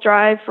animal's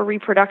drive for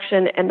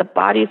reproduction and the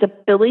body's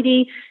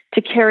ability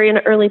to carry an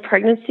early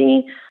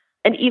pregnancy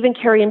and even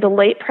carry into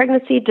late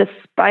pregnancy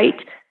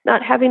despite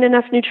not having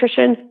enough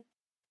nutrition.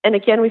 And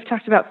again, we've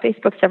talked about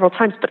Facebook several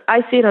times, but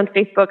I see it on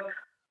Facebook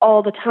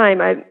all the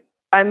time.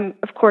 I'm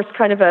of course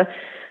kind of a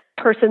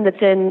person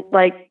that's in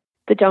like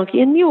the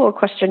donkey and mule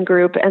question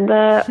group and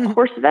the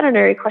horse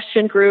veterinary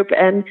question group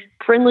and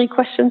friendly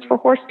questions for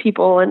horse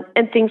people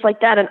and things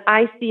like that. And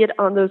I see it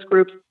on those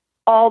groups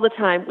all the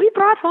time. We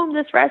brought home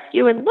this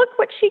rescue and look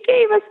what she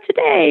gave us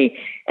today.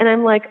 And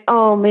I'm like,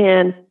 oh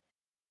man,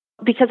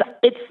 because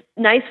it's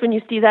nice when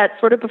you see that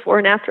sort of before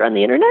and after on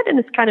the internet, and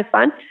it's kind of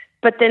fun.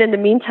 But then in the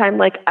meantime,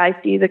 like, I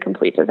see the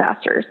complete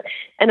disasters,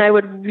 and I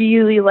would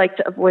really like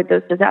to avoid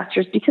those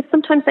disasters because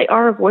sometimes they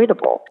are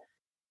avoidable.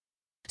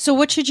 So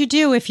what should you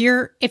do if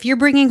you're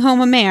bringing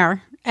home a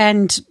mare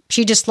and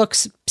she just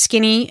looks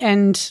skinny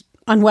and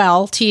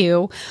unwell to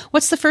you?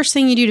 What's the first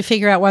thing you do to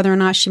figure out whether or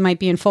not she might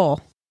be in foal?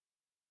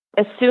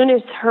 As soon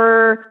as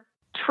her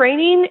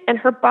training and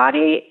her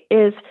body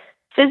is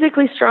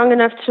physically strong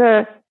enough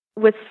to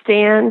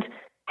withstand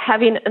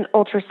having an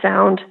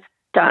ultrasound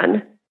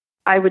done,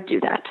 I would do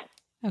that.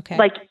 Okay.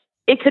 Like,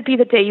 it could be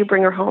the day you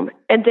bring her home.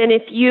 And then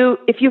if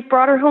you've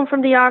brought her home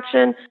from the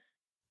auction,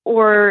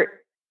 or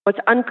it's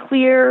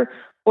unclear,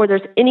 or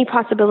there's any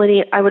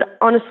possibility, I would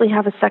honestly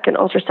have a second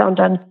ultrasound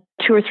done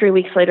 2 or 3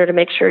 weeks later to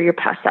make sure you're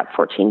past that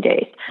 14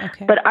 days.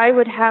 Okay. But I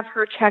would have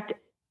her checked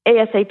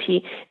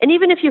ASAP. And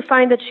even if you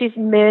find that she's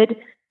mid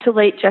to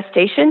late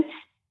gestation,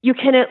 you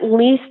can at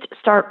least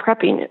start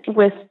prepping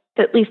with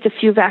at least a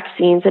few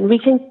vaccines, and we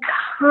can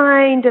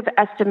kind of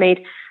estimate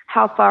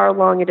how far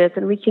along it is,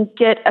 and we can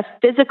get a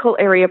physical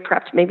area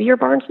prepped. Maybe your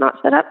barn's not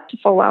set up to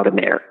foal out a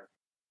mare.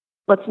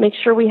 Let's make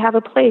sure we have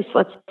a place.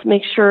 Let's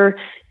make sure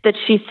that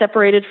she's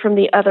separated from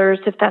the others,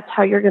 if that's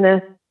how you're going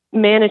to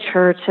manage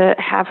her, to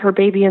have her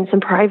baby in some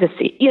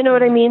privacy. You know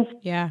what I mean?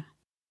 Yeah.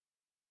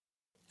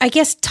 I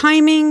guess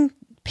timing,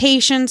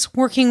 patience,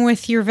 working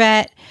with your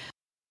vet.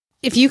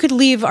 If you could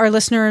leave our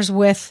listeners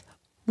with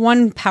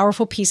one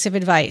powerful piece of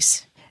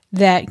advice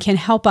that can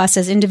help us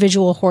as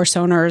individual horse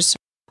owners,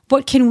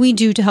 what can we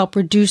do to help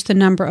reduce the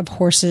number of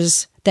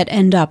horses that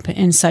end up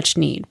in such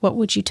need? What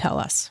would you tell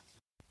us?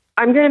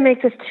 I'm going to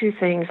make this 2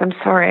 things. I'm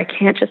sorry, I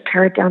can't just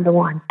pare it down to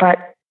one.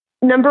 But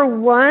number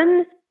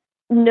 1,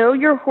 know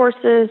your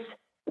horses,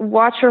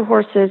 watch your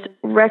horses,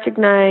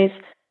 recognize,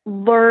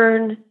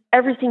 learn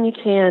everything you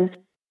can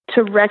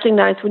to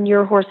recognize when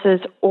your horses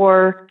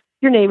or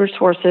your neighbor's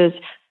horses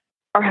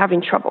are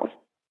having trouble.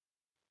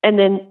 And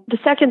then the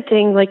second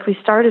thing, like we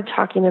started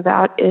talking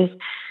about, is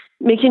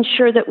making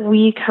sure that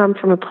we come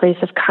from a place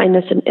of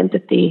kindness and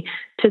empathy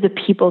to the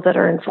people that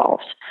are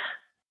involved,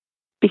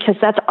 because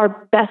that's our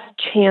best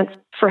chance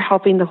for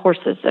helping the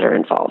horses that are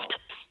involved.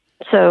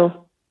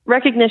 So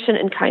recognition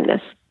and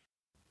kindness.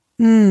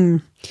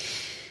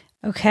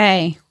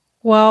 Okay.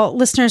 Well,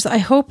 listeners, I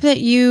hope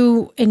that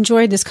you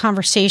enjoyed this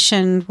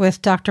conversation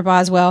with Dr.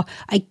 Boswell.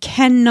 I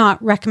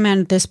cannot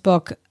recommend this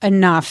book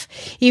enough.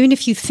 Even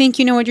if you think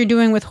you know what you're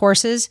doing with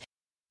horses,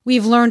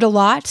 we've learned a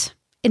lot.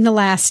 In the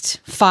last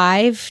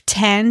 5,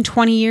 10,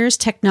 20 years,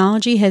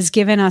 technology has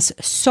given us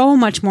so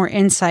much more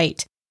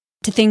insight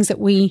to things that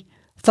we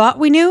thought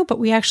we knew, but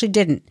we actually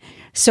didn't.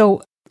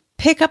 So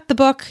pick up the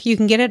book. You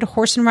can get it at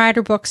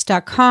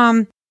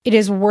horseandriderbooks.com. It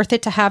is worth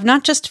it to have,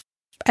 not just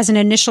as an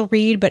initial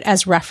read, but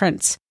as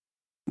reference.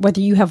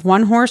 Whether you have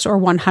 1 horse or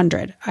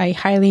 100, I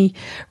highly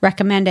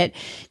recommend it.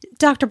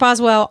 Dr.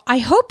 Boswell, I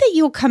hope that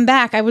you'll come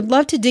back. I would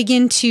love to dig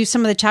into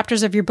some of the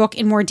chapters of your book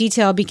in more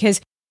detail, because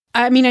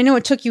I know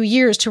it took you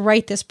years to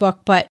write this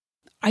book, but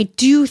I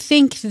do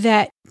think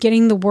that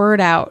getting the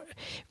word out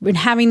and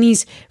having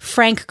these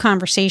frank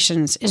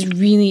conversations is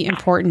really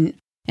important.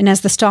 And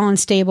as the Stall and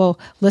Stable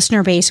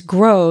listener base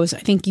grows, I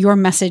think your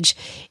message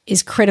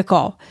is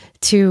critical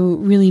to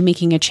really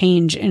making a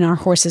change in our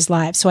horses'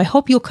 lives. So I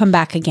hope you'll come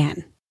back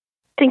again.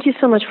 Thank you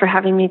so much for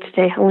having me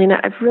today, Helena.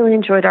 I've really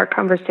enjoyed our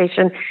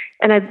conversation,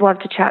 and I'd love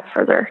to chat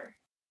further.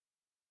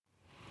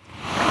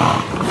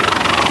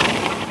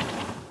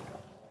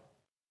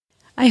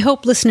 I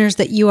hope, listeners,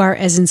 that you are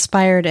as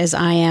inspired as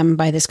I am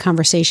by this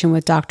conversation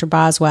with Dr.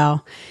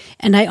 Boswell.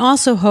 And I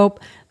also hope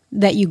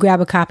that you grab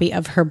a copy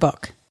of her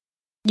book.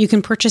 You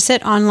can purchase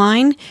it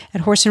online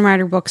at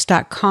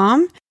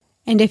horseandriderbooks.com.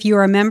 And if you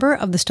are a member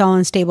of the Stall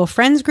and Stable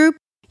Friends group,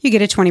 you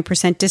get a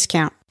 20%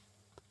 discount.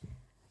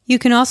 You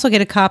can also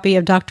get a copy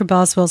of Dr.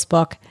 Boswell's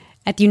book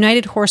at the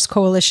United Horse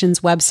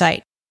Coalition's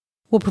website.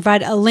 We'll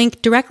provide a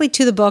link directly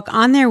to the book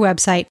on their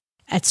website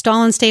at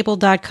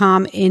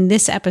stallandstable.com in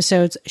this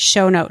episode's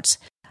show notes.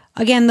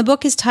 Again, the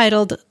book is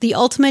titled The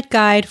Ultimate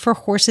Guide for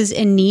Horses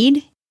in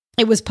Need.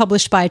 It was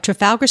published by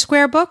Trafalgar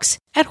Square Books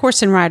at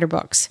Horse and Rider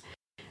Books.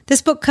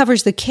 This book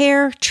covers the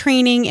care,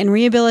 training, and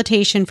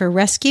rehabilitation for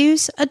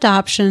rescues,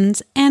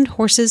 adoptions, and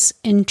horses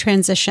in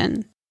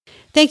transition.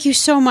 Thank you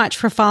so much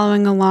for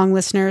following along,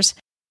 listeners.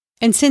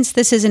 And since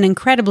this is an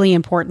incredibly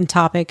important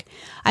topic,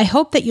 I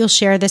hope that you'll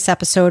share this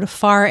episode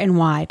far and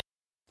wide.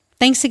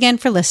 Thanks again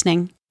for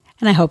listening,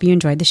 and I hope you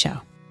enjoyed the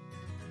show.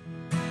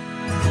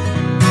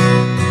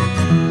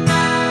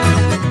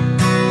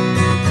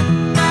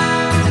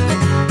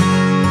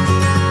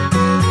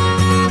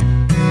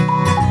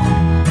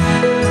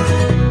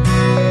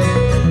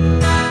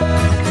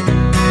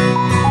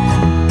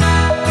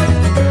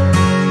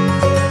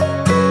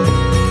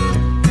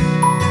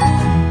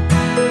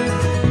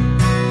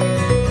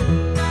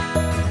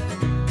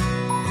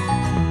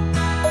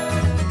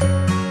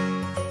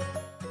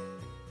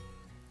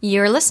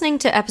 You're listening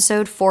to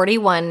episode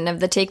 41 of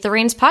the Take the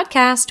Reins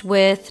podcast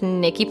with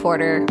Nikki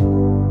Porter.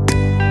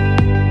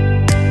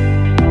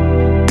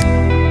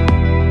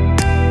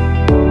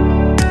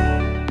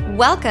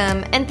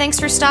 Welcome, and thanks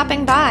for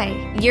stopping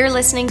by. You're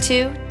listening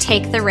to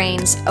Take the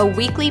Reins, a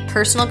weekly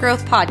personal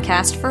growth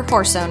podcast for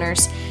horse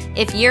owners.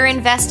 If you're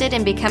invested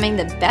in becoming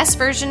the best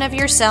version of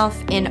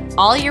yourself in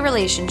all your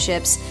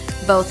relationships,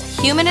 both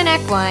human and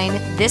equine,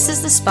 this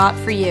is the spot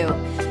for you.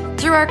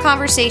 Through our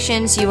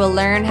conversations, you will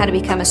learn how to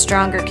become a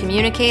stronger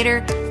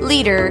communicator,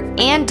 leader,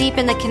 and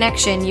deepen the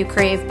connection you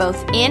crave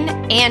both in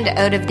and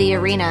out of the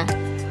arena.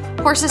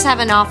 Horses have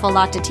an awful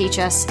lot to teach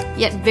us,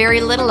 yet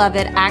very little of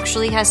it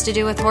actually has to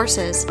do with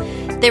horses.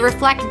 They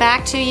reflect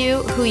back to you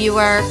who you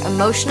are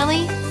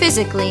emotionally,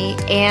 physically,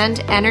 and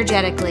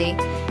energetically.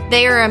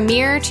 They are a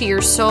mirror to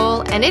your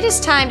soul, and it is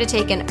time to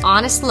take an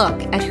honest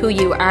look at who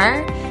you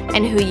are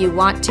and who you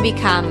want to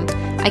become.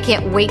 I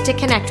can't wait to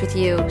connect with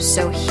you,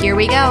 so here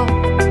we go.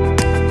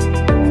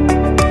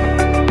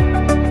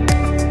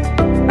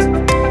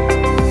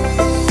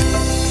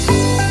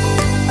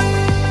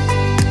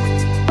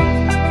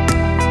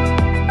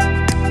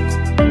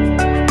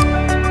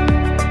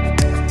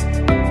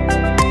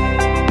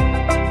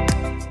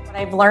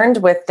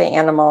 Learned with the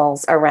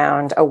animals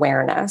around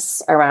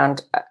awareness,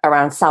 around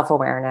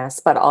self-awareness,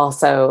 but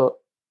also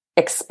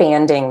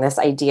expanding this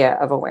idea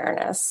of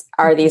awareness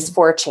are these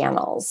 4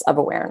 channels of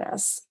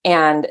awareness,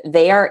 and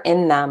they are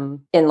in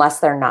them unless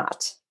they're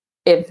not.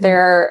 If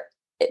they're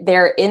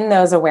in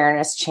those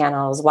awareness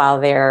channels while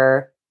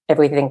they're, if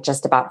we think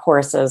just about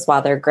horses,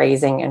 while they're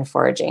grazing and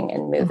foraging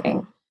and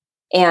moving.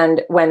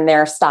 And when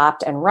they're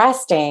stopped and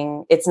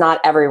resting, it's not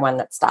everyone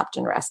that's stopped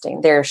and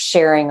resting. They're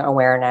sharing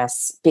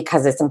awareness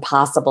because it's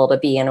impossible to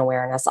be in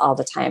awareness all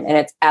the time. And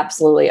it's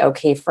absolutely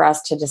okay for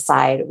us to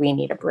decide we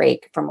need a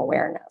break from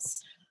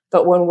awareness.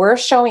 But when we're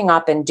showing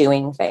up and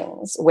doing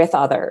things with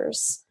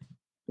others,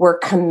 we're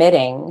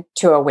committing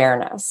to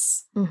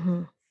awareness.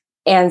 Mm-hmm.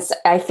 And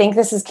I think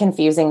this is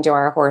confusing to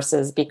our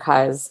horses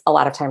because a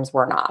lot of times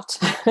we're not.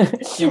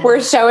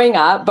 We're showing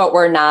up, but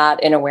we're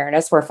not in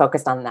awareness. We're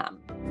focused on them.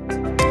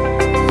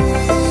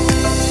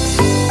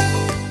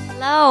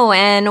 Hello,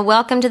 and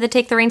welcome to the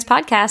Take the Reins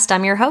podcast.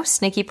 I'm your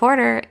host, Nikki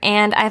Porter,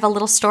 and I have a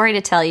little story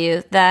to tell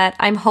you that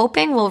I'm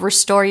hoping will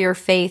restore your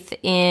faith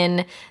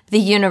in the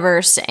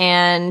universe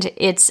and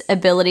its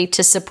ability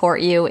to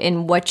support you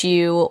in what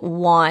you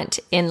want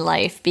in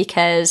life,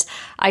 because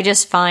I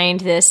just find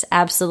this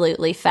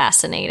absolutely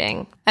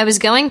fascinating. I was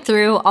going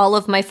through all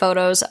of my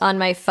photos on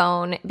my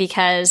phone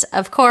because,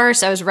 of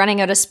course, I was running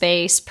out of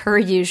space per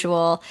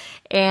usual,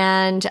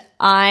 and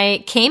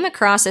I came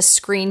across a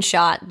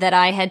screenshot that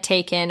I had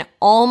taken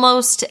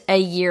almost a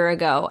year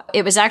ago.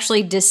 It was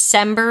actually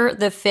December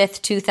the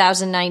 5th,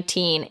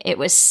 2019. It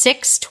was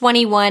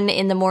 6:21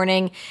 in the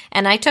morning,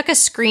 and I took a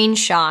screenshot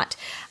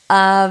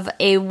of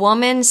a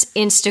woman's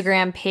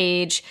Instagram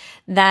page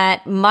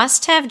that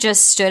must have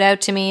just stood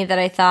out to me that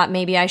I thought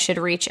maybe I should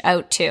reach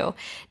out to.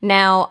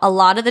 Now, a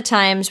lot of the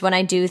times when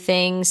I do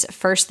things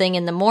first thing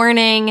in the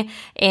morning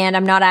and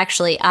I'm not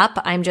actually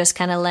up, I'm just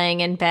kind of laying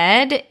in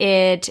bed,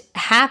 it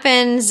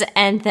happens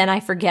and then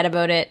I forget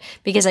about it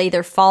because I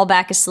either fall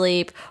back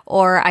asleep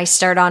or I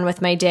start on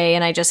with my day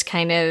and I just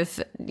kind of,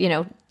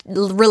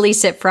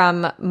 release it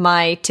from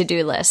my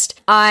to-do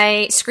list.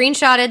 I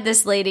screenshotted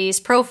this lady's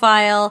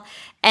profile,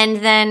 and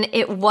then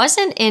it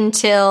wasn't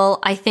until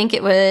I think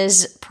it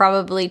was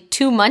probably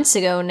 2 months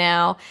ago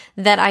now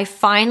that I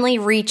finally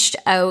reached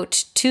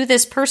out to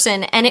this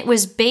person, and it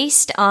was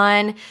based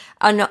on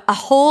a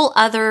whole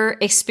other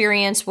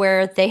experience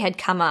where they had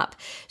come up.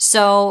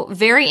 So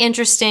very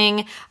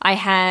interesting. I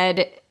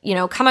had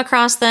come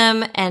across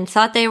them and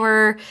thought they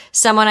were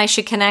someone I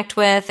should connect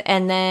with,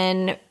 and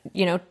then,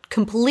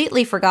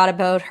 completely forgot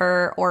about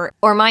her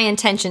or my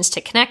intentions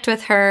to connect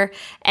with her.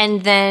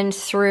 And then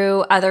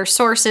through other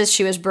sources,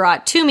 she was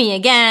brought to me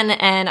again,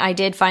 and I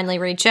did finally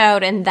reach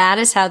out, and that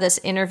is how this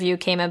interview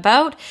came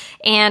about.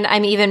 And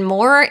I'm even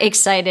more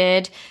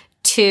excited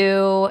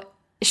to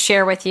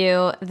share with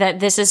you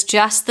that this is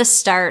just the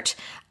start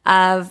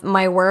of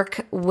my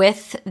work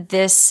with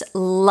this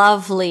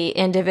lovely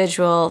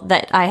individual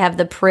that I have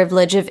the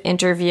privilege of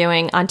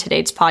interviewing on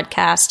today's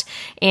podcast.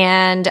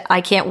 And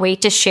I can't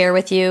wait to share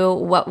with you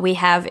what we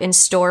have in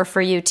store for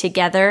you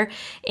together.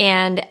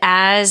 And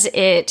as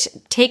it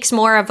takes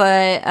more of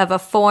a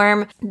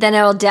form, then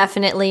I will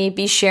definitely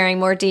be sharing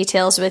more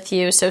details with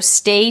you. So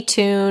stay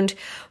tuned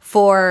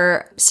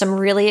for some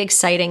really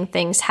exciting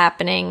things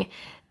happening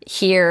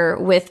here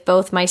with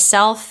both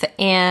myself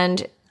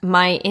and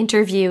my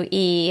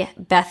interviewee,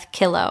 Beth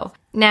Killow.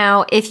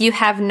 Now, if you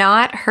have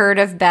not heard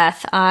of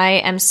Beth,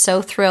 I am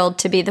so thrilled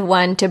to be the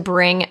one to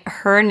bring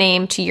her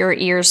name to your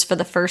ears for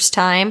the first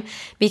time,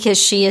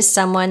 because she is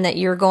someone that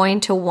you're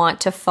going to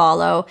want to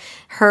follow.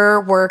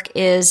 Her work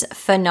is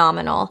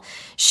phenomenal.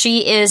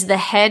 She is the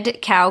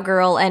head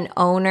cowgirl and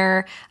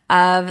owner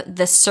of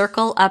the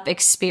Circle Up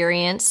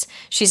Experience.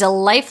 She's a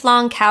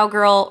lifelong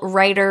cowgirl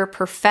writer,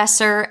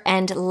 professor,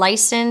 and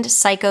licensed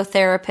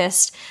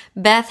psychotherapist.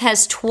 Beth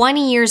has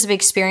 20 years of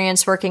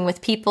experience working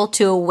with people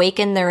to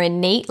awaken their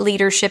innate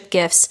leadership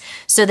gifts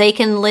so they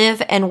can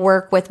live and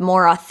work with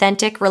more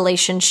authentic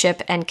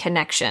relationship and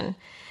connection.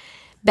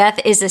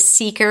 Beth is a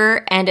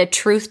seeker and a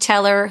truth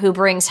teller who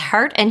brings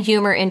heart and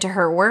humor into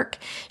her work.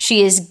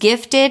 She is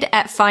gifted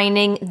at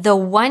finding the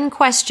one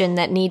question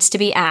that needs to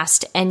be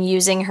asked and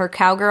using her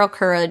cowgirl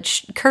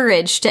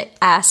courage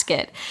to ask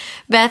it.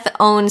 Beth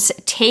owns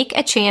Take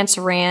a Chance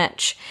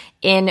Ranch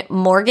in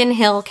Morgan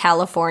Hill,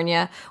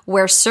 California,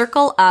 where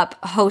Circle Up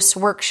hosts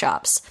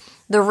workshops.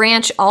 The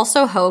ranch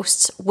also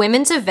hosts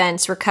women's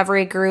events,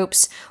 recovery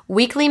groups,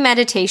 weekly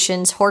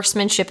meditations,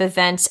 horsemanship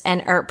events,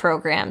 and art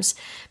programs.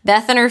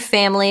 Beth and her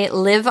family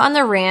live on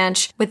the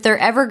ranch with their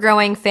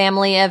ever-growing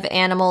family of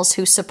animals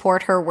who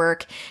support her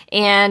work.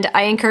 And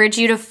I encourage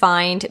you to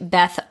find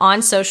Beth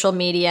on social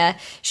media.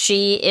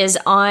 She is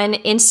on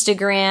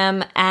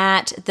Instagram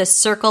at the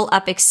Circle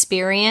Up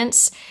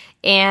Experience.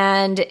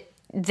 And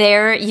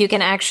there you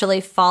can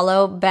actually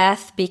follow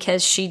Beth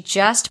because she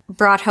just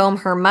brought home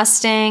her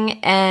Mustang,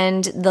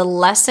 and the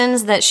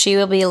lessons that she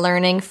will be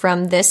learning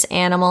from this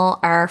animal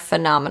are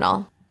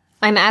phenomenal.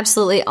 I'm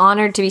absolutely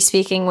honored to be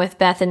speaking with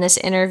Beth in this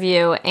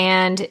interview,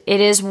 and it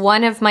is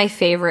one of my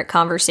favorite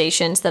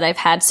conversations that I've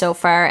had so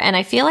far, and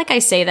I feel like I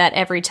say that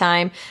every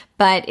time,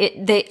 but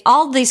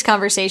all these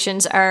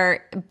conversations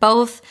are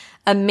both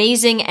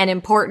amazing and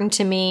important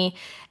to me.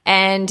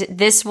 And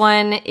this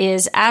one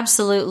is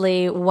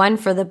absolutely one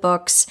for the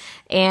books.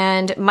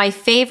 And my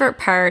favorite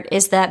part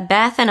is that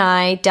Beth and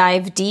I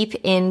dive deep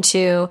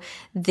into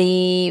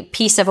the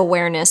piece of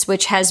awareness,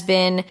 which has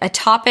been a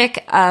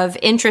topic of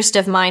interest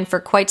of mine for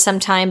quite some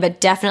time,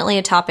 but definitely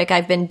a topic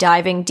I've been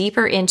diving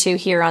deeper into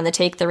here on the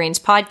Take the Reins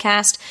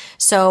podcast.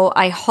 So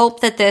I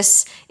hope that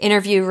this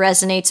interview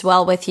resonates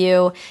well with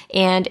you.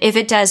 And if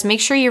it does, make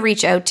sure you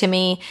reach out to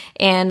me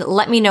and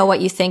let me know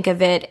what you think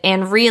of it.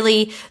 And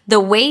really, the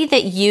way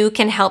that you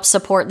can help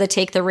support the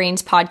Take the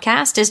Reins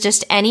podcast is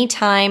just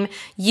anytime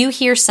you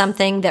hear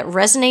something that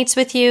resonates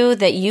with you,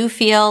 that you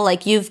feel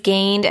like you've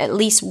gained at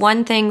least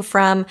one thing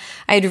from,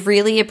 I'd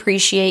really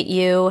appreciate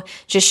you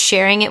just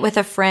sharing it with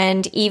a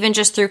friend, even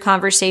just through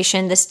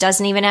conversation. This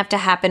doesn't even have to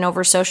happen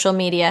over social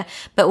media.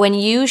 But when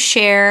you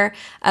share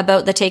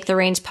about the Take the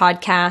Reins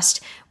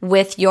podcast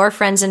with your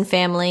friends and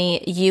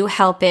family, you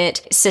help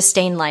it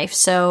sustain life.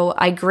 So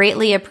I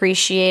greatly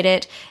appreciate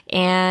it.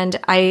 And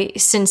I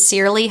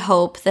sincerely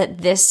hope that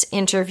this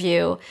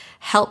interview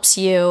helps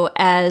you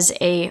as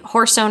a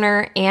horse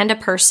owner and a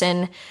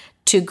person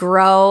to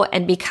grow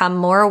and become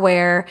more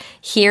aware.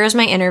 Here's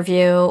my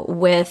interview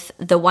with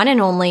the one and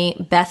only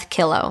Beth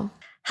Killough.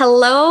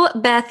 Hello,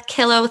 Beth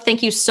Killough.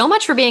 Thank you so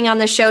much for being on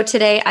the show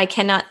today. I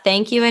cannot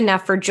thank you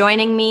enough for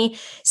joining me.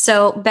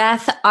 So,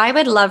 Beth, I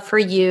would love for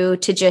you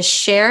to just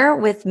share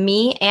with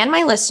me and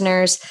my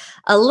listeners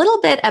a little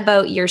bit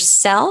about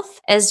yourself,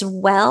 as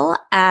well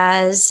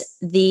as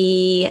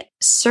the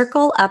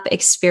Circle Up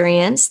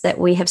Experience that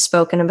we have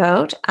spoken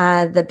about,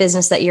 the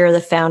business that you're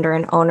the founder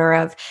and owner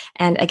of.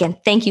 And again,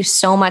 thank you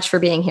so much for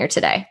being here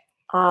today.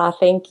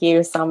 Thank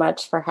you so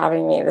much for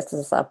having me. This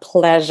is a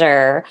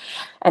pleasure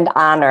and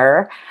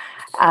honor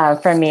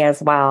for me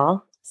as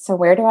well. So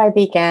where do I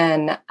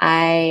begin?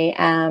 I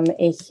am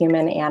a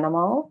human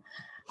animal.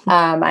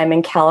 I'm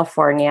in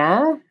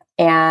California,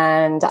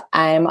 and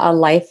I'm a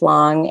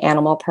lifelong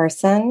animal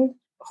person.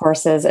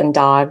 Horses and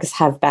dogs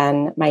have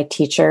been my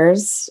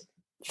teachers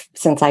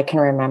since I can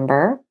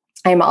remember.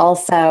 I'm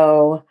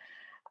also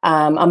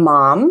a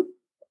mom.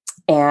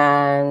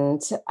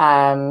 And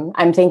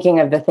I'm thinking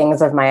of the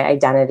things of my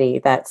identity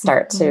that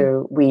start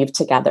to weave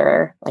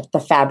together, like the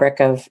fabric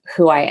of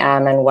who I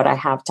am and what I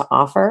have to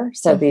offer.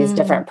 So these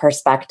different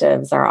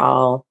perspectives are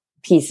all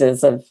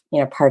pieces of,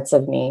 parts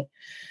of me.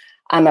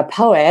 I'm a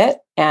poet,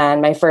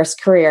 and my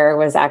first career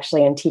was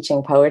actually in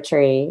teaching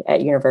poetry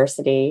at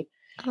university.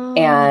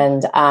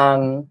 And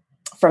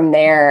from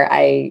there,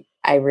 I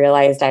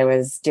realized I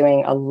was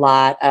doing a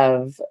lot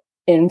of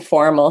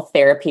informal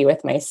therapy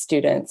with my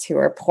students who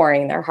were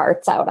pouring their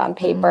hearts out on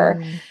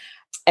paper.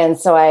 And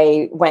so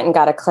I went and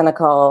got a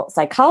clinical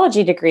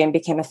psychology degree and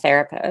became a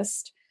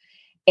therapist.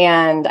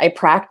 And I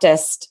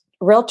practiced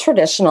real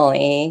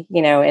traditionally,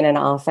 in an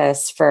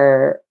office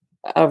for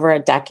over a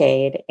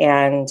decade.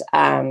 And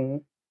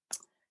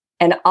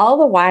all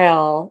the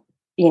while,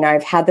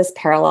 I've had this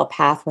parallel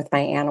path with my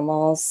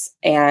animals,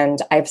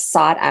 and I've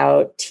sought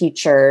out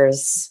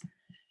teachers,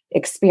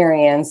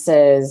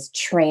 experiences,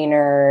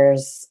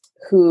 trainers,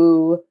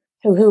 who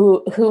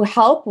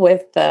help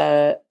with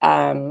the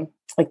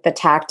the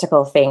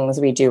tactical things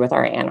we do with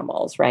our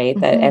animals,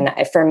 right? And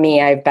for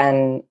me, I've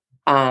been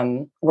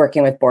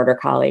working with border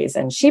collies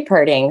and sheep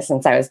herding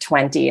since I was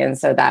 20, and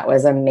so that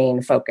was a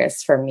main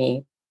focus for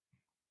me.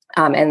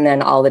 And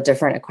then all the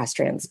different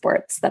equestrian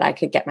sports that I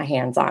could get my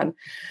hands on.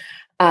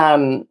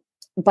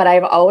 But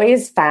I've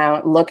always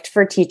looked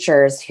for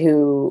teachers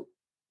who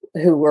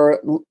who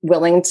were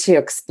willing to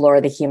explore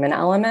the human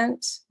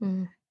element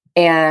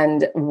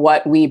and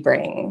what we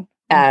bring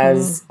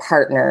as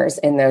partners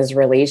in those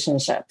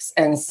relationships.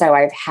 And so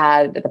I've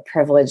had the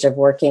privilege of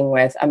working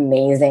with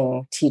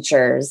amazing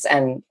teachers.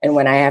 And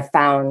when I have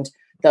found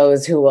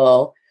those who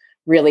will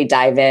really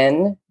dive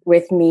in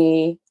with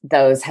me,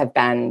 those have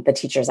been the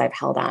teachers I've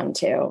held on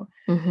to.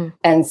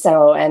 And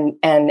so,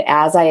 and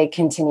as I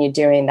continued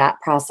doing that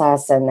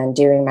process and then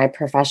doing my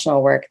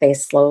professional work, they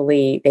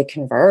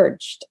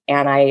converged.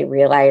 And I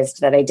realized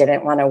that I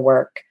didn't want to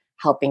work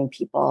helping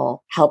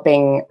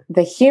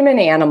the human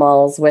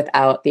animals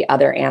without the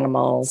other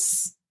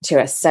animals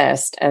to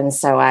assist. And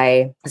so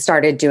I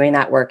started doing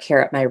that work here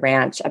at my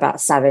ranch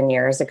about 7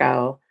 years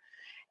ago.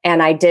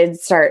 And I did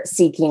start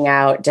seeking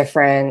out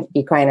different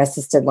equine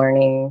assisted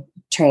learning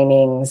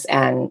trainings.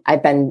 And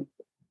I've been,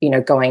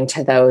 going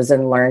to those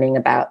and learning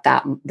about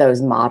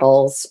those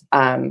models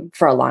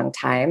for a long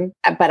time.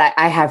 But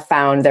I have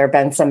found there have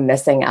been some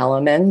missing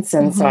elements.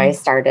 And so I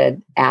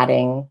started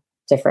adding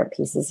different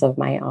pieces of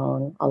my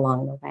own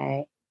along the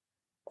way.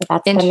 But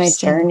that's been my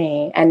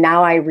journey. And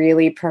now I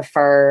really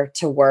prefer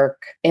to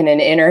work in an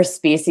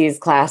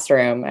interspecies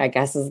classroom, I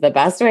guess is the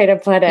best way to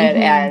put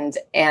it.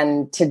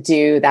 And to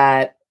do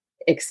that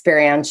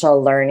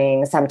experiential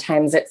learning.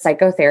 Sometimes it's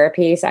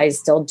psychotherapy. So I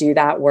still do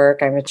that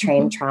work. I'm a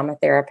trained trauma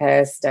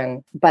therapist,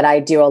 but I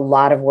do a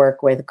lot of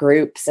work with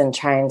groups and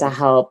trying to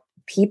help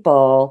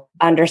people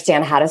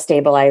understand how to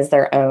stabilize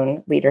their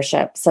own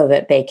leadership so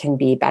that they can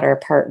be better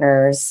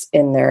partners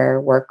in their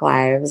work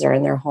lives or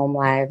in their home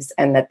lives,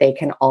 and that they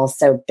can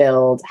also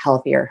build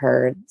healthier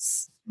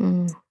herds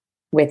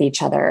with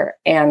each other.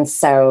 And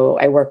so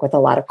I work with a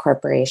lot of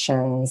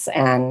corporations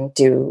and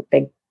do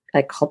big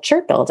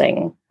culture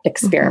building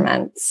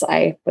experiments,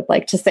 I would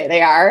like to say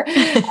they are,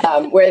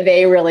 where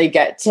they really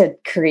get to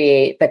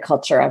create the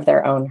culture of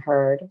their own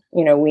herd.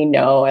 We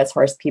know as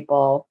horse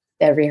people,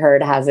 every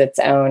herd has its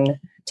own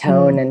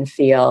tone and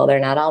feel. They're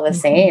not all the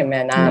same.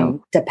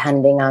 And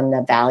depending on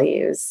the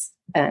values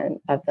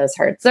of those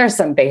herds, there are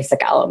some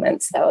basic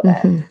elements though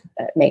that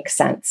make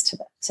sense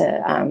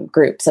to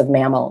groups of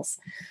mammals.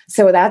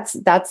 So that's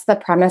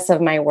the premise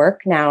of my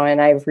work now.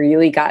 And I've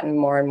really gotten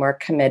more and more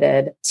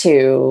committed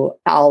to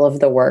all of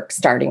the work,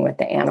 starting with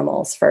the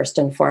animals first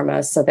and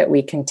foremost, so that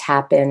we can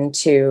tap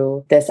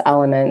into this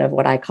element of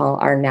what I call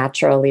our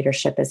natural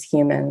leadership as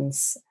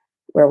humans,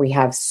 where we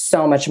have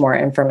so much more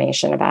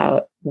information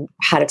about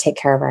how to take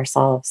care of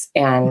ourselves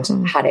and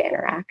how to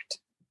interact.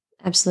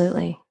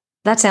 Absolutely.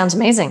 That sounds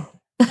amazing.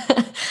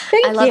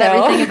 I love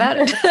everything about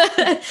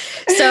it.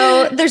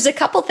 So there's a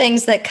couple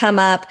things that come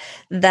up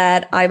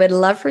that I would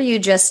love for you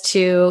just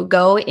to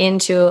go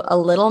into a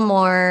little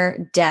more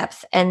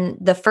depth. And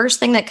the first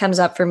thing that comes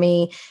up for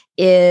me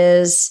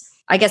is,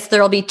 I guess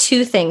there'll be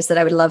two things that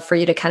I would love for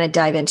you to kind of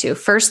dive into.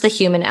 First, the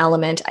human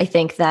element. I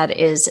think that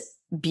is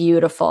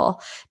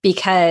beautiful,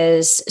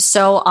 because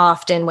so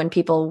often when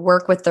people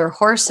work with their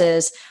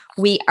horses,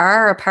 we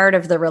are a part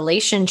of the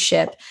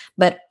relationship,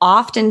 but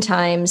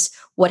oftentimes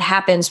what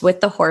happens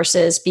with the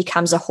horses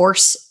becomes a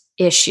horse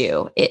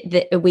issue.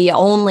 We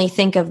only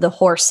think of the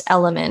horse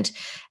element.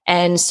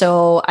 And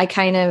so I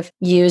kind of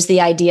use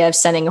the idea of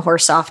sending a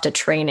horse off to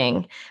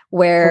training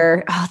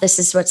where, this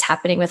is what's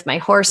happening with my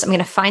horse. I'm going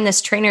to find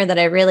this trainer that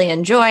I really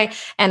enjoy.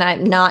 And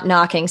I'm not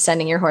knocking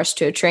sending your horse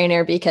to a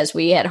trainer, because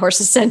we had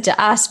horses sent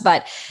to us.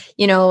 But,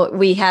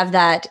 we have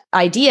that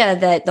idea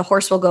that the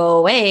horse will go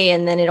away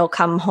and then it'll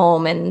come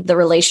home and the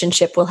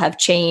relationship will have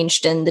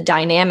changed and the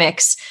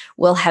dynamics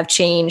will have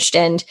changed.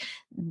 And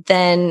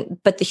then,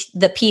 but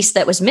the piece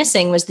that was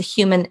missing was the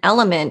human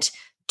element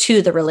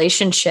to the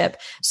relationship.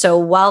 So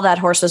while that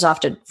horse was off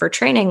for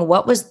training,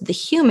 what was the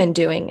human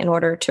doing in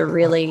order to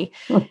really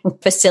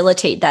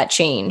facilitate that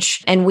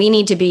change? And we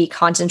need to be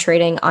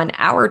concentrating on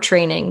our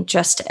training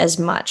just as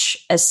much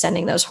as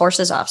sending those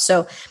horses off.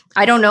 So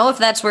I don't know if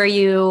that's where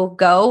you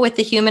go with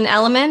the human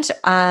element,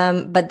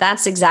 but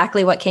that's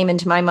exactly what came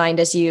into my mind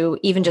as you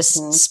even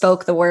just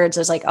spoke the words.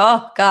 I was like,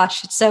 oh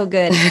gosh, it's so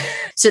good.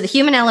 So the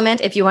human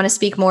element, if you want to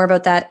speak more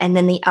about that. And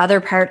then the other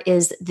part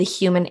is the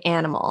human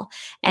animal.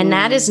 And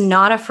that is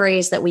not a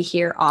phrase that we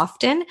hear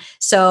often.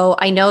 So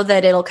I know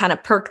that it'll kind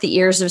of perk the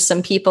ears of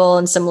some people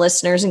and some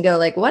listeners and go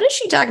like, what is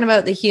she talking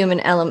about, the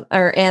human element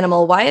or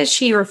animal? Why is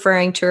she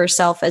referring to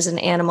herself as an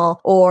animal?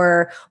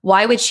 Or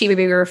why would she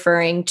be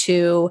referring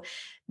to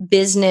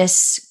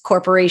business,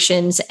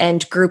 corporations,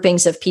 and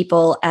groupings of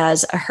people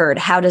as a herd?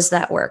 How does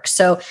that work?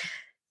 So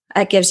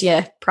that gives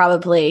you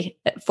probably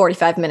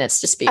 45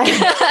 minutes to speak.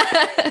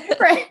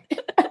 Right.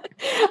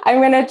 I'm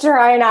going to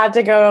try not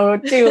to go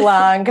too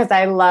long, because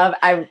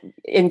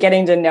in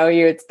getting to know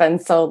you, it's been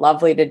so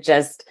lovely to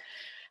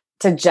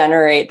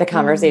generate the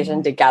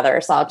conversation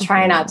together. So I'll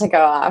try not to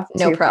go off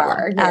too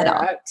far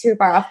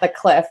off the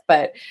cliff.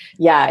 But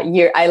yeah,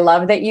 I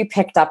love that you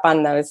picked up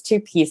on those two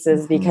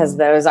pieces, because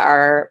those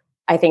are,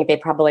 I think they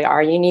probably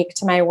are unique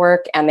to my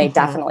work, and they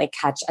definitely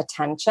catch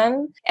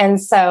attention.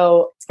 And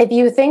so if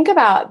you think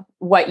about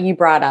what you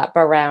brought up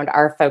around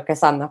our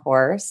focus on the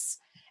horse,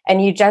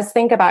 and you just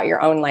think about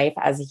your own life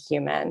as a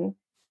human,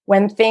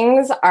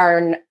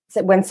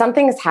 when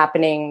something's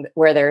happening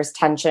where there's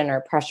tension or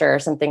pressure or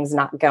something's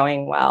not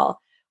going well,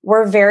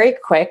 we're very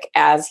quick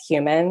as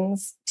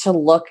humans to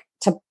look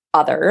to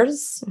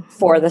others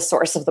for the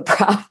source of the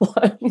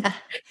problem.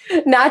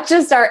 Not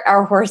just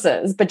our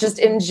horses, but just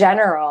in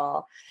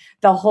general,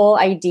 the whole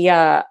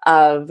idea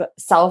of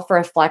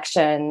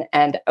self-reflection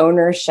and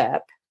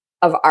ownership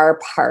of our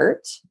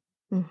part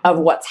of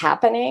what's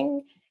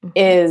happening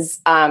is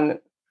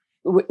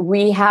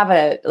we have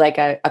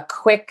a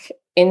quick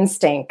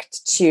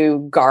instinct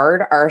to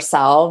guard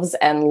ourselves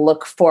and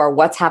look for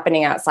what's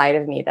happening outside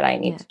of me that I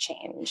need to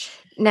change.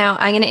 Now,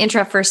 I'm going to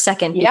interrupt for a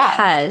second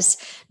because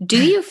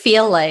do you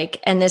feel like,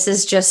 and this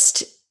is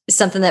just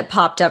something that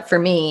popped up for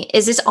me,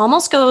 is this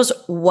almost goes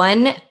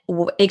one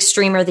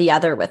extreme or the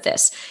other with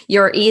this.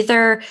 You're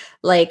either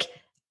like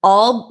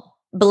all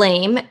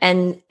blame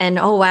and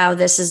oh wow,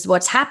 this is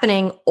what's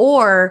happening,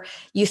 or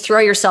you throw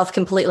yourself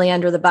completely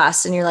under the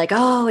bus and you're like,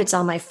 oh, it's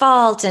all my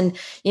fault, and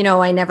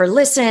I never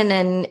listen,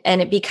 and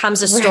it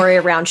becomes a story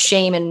around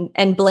shame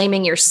and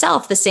blaming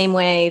yourself the same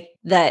way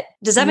that,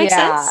 does that make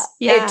sense?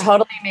 Yeah, it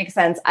totally makes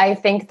sense. I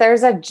think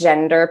there's a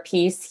gender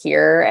piece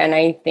here, and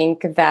I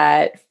think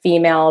that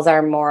females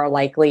are more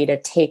likely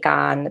to take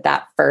on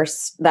that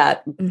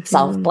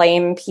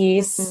self-blame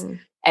piece.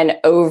 And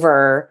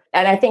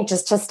I think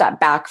just to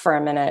step back for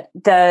a minute,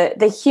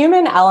 the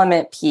human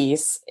element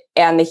piece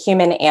and the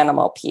human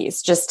animal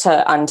piece, just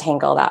to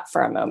untangle that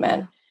for a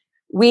moment,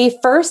 we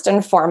first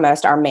and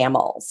foremost are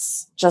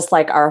mammals, just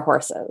like our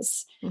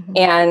horses.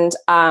 And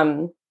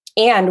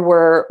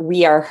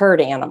we are herd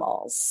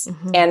animals.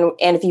 And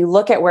if you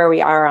look at where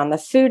we are on the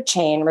food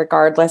chain,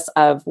 regardless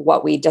of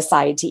what we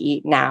decide to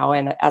eat now,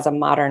 and as a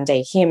modern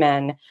day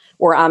human,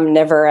 we're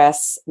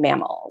omnivorous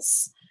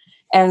mammals.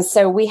 And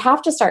so we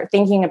have to start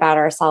thinking about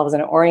ourselves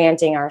and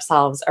orienting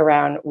ourselves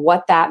around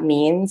what that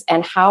means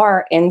and how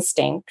our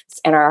instincts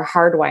and our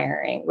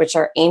hardwiring, which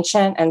are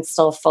ancient and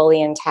still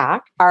fully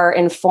intact, are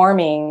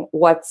informing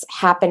what's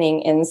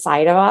happening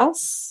inside of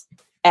us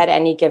at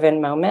any given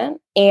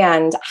moment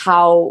and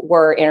how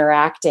we're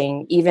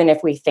interacting, even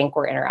if we think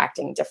we're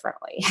interacting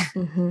differently.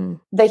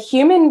 The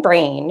human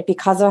brain,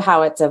 because of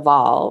how it's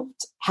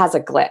evolved, has a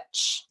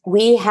glitch.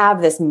 We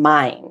have this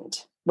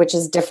mind, which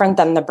is different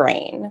than the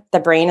brain. The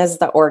brain is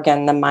the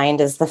organ. The mind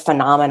is the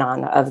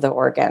phenomenon of the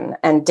organ.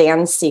 And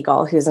Dan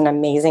Siegel, who's an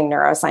amazing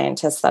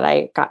neuroscientist that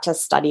I got to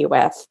study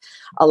with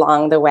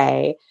along the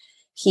way,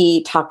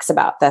 he talks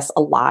about this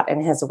a lot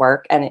in his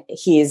work. And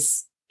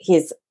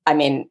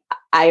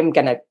I'm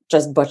going to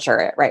just butcher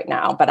it right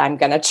now, but I'm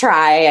going to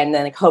try and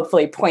then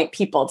hopefully point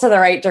people to the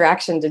right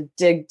direction to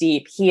dig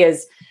deep.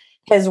 His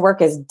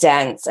work is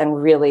dense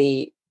and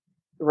really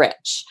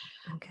rich.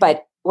 Okay.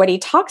 But what he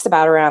talks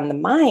about around the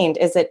mind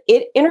is that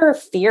it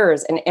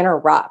interferes and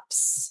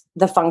interrupts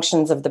the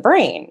functions of the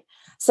brain.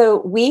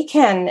 So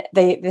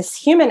this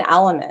human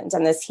element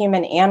and this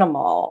human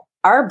animal,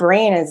 our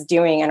brain is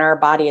doing and our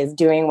body is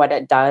doing what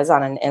it does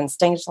on an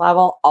instinct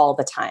level all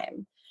the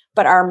time.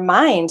 But our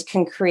mind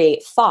can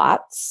create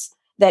thoughts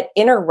that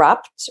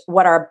interrupt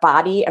what our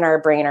body and our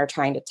brain are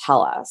trying to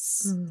tell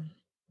us.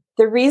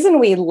 The reason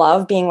we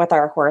love being with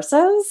our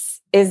horses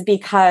is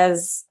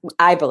because,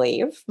 I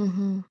believe,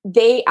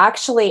 they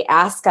actually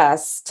ask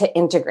us to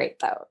integrate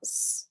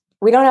those.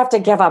 We don't have to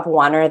give up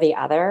one or the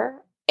other.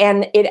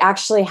 And it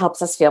actually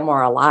helps us feel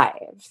more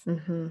alive.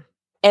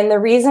 And the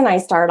reason I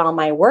start all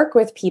my work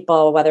with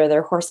people, whether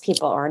they're horse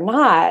people or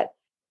not,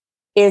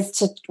 is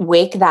to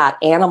wake that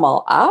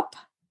animal up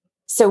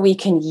so we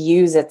can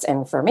use its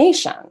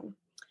information.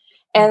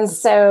 And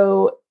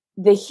so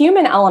the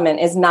human element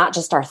is not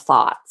just our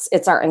thoughts.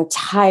 It's our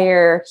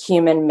entire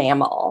human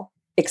mammal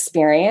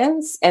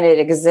experience. And it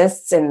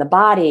exists in the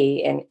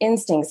body and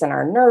instincts in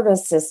our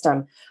nervous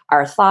system,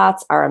 our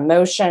thoughts, our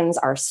emotions,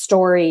 our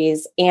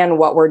stories, and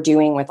what we're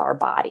doing with our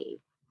body.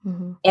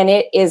 And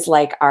it is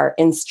like our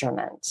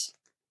instrument.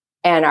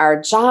 And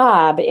our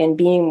job in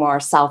being more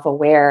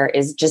self-aware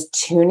is just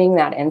tuning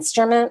that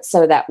instrument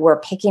so that we're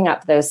picking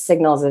up those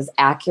signals as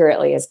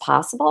accurately as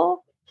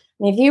possible.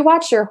 And if you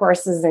watch your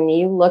horses and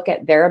you look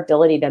at their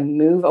ability to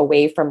move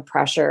away from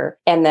pressure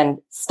and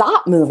then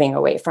stop moving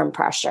away from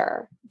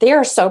pressure, they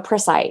are so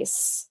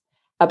precise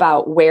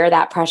about where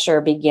that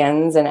pressure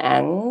begins and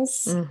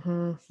ends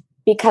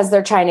because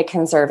they're trying to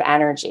conserve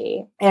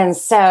energy and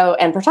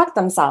protect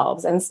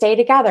themselves and stay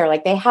together.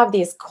 Like they have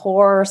these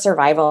core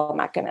survival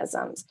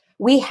mechanisms.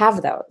 We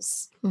have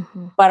those,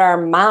 but our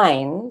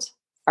mind,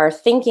 our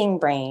thinking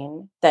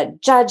brain that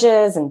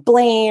judges and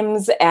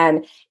blames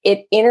and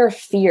it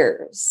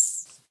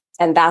interferes.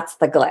 And that's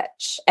the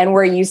glitch. And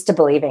we're used to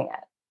believing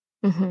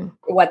it.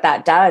 What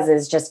that does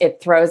is just, it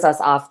throws us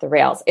off the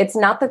rails. It's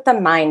not that the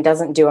mind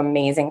doesn't do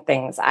amazing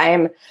things.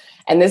 And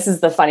this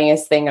is the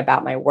funniest thing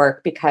about my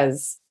work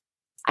because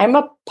I'm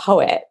a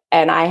poet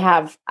and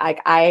I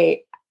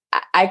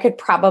could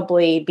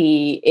probably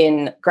be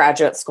in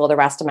graduate school the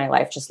rest of my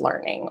life just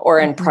learning or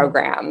in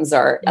programs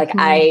or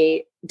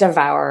I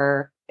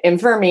devour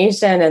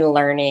information and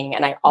learning.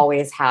 And I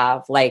always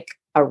have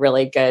a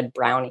really good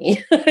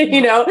brownie,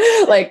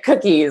 like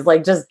cookies,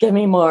 like just give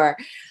me more.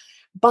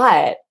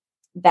 But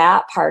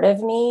that part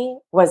of me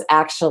was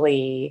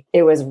actually,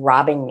 it was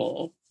robbing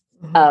me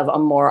of a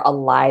more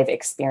alive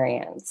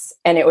experience.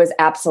 And it was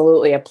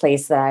absolutely a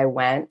place that I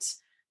went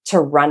to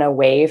run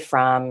away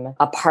from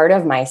a part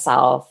of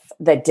myself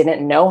that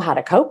didn't know how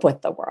to cope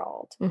with the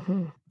world.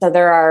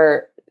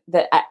 So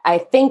I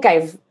think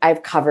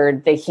I've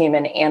covered the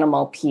human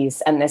animal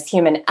piece, and this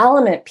human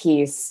element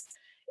piece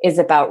is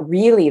about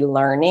really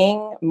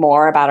learning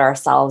more about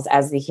ourselves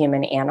as the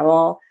human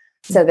animal,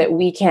 so that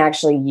we can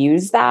actually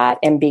use that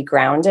and be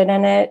grounded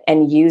in it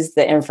and use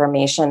the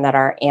information that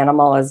our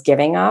animal is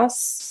giving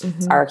us,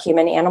 our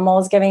human animal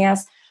is giving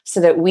us, so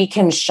that we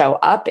can show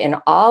up in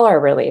all our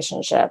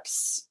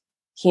relationships,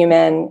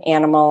 human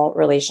animal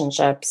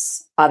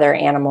relationships, other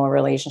animal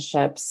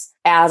relationships,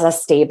 as a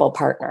stable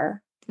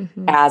partner,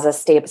 as a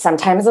stable,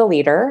 sometimes a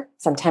leader,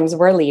 sometimes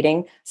we're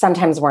leading,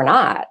 sometimes we're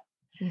not.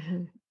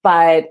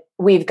 But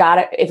we've got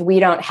to, if we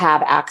don't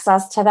have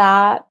access to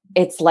that,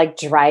 it's like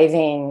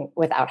driving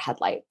without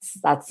headlights.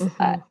 That's,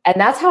 and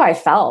that's how I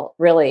felt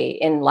really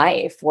in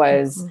life,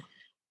 was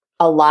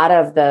a lot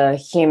of the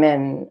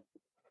human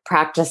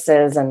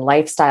practices and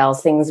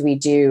lifestyles, things we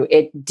do,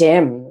 it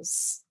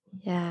dims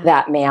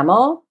that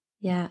mammal.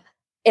 Yeah.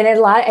 And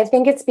I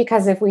think it's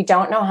because if we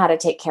don't know how to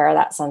take care of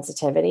that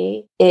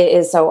sensitivity, it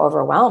is so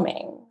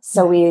overwhelming.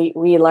 So we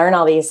learn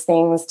all these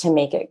things to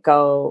make it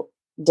go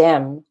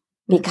dim,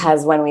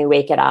 because when we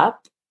wake it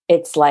up,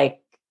 it's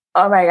like,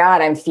 oh my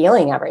God, I'm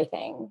feeling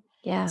everything.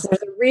 Yeah. So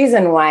there's a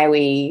reason why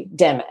we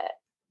dim it.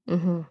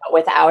 But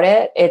without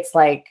it, it's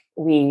like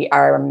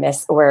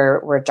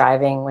we're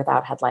driving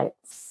without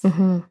headlights.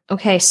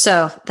 Okay.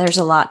 So there's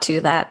a lot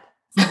to that.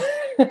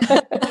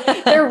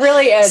 There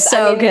really is.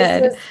 So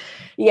good.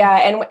 Yeah.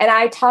 And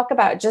I talk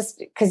about, just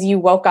because you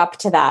woke up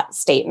to that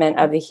statement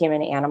of the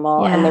human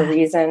animal, and the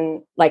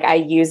reason, like, I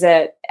use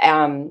it,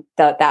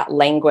 that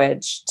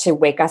language to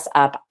wake us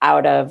up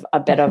out of a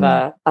bit of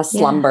a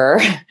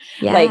slumber.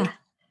 Like,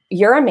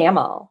 you're a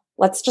mammal.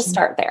 Let's just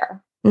start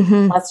there.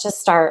 Let's just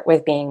start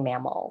with being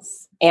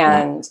mammals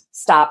and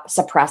stop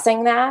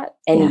suppressing that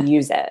and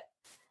use it.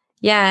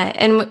 Yeah.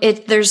 And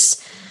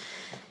there's,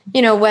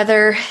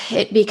 whether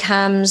it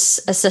becomes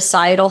a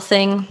societal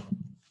thing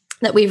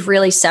that we've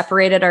really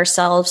separated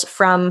ourselves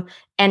from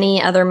any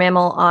other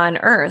mammal on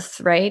Earth,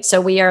 right? So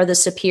we are the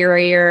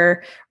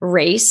superior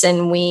race,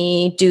 and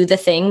we do the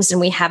things, and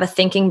we have a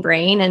thinking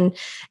brain.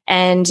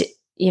 And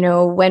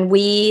when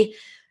we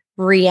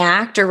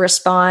react or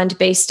respond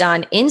based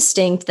on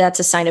instinct, that's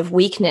a sign of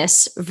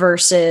weakness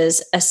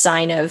versus a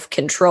sign of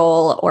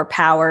control or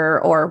power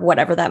or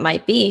whatever that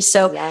might be.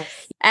 So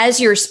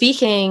as you're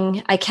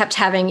speaking, I kept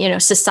having,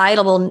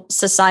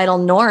 societal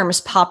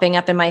norms popping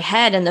up in my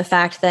head, and the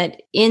fact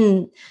that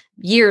in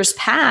years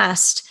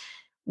past,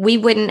 we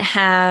would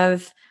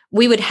have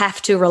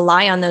to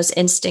rely on those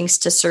instincts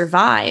to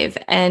survive.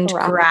 And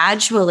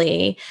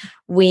gradually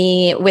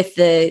with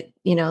the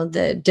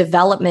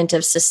development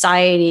of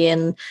society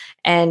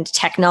and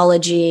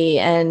technology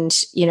and,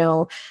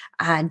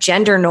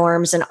 gender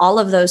norms and all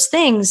of those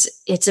things,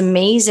 it's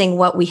amazing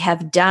what we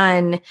have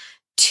done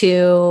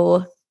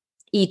to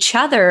each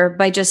other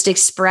by just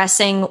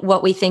expressing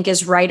what we think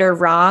is right or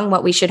wrong,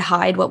 what we should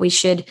hide, what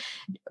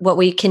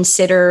we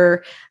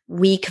consider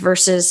weak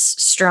versus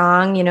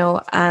strong.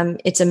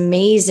 It's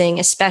amazing,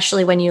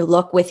 especially when you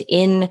look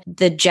within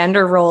the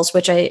gender roles,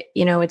 which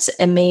it's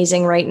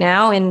amazing right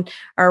now in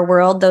our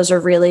world. Those are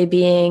really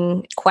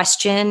being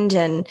questioned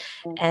and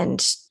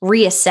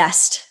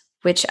reassessed,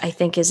 which I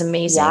think is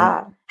amazing.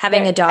 Yeah.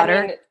 Having a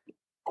daughter,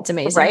 it's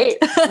amazing. Right.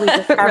 We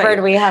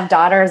discovered we have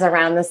daughters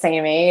around the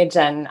same age.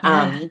 And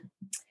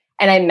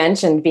I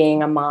mentioned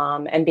being a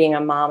mom and being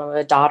a mom of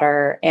a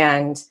daughter,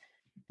 and,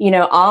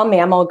 all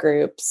mammal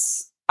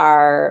groups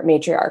are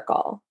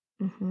matriarchal.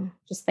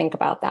 Just think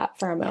about that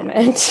for a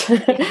moment.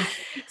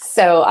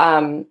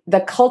 So the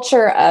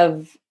culture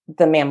of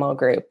the mammal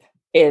group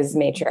is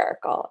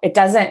matriarchal. It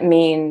doesn't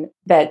mean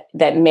that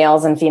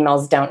males and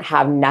females don't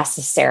have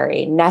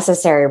necessary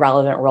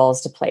relevant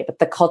roles to play, but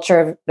the culture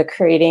of the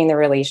creating the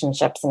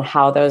relationships and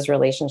how those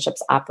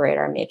relationships operate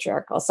are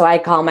matriarchal. So I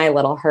call my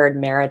little herd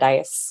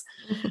Maradice,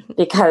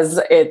 because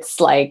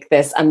it's like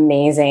this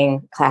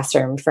amazing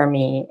classroom for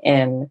me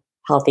in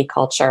healthy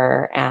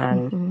culture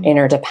and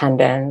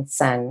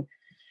interdependence. And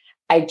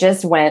I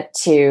just went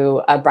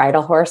to a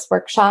bridal horse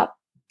workshop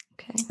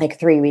like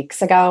 3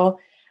 weeks ago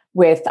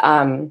with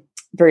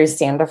Bruce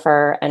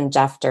Sandifer and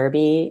Jeff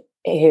Derby,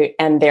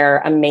 and they're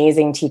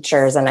amazing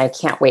teachers, and I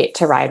can't wait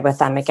to ride with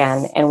them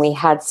again. And we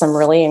had some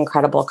really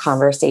incredible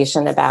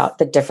conversation about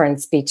the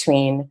difference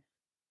between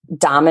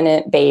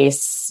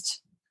dominant-based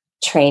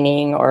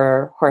training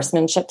or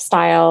horsemanship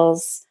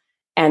styles,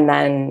 and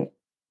then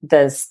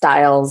the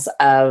styles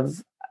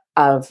of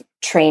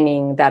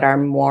training that are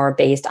more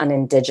based on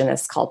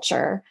indigenous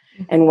culture.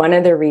 And one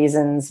of the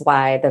reasons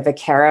why the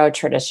Vaquero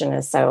tradition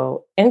is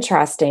so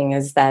interesting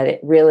is that it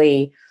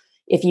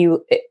if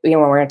when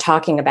we're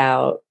talking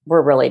about,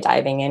 we're really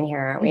diving in here,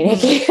 aren't we,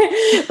 Nikki?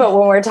 But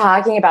when we're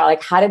talking about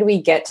like, how did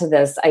we get to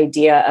this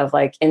idea of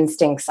like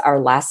instincts are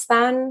less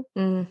than?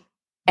 And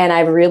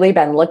I've really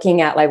been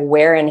looking at like,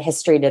 where in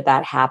history did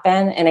that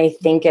happen? And I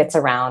think it's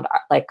around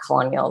like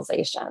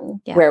colonialization,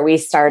 where we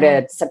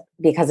started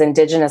because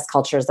indigenous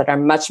cultures that are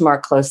much more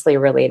closely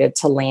related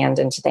to land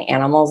and to the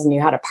animals knew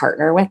how to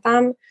partner with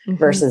them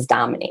versus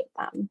dominate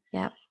them.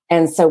 Yeah.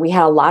 And so we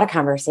had a lot of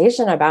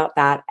conversation about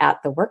that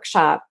at the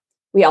workshop.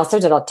 We also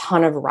did a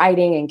ton of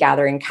riding and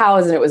gathering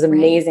cows, and it was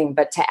amazing. Right.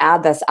 But to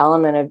add this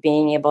element of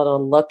being able to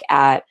look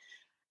at,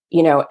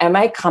 am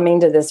I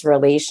coming to this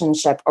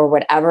relationship or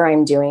whatever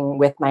I'm doing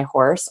with my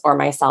horse or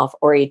myself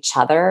or each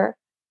other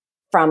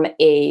from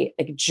a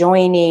like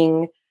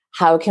joining,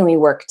 how can we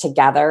work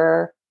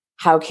together?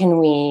 How can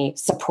we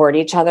support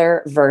each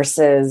other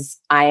versus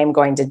I am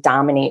going to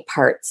dominate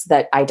parts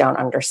that I don't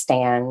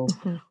understand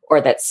or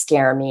that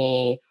scare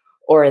me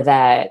or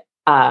that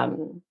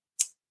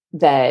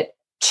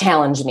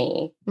challenge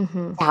me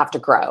to have to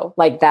grow.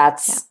 Like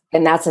that's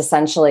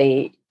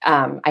essentially,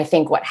 I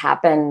think what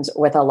happened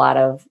with a lot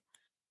of,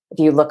 if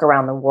you look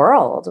around the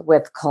world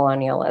with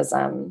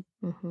colonialism.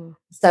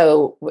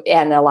 So,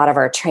 and a lot of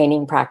our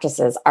training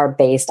practices are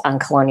based on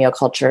colonial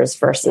cultures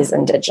versus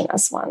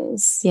indigenous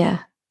ones. Yeah,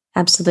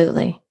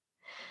 absolutely.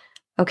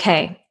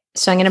 Okay.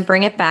 So I'm going to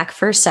bring it back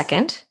for a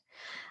second.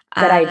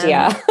 Good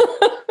idea.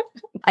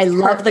 I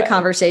love the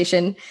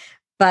conversation.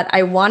 But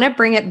I want to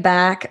bring it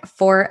back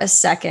for a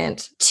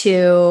second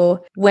to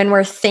when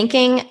we're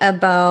thinking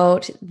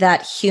about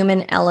that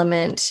human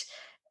element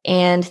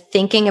and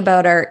thinking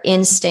about our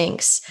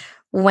instincts.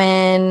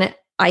 When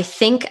I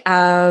think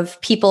of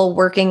people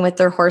working with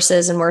their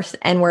horses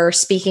and we're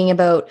speaking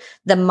about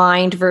the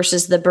mind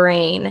versus the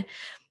brain,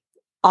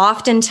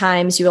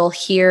 oftentimes you'll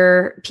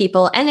hear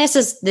people, and this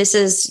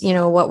is,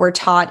 what we're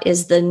taught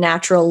is the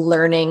natural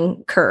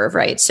learning curve,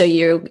 right? So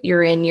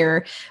you're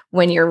in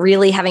when you're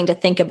really having to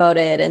think about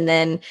it. And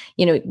then,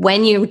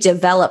 when you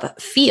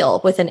develop feel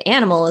with an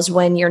animal is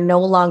when you're no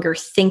longer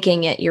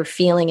thinking it, you're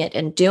feeling it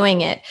and doing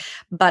it.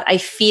 But I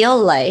feel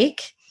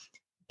like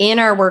in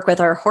our work with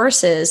our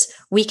horses,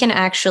 we can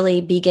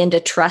actually begin to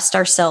trust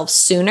ourselves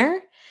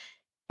sooner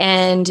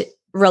and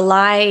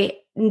rely.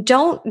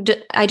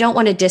 I don't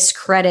want to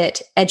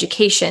discredit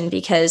education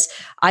because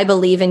I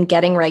believe in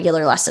getting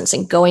regular lessons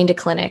and going to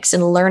clinics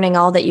and learning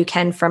all that you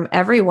can from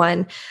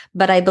everyone.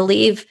 But I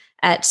believe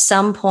at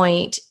some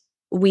point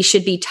we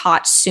should be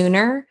taught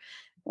sooner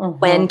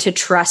when to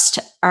trust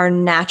our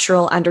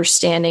natural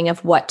understanding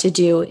of what to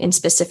do in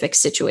specific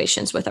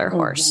situations with our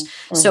horse.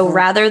 So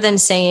rather than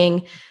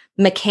saying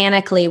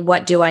mechanically,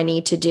 what do I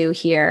need to do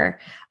here?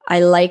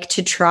 I like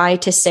to try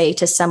to say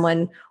to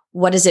someone,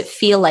 what does it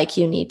feel like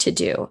you need to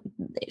do?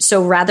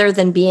 So rather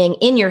than being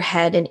in your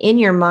head and in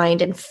your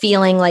mind and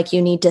feeling like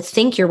you need to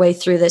think your way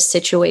through this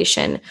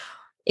situation,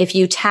 if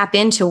you tap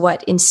into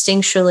what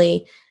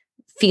instinctually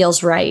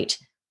feels right,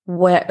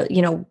 what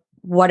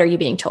are you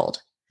being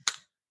told?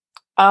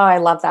 Oh, I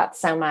love that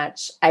so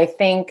much. I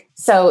think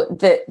so.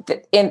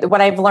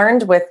 What I've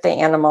learned with the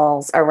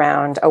animals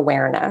around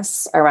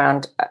awareness,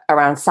 around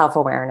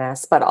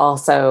self-awareness, but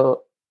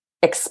also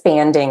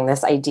expanding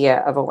this idea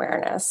of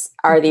awareness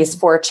are these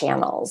 4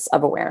 channels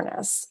of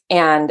awareness,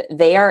 and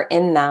they are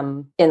in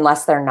them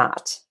unless they're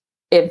not.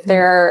 If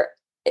they're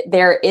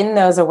in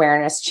those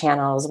awareness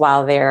channels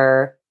while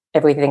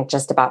if we think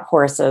just about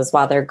horses,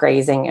 while they're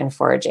grazing and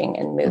foraging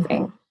and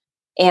moving.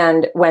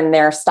 And when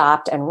they're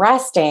stopped and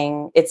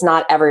resting, it's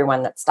not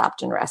everyone that's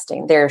stopped and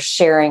resting. They're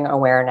sharing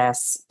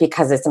awareness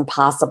because it's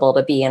impossible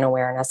to be in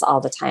awareness all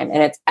the time.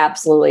 And it's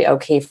absolutely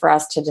okay for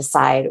us to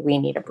decide we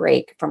need a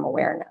break from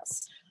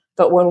awareness.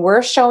 But when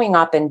we're showing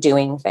up and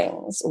doing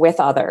things with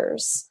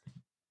others,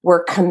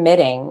 we're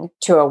committing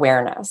to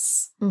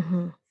awareness.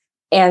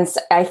 And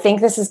I think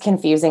this is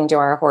confusing to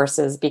our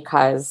horses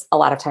because a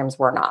lot of times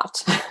we're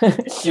not.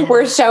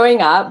 We're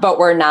showing up, but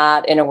we're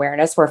not in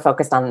awareness. We're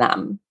focused on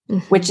them,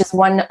 which is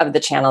one of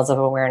the channels of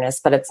awareness,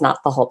 but it's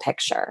not the whole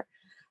picture.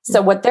 So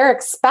what they're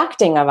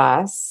expecting of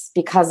us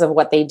because of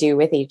what they do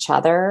with each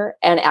other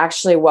and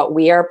actually what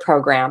we are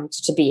programmed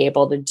to be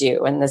able to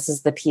do. And this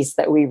is the piece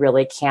that we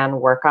really can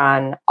work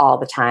on all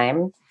the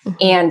time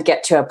and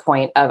get to a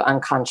point of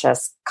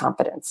unconscious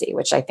competency,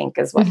 which I think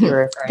is what you're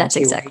referring That's to.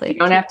 Exactly. You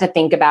don't have to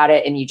think about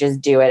it and you just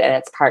do it and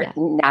it's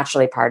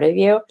naturally part of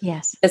you.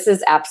 Yes. This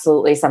is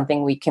absolutely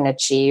something we can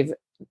achieve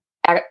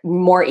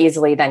more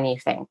easily than you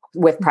think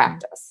with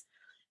practice.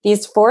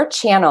 These 4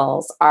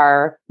 channels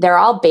they're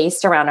all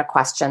based around a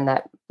question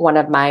that one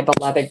of my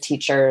beloved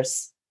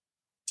teachers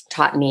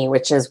taught me,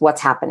 which is what's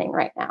happening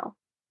right now.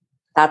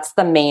 That's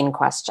the main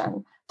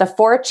question. The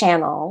 4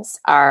 channels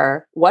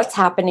are what's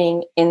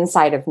happening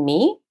inside of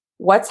me,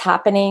 what's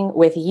happening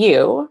with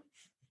you.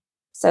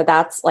 So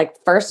that's like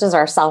first is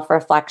our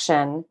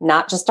self-reflection,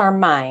 not just our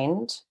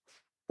mind.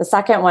 The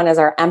second one is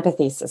our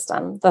empathy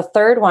system. The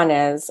third one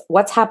is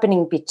what's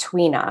happening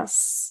between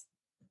us,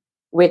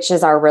 which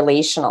is our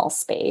relational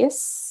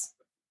space.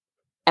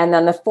 And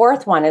then the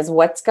fourth one is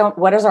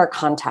what is our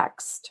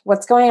context?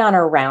 What's going on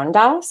around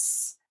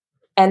us?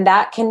 And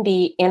that can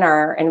be in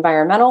our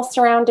environmental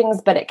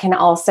surroundings, but it can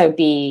also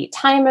be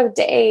time of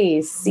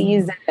day,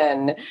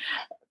 season,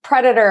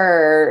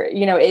 predator,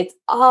 it's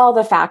all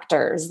the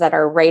factors that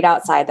are right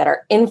outside that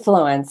are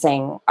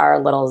influencing our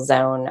little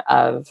zone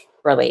of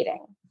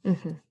relating.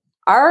 Mm-hmm.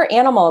 Our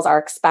animals are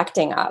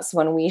expecting us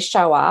when we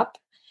show up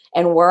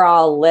and we're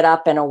all lit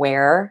up and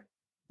aware.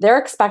 They're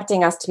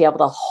expecting us to be able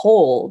to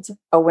hold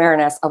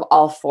awareness of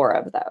all four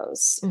of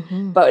those.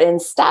 Mm-hmm. But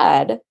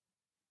instead,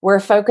 we're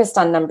focused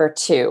on number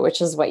 2, which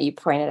is what you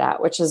pointed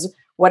out, which is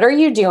what are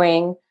you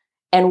doing?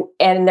 And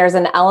there's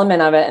an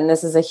element of it, and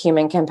this is a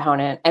human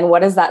component. And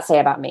what does that say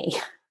about me?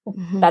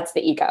 Mm-hmm. That's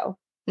the ego.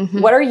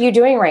 Mm-hmm. What are you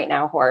doing right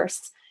now,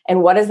 horse?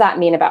 And what does that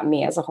mean about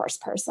me as a horse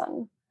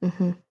person?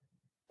 Mm-hmm.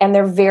 And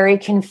they're very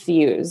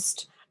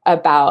confused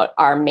about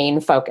our main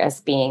focus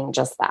being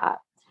just that.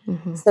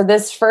 Mm-hmm. So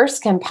this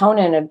first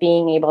component of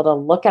being able to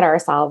look at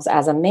ourselves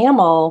as a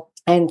mammal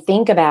and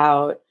think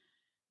about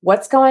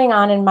what's going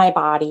on in my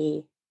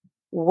body.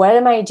 What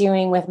am I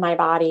doing with my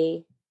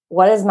body?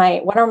 What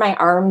are my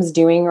arms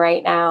doing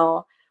right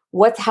now?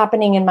 What's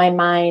happening in my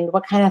mind?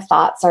 What kind of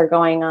thoughts are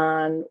going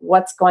on?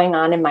 What's going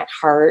on in my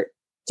heart?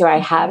 Do I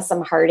have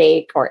some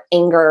heartache or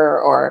anger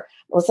or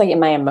what's like in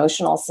my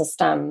emotional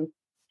system?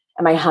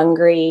 Am I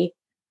hungry?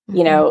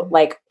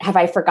 Mm-hmm. Have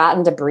I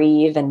forgotten to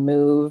breathe and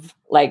move?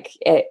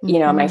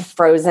 Am I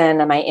frozen?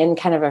 Am I in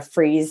kind of a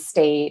freeze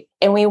state?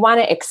 And we want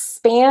to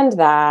expand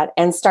that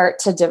and start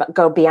to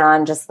go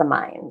beyond just the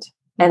mind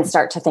and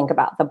start to think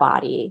about the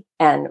body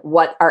and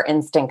what our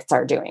instincts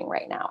are doing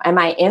right now. Am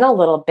I in a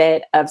little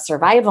bit of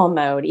survival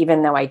mode,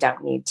 even though I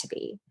don't need to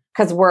be?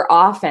 Because we're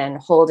often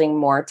holding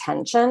more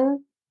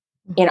tension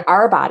in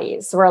our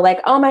bodies. So we're like,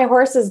 oh, my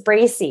horse is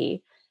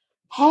bracy.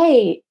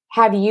 Hey,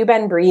 have you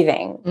been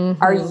breathing?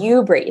 Mm-hmm. Are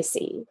you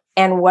bracy?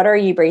 And what are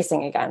you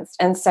bracing against?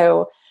 And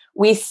so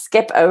we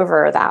skip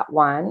over that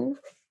one.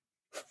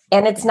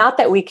 And it's not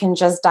that we can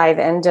just dive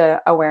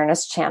into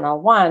awareness channel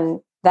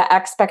 1. The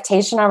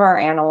expectation of our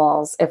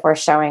animals, if we're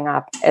showing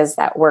up, is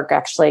that we're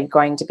actually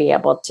going to be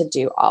able to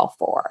do all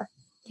 4.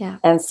 Yeah.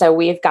 And so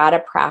we've got to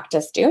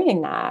practice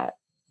doing that.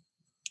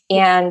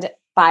 And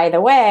by the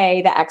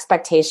way, the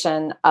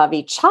expectation of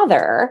each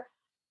other,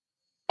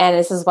 and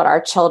this is what our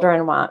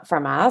children want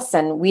from us,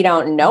 and we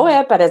don't know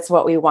it, but it's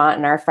what we want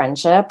in our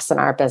friendships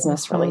and our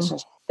business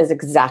relationships, is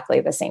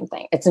exactly the same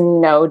thing. It's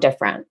no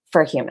different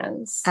for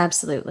humans.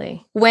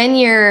 Absolutely. When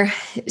you're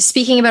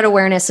speaking about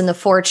awareness in the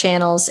 4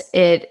 channels,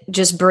 it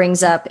just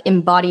brings up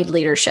embodied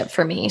leadership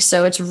for me.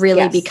 So it's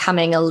really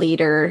becoming a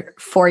leader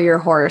for your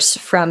horse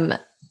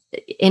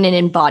in an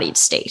embodied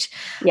state.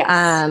 Yes.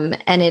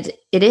 And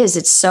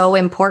it's so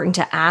important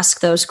to ask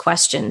those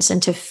questions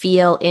and to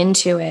feel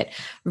into it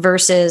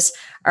versus,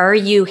 are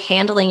you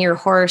handling your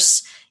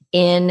horse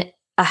in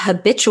a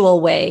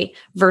habitual way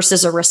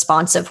versus a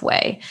responsive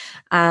way?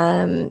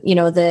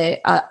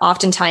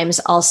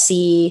 Oftentimes I'll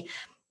see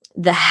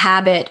the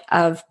habit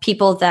of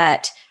people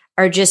that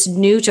are just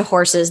new to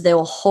horses. They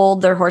will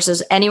hold their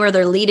horses anywhere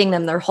they're leading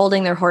them. They're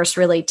holding their horse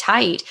really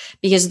tight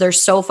because they're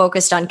so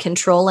focused on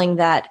controlling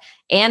that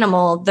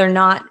animal. They're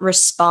not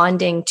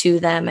responding to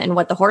them and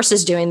what the horse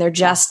is doing. They're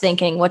just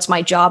thinking, what's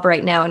my job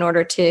right now in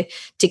order to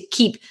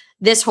keep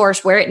this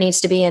horse where it needs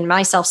to be and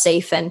myself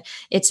safe. And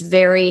it's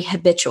very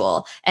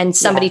habitual. And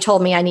somebody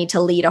told me I need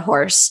to lead a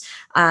horse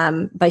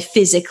by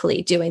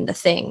physically doing the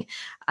thing.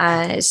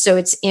 So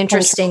it's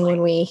interesting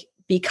when we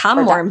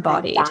become more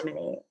embodied.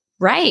 Dominate.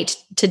 Right.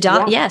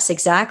 Yes,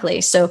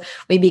 exactly. So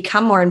we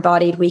become more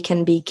embodied. We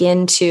can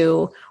begin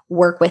to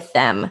work with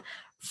them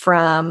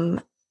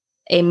from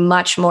a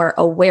much more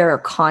aware,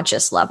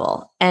 conscious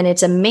level. And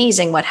it's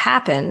amazing what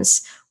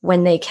happens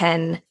when they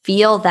can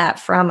feel that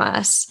from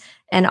us.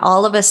 And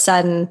all of a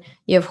sudden,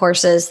 you have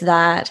horses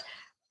that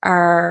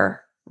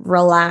are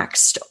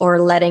relaxed or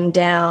letting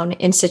down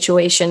in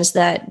situations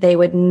that they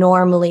would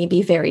normally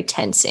be very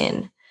tense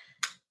in.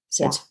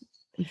 So it's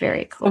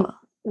very cool.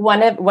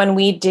 When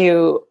we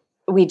do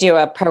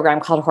a program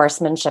called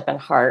Horsemanship and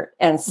Heart.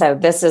 And so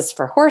this is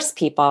for horse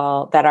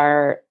people that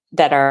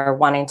are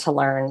wanting to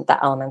learn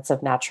the elements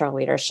of natural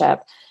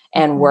leadership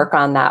and work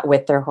on that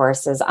with their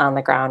horses on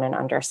the ground and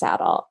under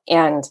saddle.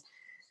 And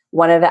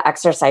one of the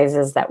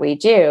exercises that we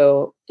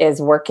do is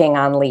working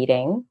on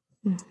leading.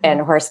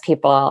 And horse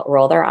people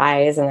roll their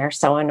eyes and they're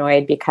so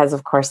annoyed because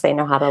of course they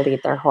know how to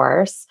lead their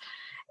horse.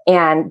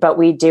 But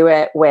we do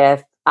it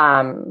with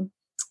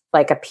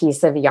like a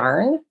piece of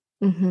yarn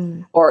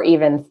or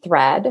even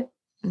thread.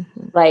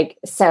 Like,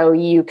 so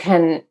you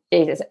can,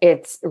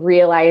 it's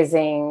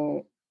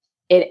realizing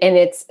it, and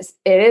it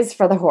is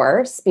for the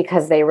horse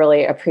because they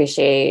really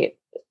appreciate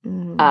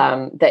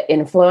the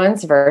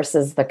influence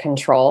versus the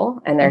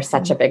control. And there's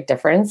such a big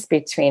difference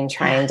between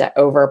trying to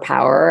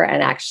overpower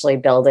and actually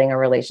building a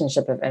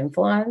relationship of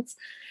influence.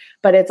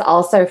 But it's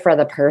also for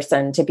the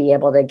person to be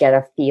able to get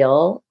a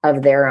feel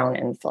of their own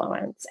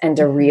influence and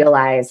to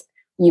realize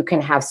you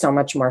can have so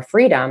much more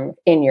freedom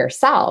in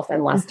yourself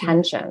and less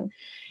tension.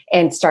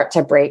 and start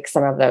to break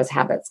some of those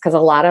habits. Because a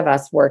lot of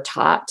us were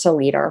taught to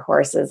lead our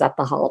horses at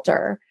the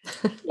halter.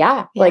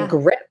 Like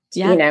gripped,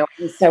 and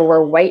so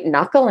we're white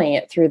knuckling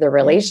it through the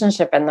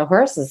relationship. And the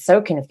horse is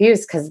so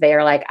confused because they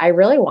are like, I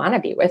really want to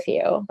be with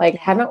you. Like,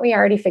 haven't we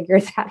already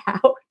figured that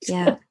out?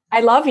 Yeah. I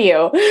love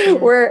you. Yeah.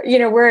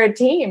 We're a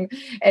team.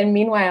 And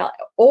meanwhile,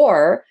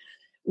 or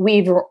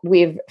we've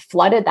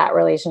flooded that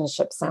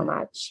relationship so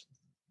much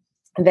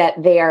that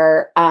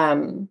they're,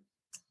 and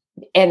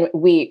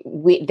we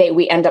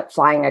end up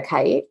flying a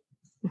kite,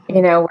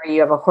 where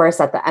you have a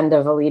horse at the end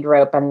of a lead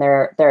rope and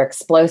they're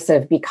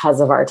explosive because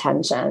of our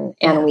tension.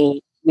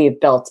 And we've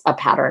built a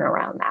pattern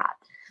around that.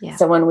 Yeah.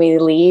 So when we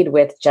lead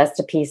with just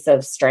a piece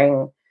of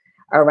string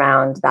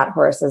around that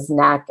horse's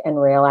neck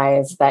and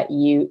realize that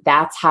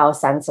that's how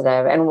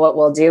sensitive, and what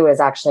we'll do is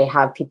actually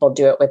have people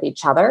do it with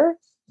each other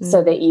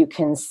so that you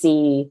can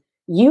see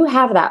you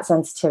have that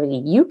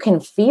sensitivity. You can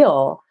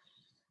feel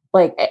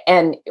like,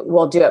 and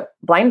we'll do it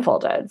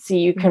blindfolded. So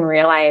you can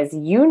realize,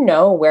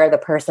 where the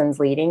person's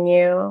leading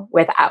you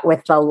with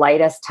the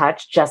lightest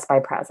touch, just by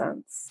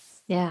presence.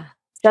 Yeah.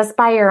 Just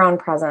by your own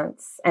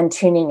presence and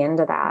tuning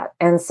into that.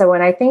 And so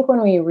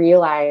when we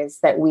realize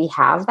that we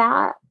have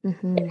that,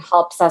 it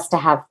helps us to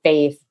have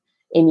faith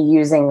in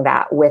using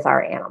that with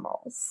our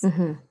animals.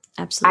 Mm-hmm.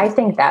 Absolutely. I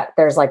think that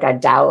there's like a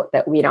doubt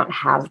that we don't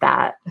have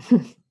that.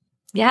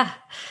 Yeah.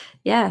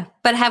 Yeah.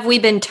 But have we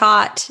been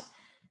taught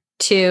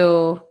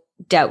to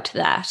doubt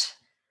that?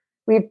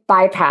 We've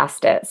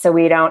bypassed it. So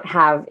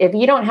if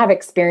you don't have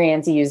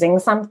experience using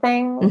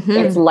something,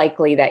 it's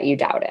likely that you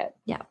doubt it.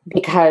 Yeah.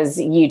 Because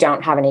you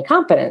don't have any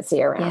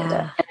competency around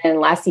it. And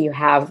unless you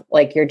have,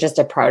 like, you're just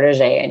a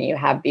protege and you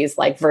have these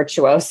like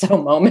virtuoso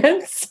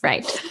moments,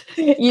 right?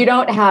 You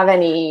don't have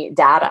any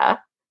data.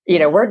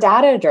 We're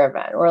data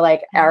driven. We're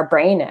like, our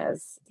brain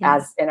is,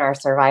 as in our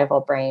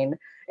survival brain,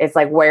 it's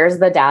like, where's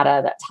the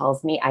data that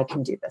tells me I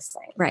can do this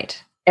thing?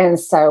 Right. And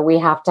so we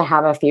have to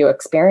have a few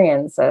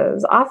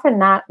experiences, often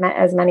not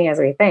as many as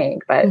we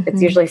think, but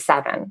it's usually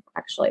 7.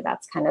 Actually,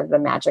 that's kind of the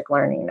magic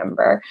learning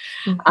number.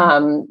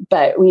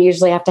 But we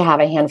usually have to have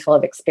a handful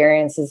of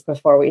experiences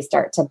before we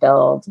start to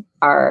build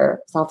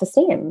our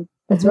self-esteem.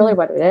 That's really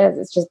what it is.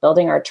 It's just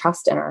building our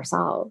trust in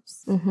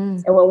ourselves.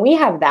 And when we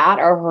have that,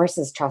 our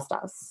horses trust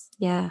us.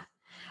 Yeah.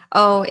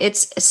 Oh,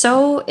 it's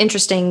so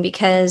interesting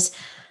because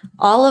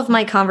all of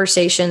my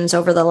conversations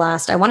over the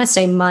last, I want to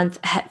say month,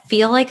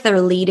 feel like they're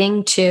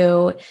leading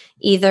to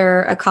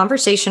either a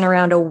conversation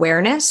around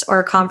awareness or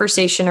a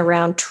conversation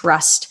around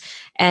trust,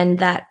 and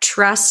that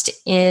trust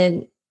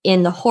in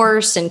the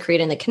horse and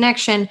creating the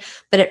connection,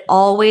 but it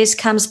always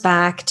comes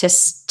back to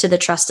the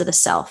trust of the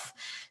self.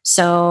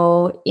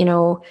 So,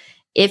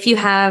 if you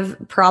have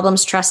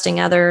problems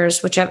trusting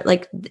others, whichever,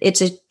 like, it's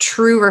a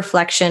true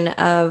reflection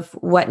of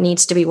what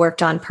needs to be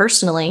worked on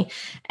personally.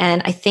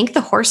 And I think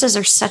the horses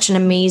are such an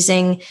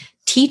amazing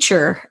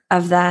teacher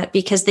of that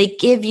because they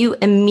give you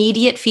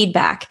immediate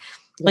feedback.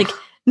 Like,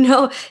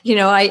 no,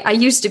 I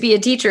used to be a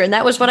teacher and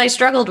that was what I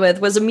struggled with,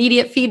 was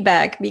immediate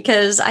feedback,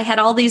 because I had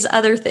all these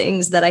other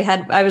things that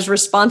I was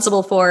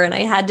responsible for and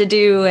I had to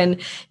do.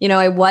 And,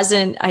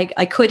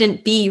 I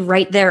couldn't be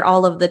right there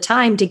all of the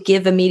time to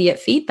give immediate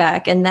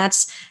feedback. And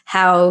that's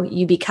how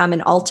you become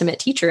an ultimate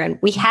teacher. And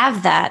we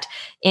have that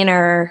in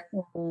our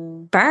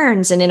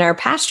barns and in our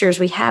pastures.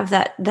 We have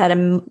that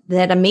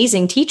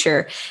amazing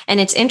teacher.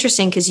 And it's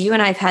interesting because you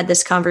and I have had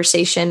this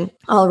conversation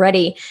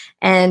already,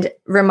 and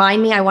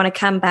remind me, I want to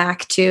come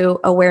back to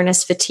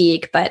awareness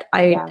fatigue, but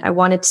I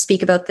wanted to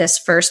speak about this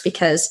first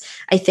because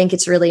I think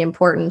it's really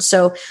important.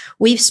 So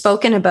we've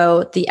spoken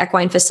about the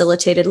equine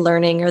facilitated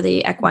learning or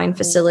the equine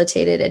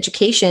facilitated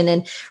education.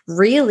 And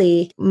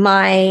really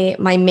my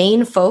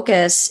main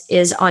focus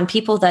is on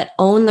people that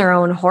own their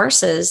own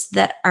horses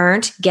that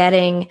aren't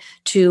getting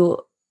to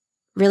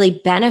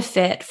really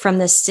benefit from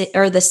this,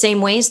 or the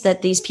same ways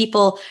that these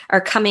people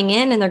are coming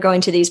in and they're going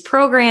to these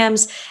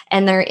programs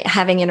and they're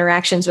having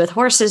interactions with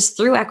horses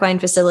through equine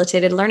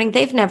facilitated learning.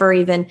 They've never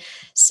even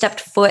stepped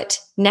foot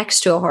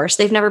next to a horse.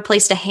 They've never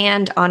placed a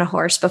hand on a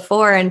horse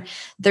before. And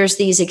there's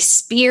these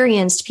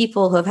experienced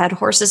people who have had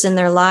horses in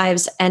their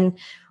lives, and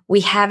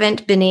we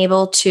haven't been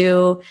able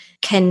to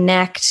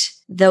connect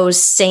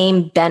those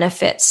same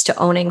benefits to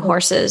owning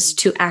horses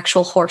to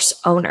actual horse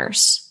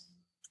owners.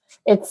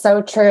 It's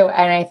so true.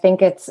 And I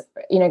think it's,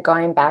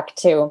 going back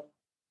to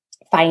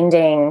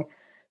finding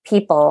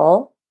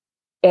people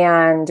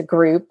and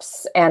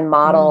groups and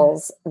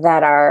models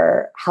that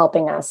are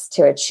helping us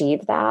to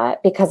achieve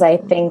that, because I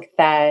think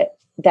that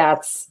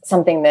that's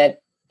something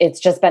that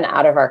it's just been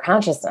out of our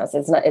consciousness.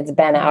 It's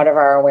been out of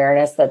our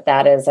awareness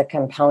that is a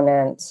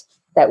component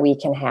that we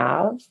can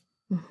have.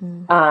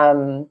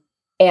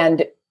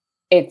 And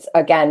it's,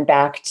 again,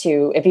 back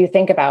to, if you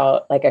think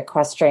about like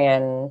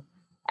equestrian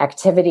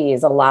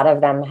activities, a lot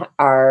of them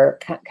are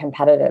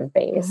competitive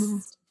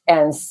based.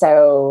 And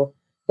so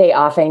they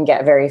often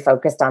get very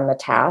focused on the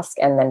task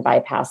and then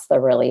bypass the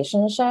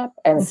relationship.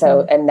 And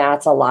so, and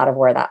that's a lot of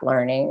where that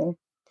learning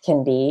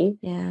can be.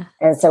 Yeah.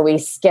 And so we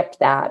skip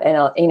that. And,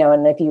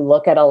 and if you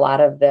look at a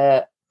lot of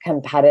the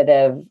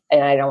competitive,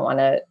 and I don't want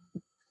to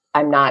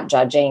I'm not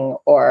judging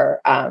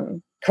or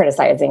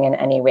criticizing in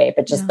any way,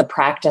 but just the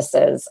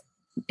practices,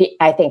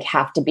 I think,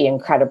 have to be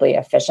incredibly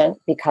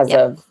efficient because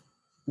of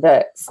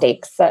the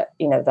stakes,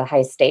 the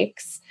high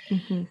stakes.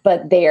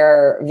 But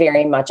they're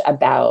very much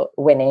about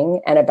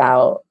winning and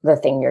about the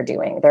thing you're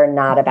doing. They're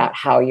not about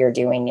how you're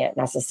doing it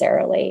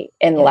necessarily,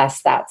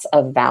 unless that's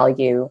of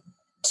value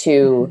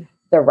to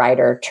the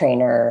rider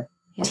trainer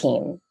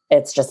team.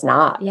 It's just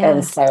not.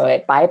 And so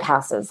it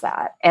bypasses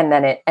that. And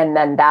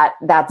then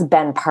that's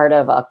been part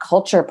of a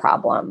culture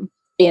problem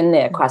in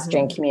the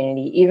equestrian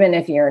community. Even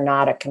if you're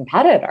not a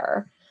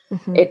competitor,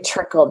 it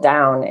trickled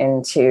down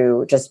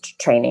into just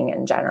training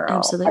in general.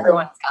 Absolutely.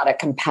 Everyone's got a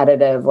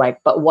competitive,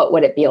 but what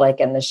would it be like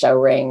in the show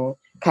ring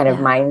kind of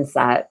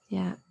mindset?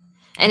 Yeah.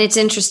 And it's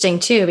interesting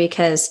too,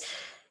 because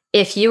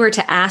if you were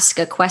to ask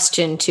a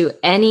question to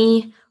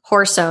any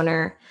horse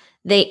owner,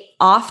 they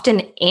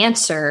often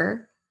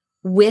answer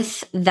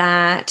with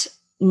that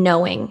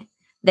knowing.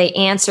 They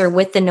answer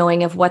with the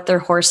knowing of what their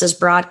horse has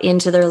brought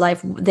into their life.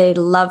 They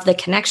love the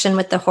connection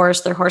with the horse.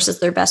 Their horse is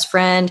their best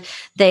friend.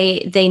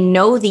 They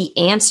know the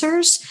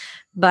answers,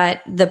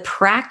 but the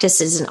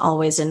practice isn't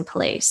always in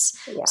place.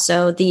 Yeah.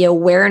 So the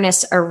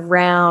awareness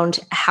around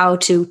how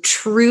to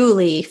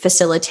truly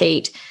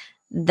facilitate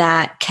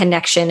that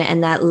connection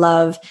and that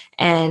love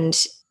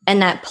and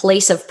that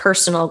place of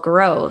personal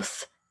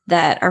growth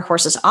that our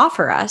horses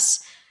offer us.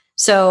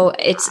 So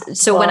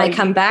when I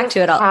come back to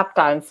it, I'll tapped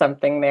on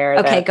something there.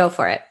 Okay, go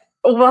for it.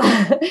 Well,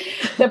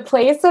 the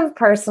place of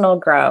personal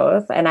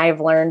growth, and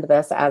I've learned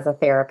this as a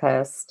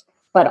therapist,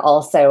 but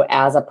also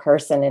as a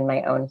person in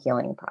my own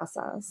healing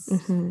process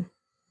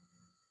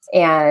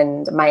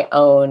and my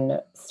own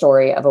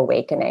story of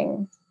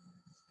awakening.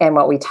 And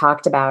what we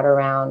talked about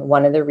around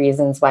one of the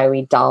reasons why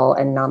we dull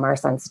and numb our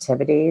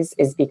sensitivities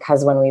is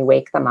because when we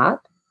wake them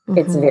up,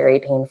 it's very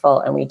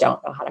painful and we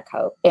don't know how to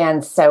cope.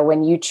 And so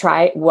when you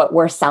try what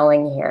we're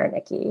selling here,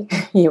 Nikki,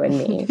 you and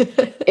me,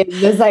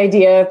 is this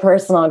idea of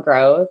personal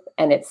growth,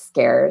 and it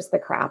scares the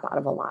crap out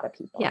of a lot of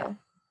people. Yeah.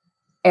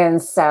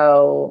 And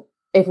so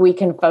if we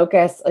can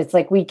focus, it's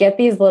like we get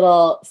these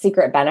little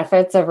secret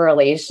benefits of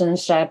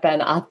relationship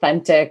and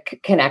authentic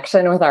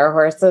connection with our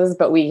horses,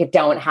 but we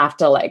don't have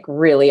to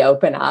really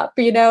open up,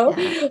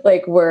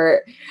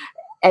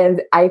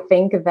 and I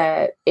think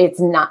that it's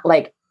not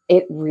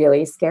it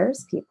really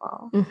scares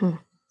people.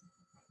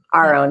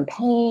 Our own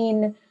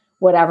pain,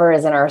 whatever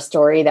is in our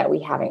story that we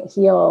haven't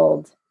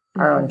healed,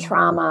 our own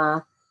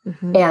trauma,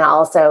 and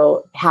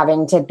also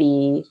having to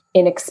be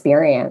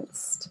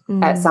inexperienced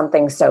at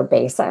something so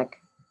basic.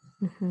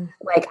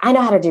 I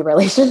know how to do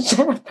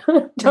relationship.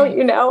 Don't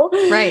you know?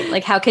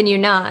 Right. How can you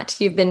not?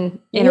 You've been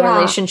in a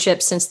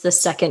relationship since the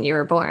second you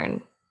were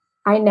born.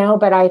 I know,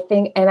 but I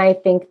think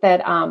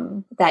that,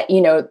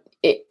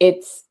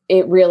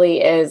 it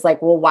really is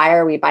well, why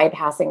are we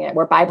bypassing it?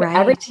 We're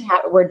everything.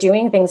 We're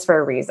doing things for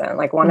a reason.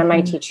 One of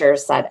my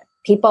teachers said,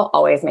 people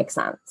always make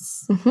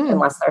sense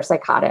unless they're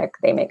psychotic,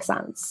 they make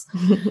sense.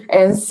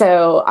 And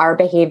so our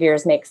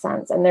behaviors make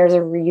sense. And there's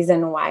a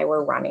reason why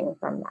we're running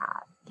from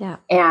that. Yeah.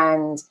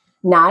 And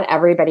not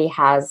everybody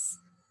has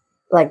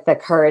the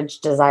courage,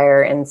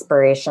 desire,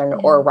 inspiration,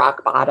 or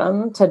rock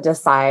bottom to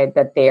decide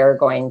that they are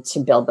going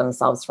to build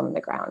themselves from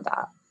the ground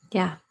up.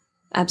 Yeah.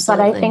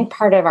 Absolutely. But I think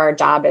part of our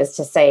job is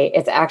to say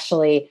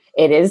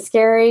it is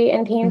scary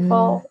and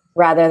painful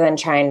rather than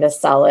trying to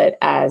sell it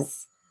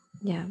as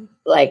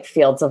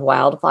fields of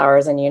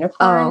wildflowers and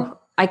unicorn. Oh,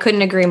 I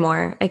couldn't agree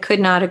more. I could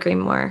not agree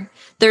more.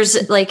 There's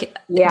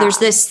there's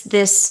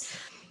this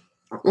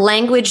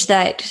language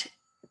that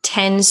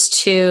tends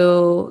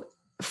to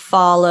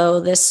follow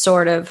this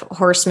sort of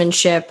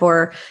horsemanship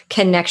or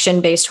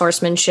connection-based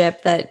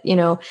horsemanship that,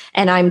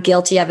 and I'm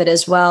guilty of it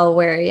as well,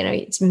 where,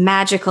 it's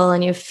magical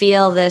and you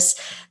feel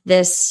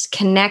this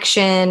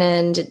connection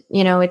and,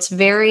 it's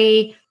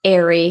very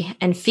airy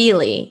and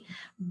feely.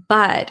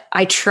 But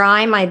I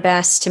try my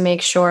best to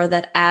make sure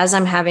that as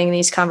I'm having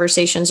these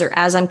conversations or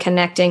as I'm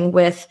connecting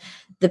with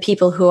the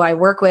people who I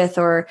work with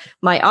or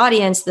my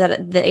audience,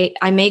 that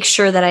I make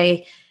sure that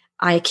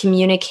I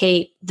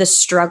communicate the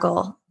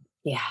struggle.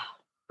 Yeah.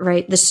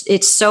 Right.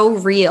 It's so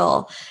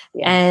real.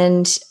 Yeah.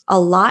 And a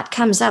lot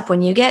comes up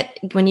when you get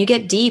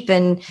deep.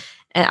 And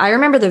I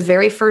remember the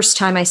very first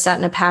time I sat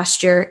in a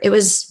pasture, I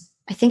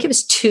think it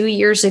was 2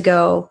 years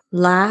ago, 3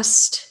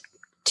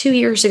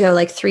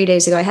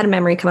 days ago, I had a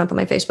memory come up on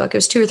my Facebook. It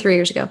was 2 or 3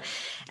 years ago.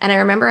 And I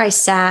remember I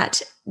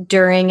sat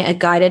during a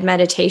guided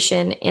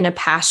meditation in a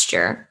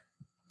pasture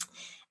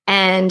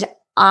and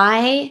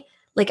I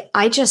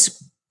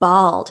just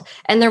bawled.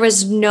 And there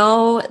was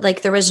no,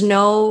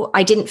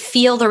 I didn't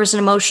feel there was an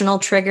emotional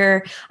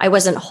trigger. I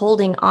wasn't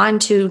holding on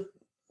to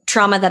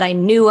trauma that I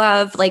knew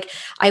of.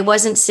 I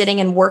wasn't sitting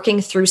and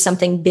working through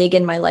something big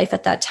in my life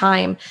at that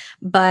time,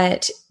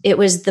 but it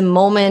was the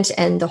moment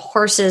and the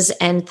horses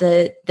and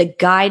the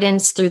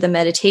guidance through the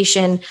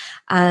meditation.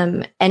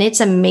 And it's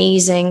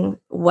amazing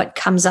what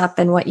comes up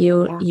and what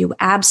you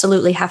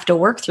absolutely have to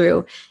work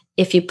through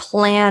if you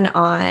plan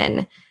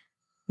on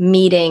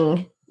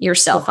meeting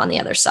yourself on the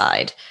other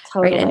side.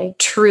 Totally. Right. And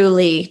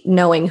truly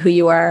knowing who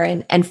you are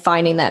and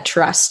finding that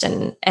trust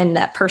and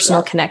that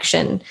personal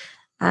connection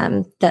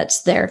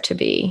that's there to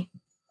be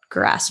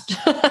grasped.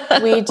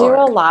 We do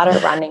a lot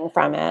of running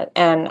from it.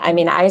 And I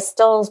mean, I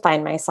still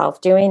find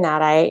myself doing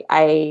that.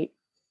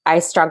 I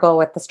struggle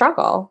with the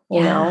struggle,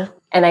 you know,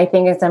 and I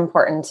think it's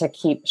important to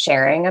keep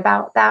sharing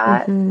about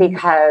that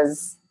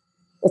because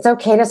it's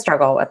okay to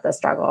struggle with the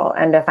struggle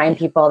and to find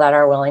people that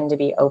are willing to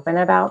be open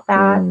about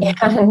that.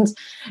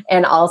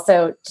 And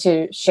also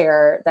to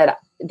share that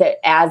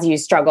as you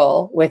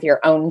struggle with your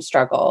own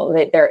struggle,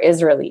 that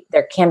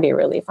there can be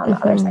relief on the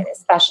other side,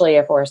 especially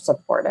if we're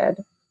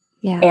supported.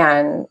 Yeah.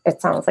 And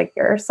it sounds like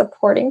you're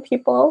supporting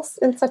people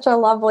in such a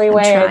lovely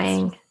way.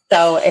 Trying. It's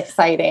so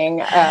exciting.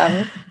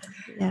 Yeah.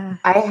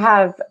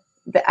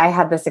 I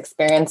had this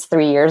experience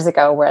 3 years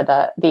ago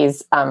where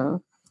these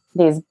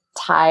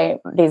Thai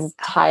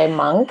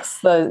monks,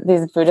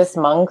 these Buddhist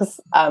monks,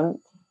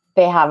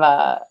 they have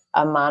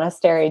a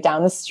monastery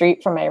down the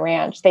street from my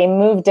ranch. They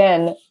moved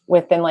in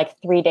within like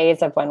 3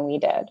 days of when we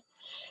did,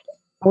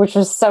 which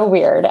was so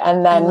weird.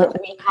 And then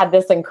we had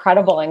this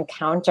incredible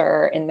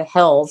encounter in the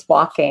hills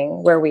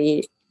walking where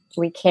we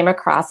came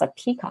across a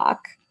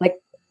peacock, like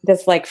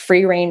this like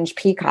free range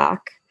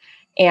peacock.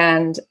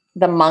 And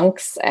the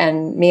monks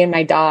and me and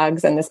my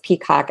dogs and this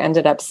peacock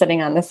ended up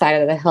sitting on the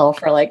side of the hill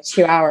for like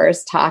 2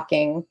 hours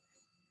talking,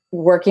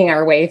 working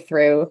our way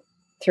through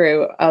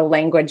a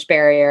language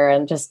barrier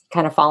and just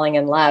kind of falling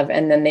in love.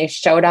 And then they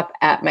showed up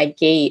at my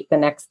gate the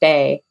next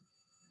day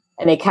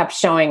and they kept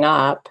showing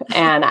up.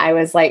 And I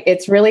was like,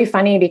 it's really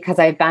funny because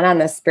I've been on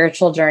this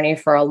spiritual journey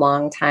for a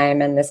long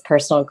time and this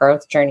personal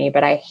growth journey,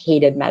 but I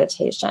hated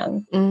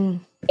meditation.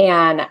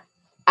 And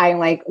I'm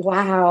like,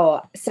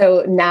 wow.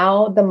 So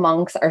now the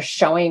monks are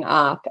showing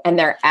up and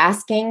they're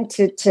asking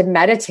to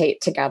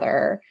meditate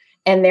together.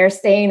 And they're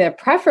saying that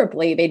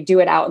preferably they do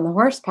it out in the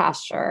horse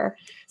pasture.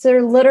 So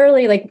they're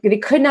literally like, they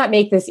could not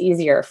make this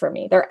easier for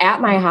me. They're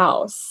at my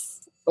house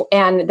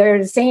and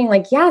they're saying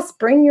like, yes,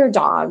 bring your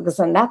dogs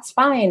and that's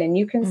fine. And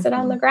you can sit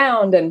on the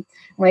ground. And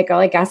I'm like, oh,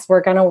 I guess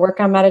we're going to work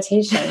on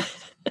meditation.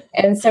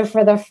 And so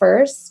for the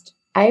first,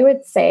 I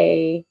would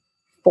say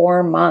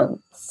 4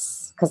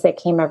 months, because they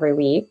came every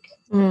week.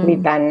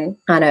 We've been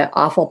on an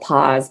awful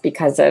pause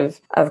because of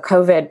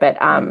COVID. But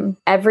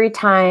every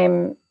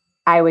time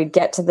I would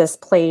get to this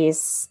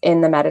place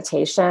in the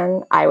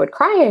meditation, I would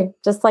cry,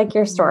 just like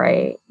your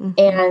story.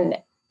 And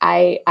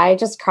I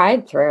just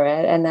cried through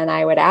it. And then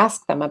I would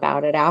ask them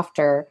about it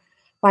after,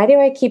 why do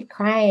I keep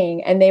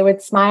crying? And they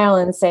would smile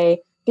and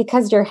say,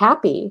 because you're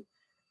happy.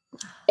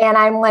 And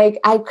I'm like,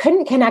 I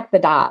couldn't connect the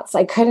dots.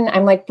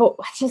 I'm like, but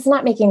it's just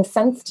not making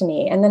sense to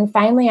me. And then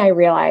finally I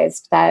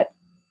realized that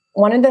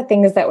one of the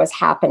things that was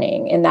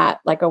happening in that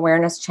like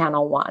awareness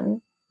channel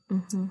 1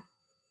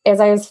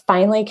 is I was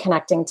finally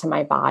connecting to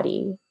my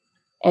body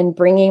and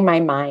bringing my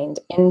mind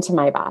into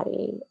my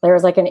body. There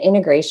was like an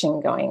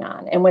integration going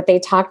on. And what they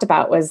talked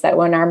about was that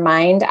when our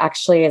mind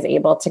actually is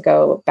able to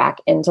go back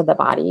into the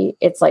body,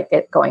 it's like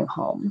it going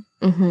home.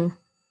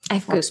 I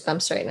have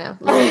goosebumps right now.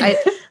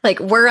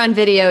 We're on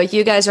video,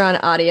 you guys are on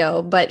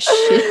audio, but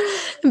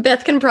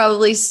Beth can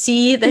probably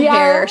see the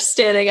hair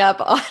standing up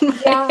on my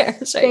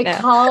hairs right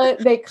now.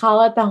 They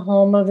call it the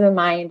home of the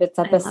mind. It's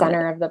at the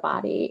center of the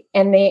body.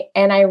 And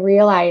I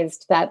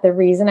realized that the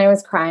reason I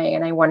was crying,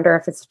 and I wonder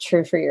if it's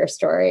true for your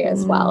story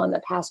as well in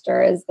the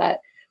pasture, is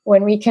that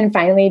when we can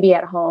finally be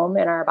at home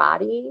in our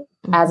body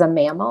as a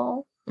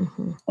mammal,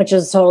 which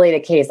is totally the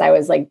case. I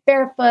was like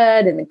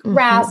barefoot in the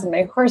grass in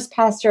my horse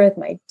pasture with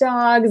my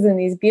dogs and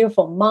these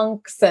beautiful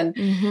monks. And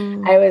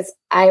I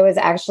was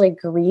actually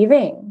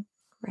grieving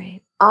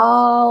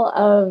all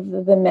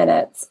of the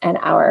minutes and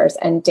hours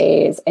and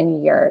days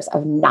and years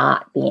of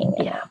not being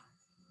in it.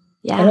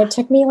 And it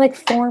took me like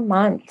 4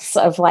 months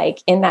of like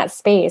in that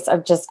space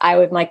of just, I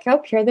would like,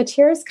 oh, here the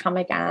tears come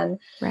again.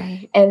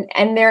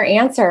 And their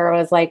answer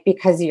was like,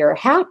 because you're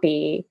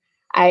happy.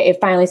 It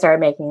finally started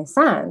making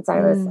sense. I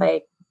was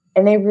like,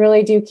 and they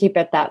really do keep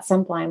it that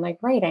simple. I'm like,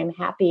 right, I'm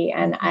happy.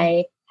 And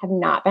I have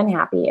not been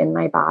happy in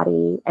my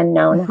body and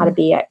known how to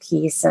be at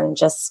peace and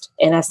just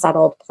in a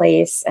settled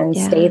place and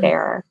stay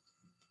there.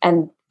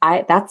 And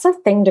that's a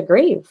thing to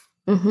grieve.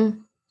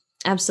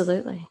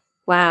 Absolutely.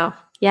 Wow.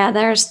 Yeah,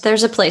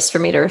 there's a place for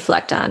me to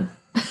reflect on.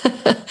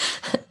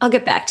 I'll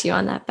get back to you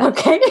on that.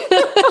 Okay.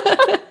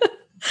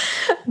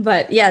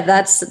 But yeah,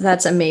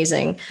 that's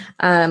amazing.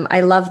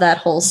 I love that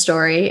whole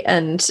story,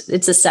 and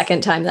it's the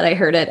second time that I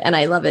heard it, and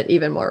I love it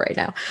even more right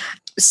now.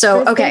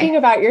 So, I was thinking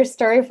about your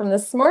story from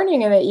this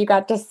morning and that you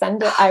got to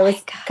send it.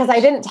 Because I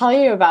didn't tell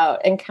you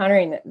about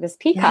encountering this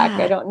peacock.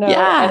 I don't know.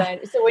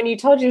 So when you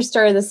told your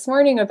story this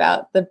morning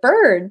about the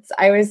birds,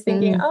 I was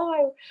thinking,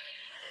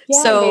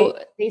 so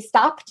they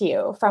stopped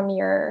you from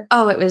your...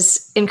 Oh, it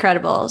was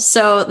incredible.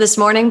 So this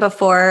morning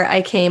before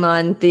I came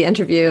on the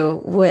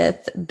interview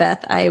with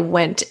Beth, I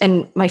went,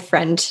 and my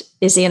friend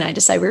Izzy and I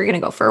decided we were going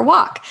to go for a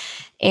walk.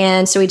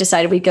 And so we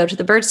decided we'd go to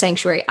the bird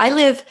sanctuary. I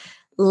live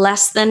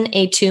less than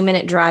a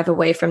 2-minute drive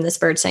away from this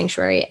bird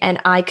sanctuary, and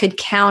I could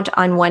count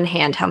on one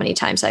hand how many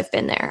times I've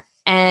been there.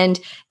 And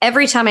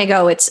every time I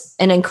go, it's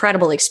an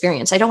incredible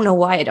experience. I don't know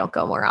why I don't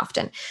go more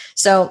often.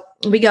 So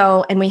we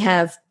go and we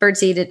have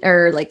birdseed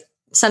or like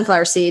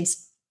sunflower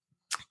seeds.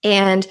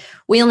 And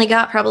we only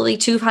got probably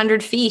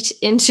 200 feet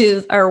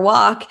into our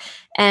walk.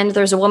 And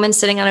there's a woman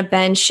sitting on a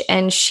bench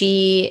and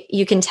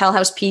you can tell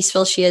how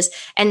peaceful she is.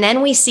 And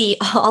then we see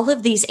all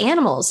of these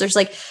animals. There's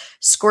like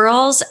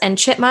squirrels and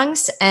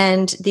chipmunks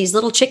and these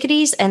little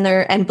chickadees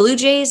and blue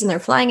jays, and they're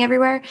flying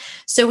everywhere.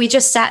 So we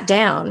just sat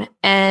down,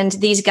 and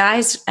these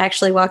guys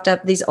actually walked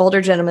up, these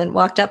older gentlemen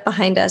walked up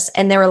behind us,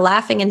 and they were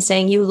laughing and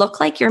saying, "You look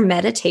like you're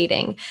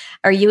meditating.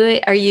 Are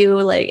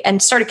you like,"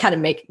 and started kind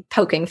of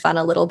poking fun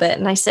a little bit.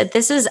 And I said,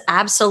 "This is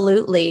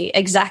absolutely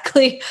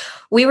exactly."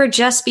 We were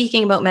just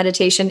speaking about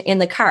meditation in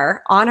the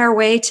car on our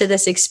way to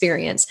this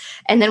experience.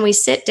 And then we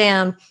sit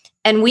down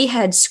and we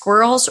had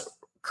squirrels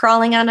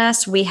crawling on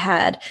us. We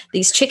had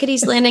these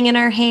chickadees landing in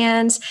our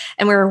hands,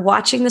 and we were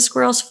watching the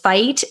squirrels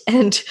fight.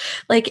 And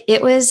like,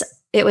 it was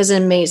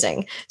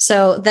amazing.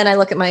 So then I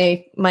look at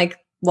my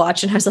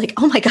watch and I was like,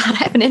 oh my God,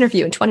 I have an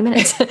interview in 20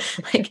 minutes.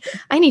 Like,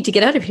 I need to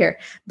get out of here.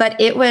 But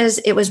it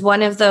was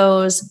one of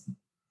those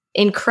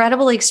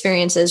incredible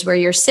experiences where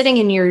you're sitting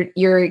and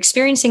you're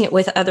experiencing it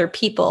with other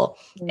people,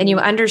 and you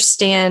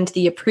understand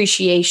the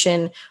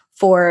appreciation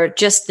for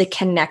just the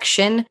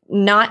connection,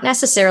 not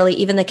necessarily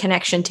even the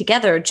connection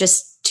together,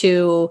 just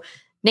to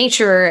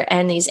nature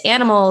and these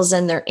animals,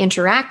 and they're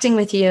interacting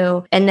with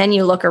you. And then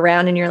you look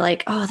around and you're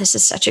like, oh, this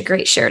is such a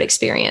great shared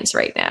experience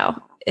right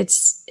now.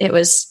 It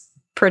was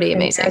pretty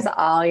amazing. There's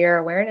all your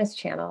awareness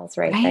channels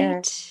right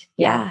there.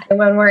 Yeah. And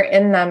when we're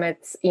in them,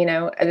 it's,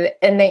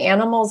 and the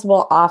animals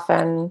will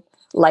often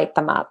light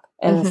them up.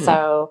 And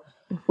so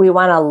we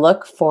want to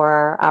look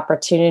for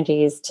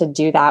opportunities to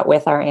do that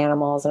with our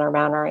animals and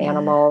around our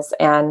animals,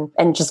 and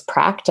just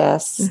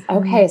practice.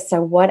 Okay,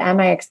 so what am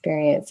I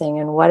experiencing,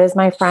 and what is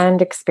my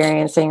friend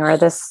experiencing, or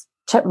this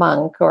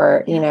chipmunk,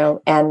 or,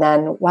 and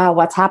then, wow,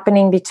 what's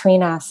happening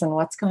between us, and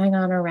what's going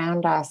on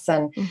around us.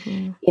 And,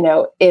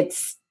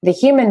 it's the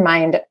human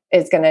mind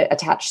is going to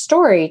attach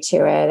story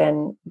to it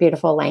and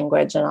beautiful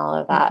language and all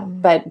of that.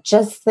 But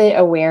just the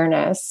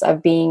awareness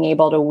of being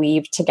able to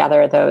weave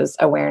together those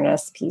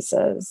awareness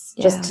pieces,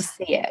 just to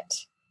see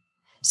it.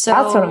 So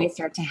that's when we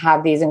start to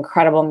have these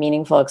incredible,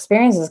 meaningful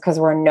experiences, because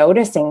we're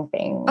noticing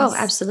things. Oh,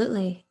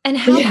 absolutely. And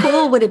how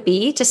cool would it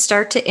be to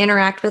start to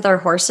interact with our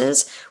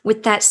horses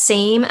with that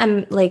same,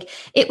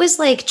 it was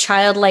like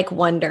childlike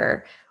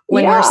wonder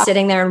when we're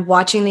sitting there and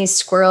watching these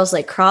squirrels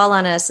like crawl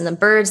on us and the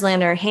birds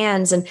land in our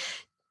hands, and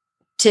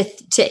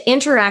to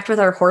interact with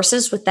our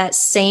horses with that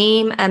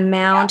same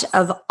amount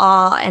of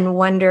awe and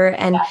wonder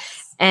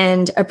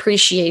and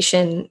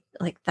appreciation,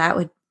 like that's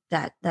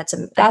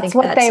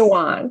what they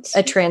want.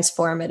 A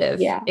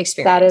transformative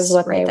experience. That is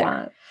what right they there.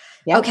 want.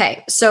 Yep.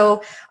 Okay.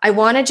 So I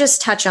want to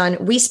just touch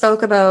on, we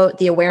spoke about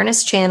the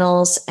awareness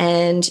channels,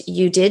 and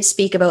you did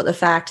speak about the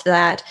fact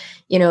that,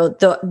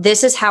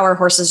 this is how our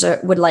horses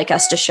would like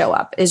us to show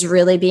up, is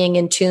really being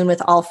in tune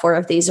with all 4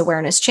 of these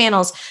awareness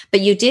channels.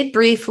 But you did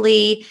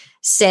briefly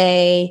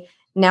say,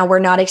 now we're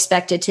not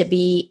expected to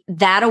be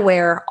that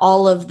aware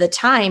all of the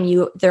time.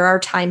 There are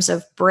times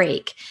of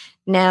break.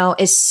 Now,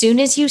 as soon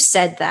as you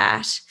said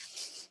that,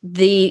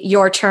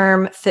 your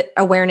term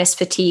awareness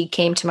fatigue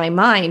came to my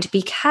mind,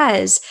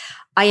 because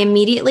I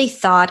immediately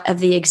thought of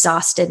the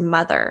exhausted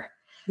mother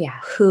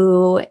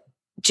who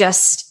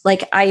just,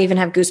 like, I even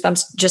have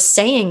goosebumps just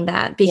saying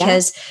that,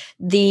 because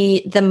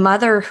the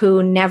mother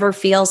who never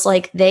feels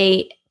like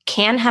they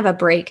can have a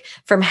break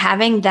from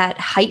having that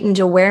heightened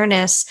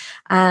awareness,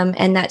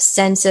 and that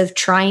sense of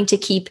trying to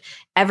keep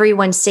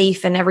everyone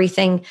safe and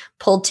everything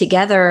pulled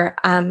together.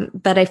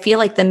 But I feel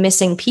like the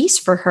missing piece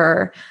for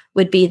her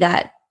would be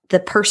that the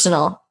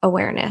personal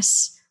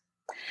awareness.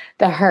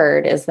 The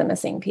herd is the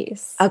missing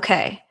piece.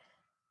 Okay.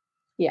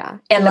 Yeah.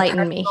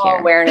 Enlighten me here.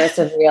 Awareness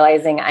of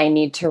realizing I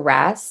need to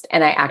rest,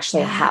 and I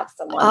actually have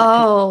someone that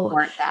can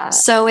support that.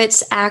 So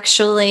it's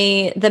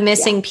actually the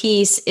missing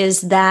piece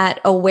is that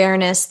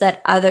awareness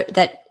that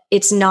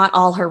it's not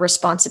all her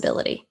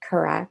responsibility.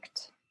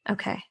 Correct.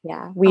 Okay.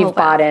 Yeah. We've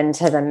bought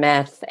into the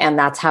myth, and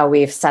that's how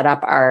we've set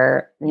up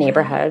our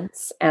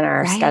neighborhoods and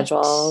our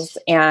schedules.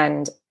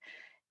 And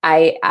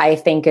I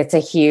think it's a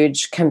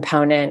huge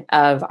component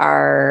of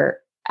our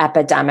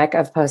epidemic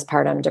of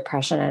postpartum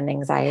depression and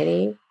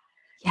anxiety.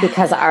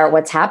 Because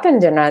what's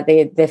happened in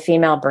the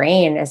female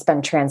brain has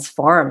been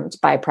transformed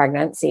by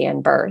pregnancy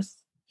and birth.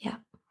 Yeah,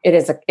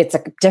 it's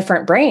a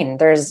different brain.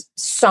 There's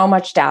so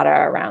much data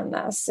around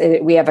this.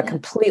 We have a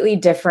completely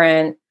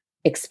different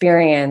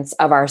experience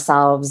of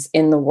ourselves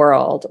in the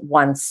world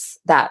once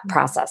that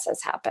process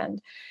has happened,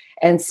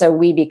 and so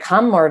we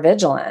become more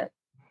vigilant.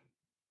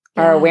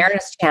 Our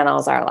awareness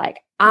channels are like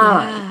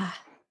on,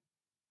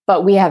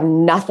 but we have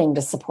nothing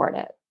to support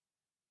it.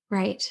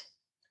 Right.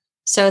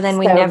 So then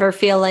we never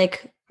feel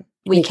like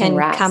we can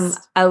come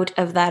out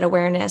of that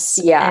awareness.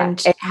 Yeah. And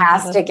it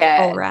has to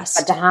get,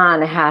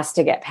 baton has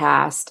to get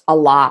passed a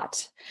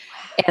lot.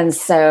 And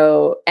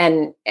so,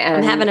 and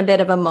I'm having a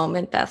bit of a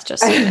moment, Beth,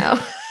 just so you know.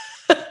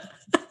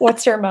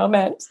 What's your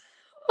moment?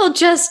 Well,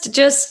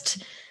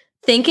 just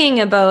thinking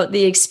about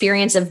the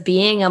experience of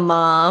being a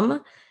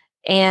mom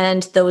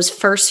and those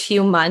first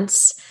few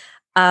months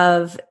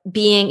of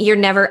being, you're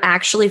never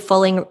actually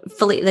fully,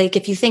 like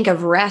if you think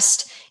of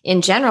rest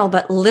in general,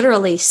 but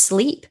literally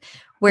sleep,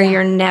 where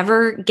you're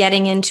never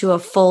getting into a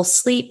full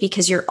sleep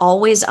because you're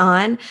always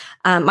on.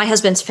 My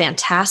husband's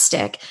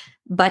fantastic,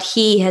 but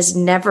he has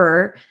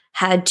never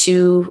had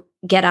to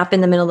get up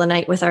in the middle of the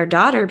night with our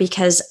daughter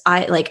because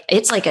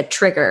it's like a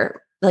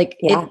trigger. Like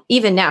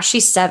even now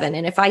she's 7.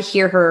 And if I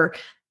hear her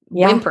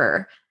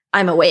whimper,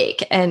 I'm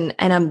awake and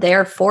I'm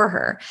there for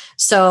her.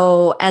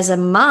 So as a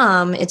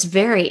mom, it's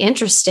very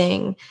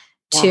interesting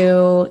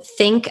to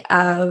think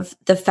of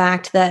the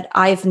fact that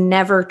I've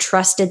never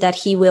trusted that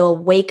he will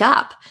wake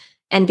up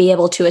and be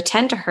able to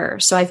attend to her.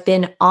 So I've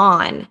been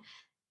on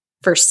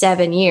for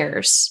 7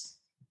 years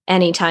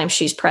anytime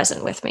she's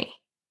present with me.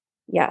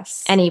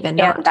 Yes. And even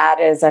not. And that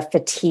is a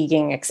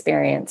fatiguing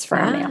experience for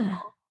a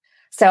mammal.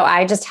 So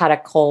I just had a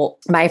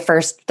colt.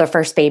 The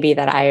first baby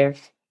that I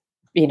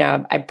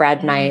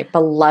bred my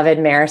beloved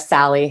mare,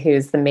 Sally,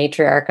 who's the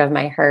matriarch of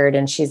my herd,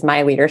 and she's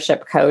my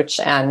leadership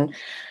coach and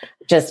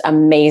just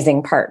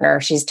amazing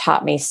partner. She's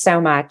taught me so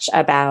much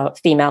about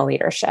female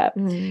leadership.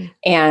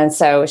 And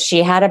so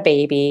she had a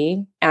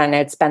baby, and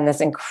it's been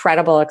this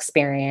incredible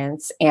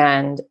experience.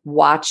 And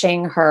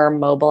watching her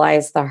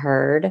mobilize the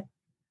herd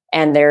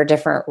and their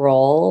different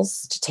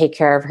roles to take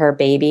care of her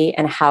baby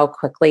and how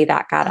quickly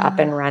that got up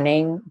and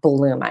running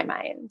blew my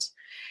mind.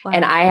 Wow.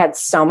 And I had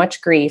so much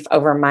grief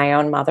over my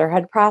own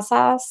motherhood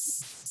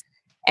process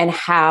and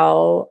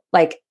how,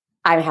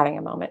 I'm having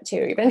a moment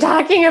too, even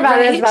talking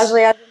about it,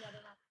 especially as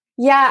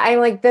I'm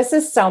like, this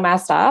is so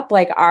messed up,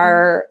 like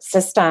our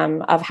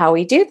system of how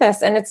we do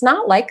this. And it's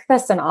not like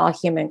this in all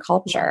human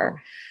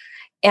culture.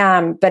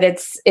 But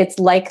it's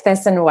like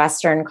this in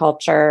Western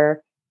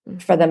culture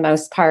for the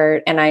most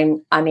part. And I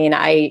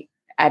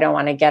don't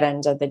want to get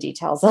into the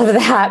details of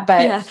that,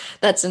 but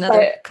that's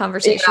another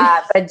conversation.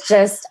 But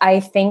just, I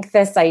think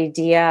this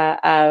idea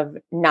of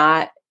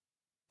not,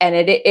 and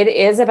it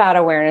is about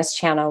awareness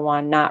channel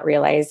 1, not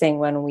realizing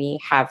when we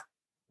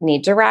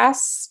need to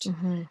rest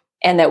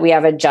and that we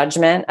have a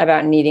judgment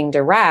about needing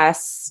to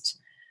rest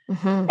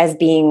as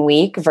being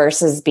weak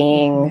versus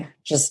being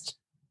just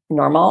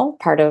normal,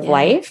 part of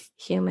life,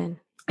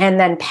 human. And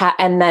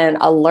then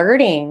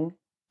alerting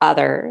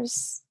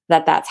others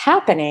that that's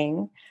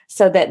happening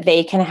so that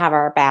they can have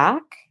our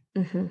back,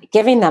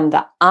 giving them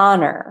the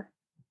honor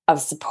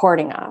of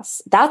supporting us.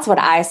 That's what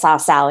I saw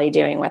Sally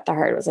doing with the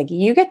herd, was like,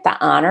 you get the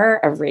honor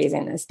of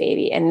raising this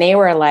baby. And they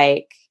were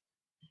like,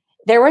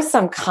 there was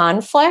some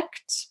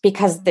conflict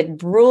because the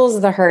rules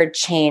of the herd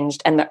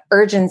changed and the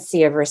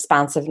urgency of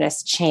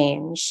responsiveness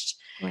changed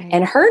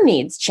and her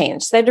needs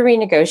changed. So they had to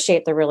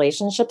renegotiate the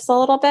relationships a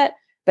little bit,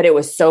 but it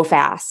was so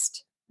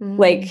fast.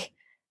 Like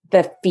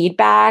the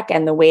feedback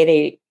and the way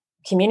they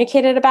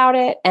communicated about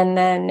it. And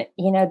then,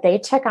 they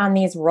took on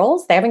these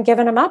roles. They haven't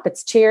given them up.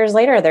 It's 2 years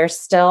later. They're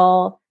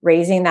still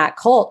raising that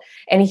colt.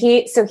 And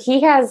he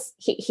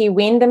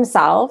weaned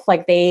himself.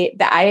 Like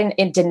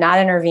it did not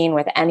intervene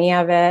with any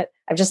of it.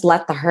 I've just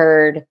let the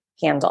herd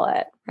handle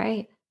it.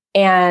 Right.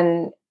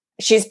 And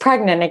she's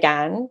pregnant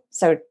again.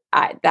 So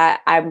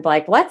I'm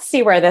like, let's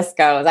see where this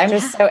goes. I'm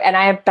just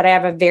I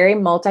have a very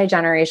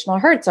multi-generational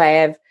herd. So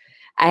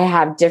I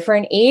have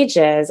different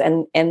ages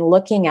and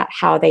looking at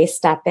how they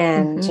step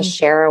in to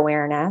share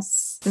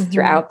awareness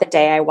throughout the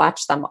day. I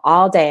watch them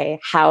all day,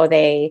 how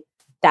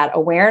that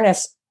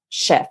awareness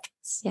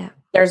shifts. Yeah.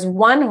 There's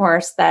one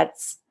horse I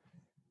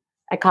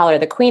call her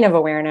the queen of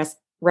awareness,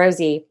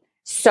 Rosie,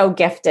 so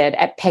gifted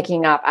at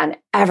picking up on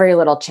every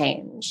little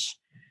change.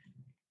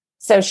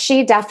 So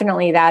she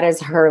definitely, that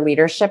is her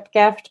leadership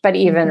gift, but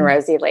even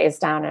Rosie lays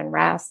down and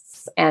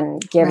rests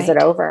and gives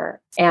it over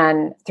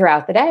and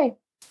throughout the day.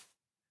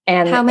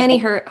 And how many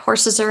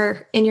horses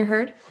are in your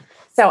herd?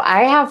 So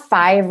I have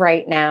 5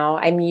 right now.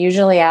 I'm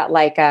usually at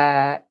like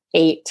a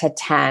 8 to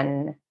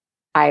 10.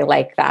 I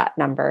like that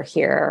number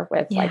here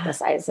with like the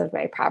size of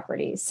my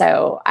property.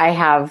 So I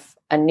have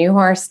a new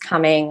horse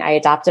coming. I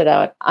adopted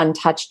an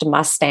untouched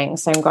Mustang.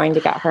 So I'm going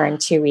to get her in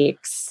 2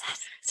 weeks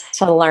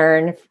to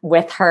learn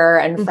with her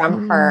and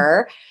from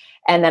her.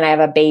 And then I have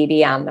a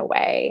baby on the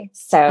way.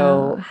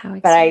 So,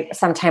 but I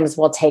sometimes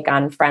will take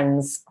on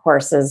friends'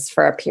 horses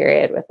for a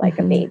period with like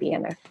a baby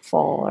and a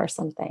foal or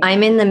something.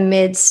 I'm in the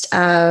midst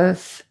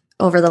of,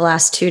 over the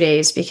last 2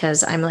 days,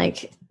 because I'm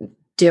like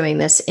doing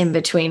this in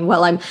between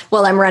while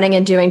I'm running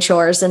and doing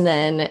chores and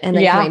then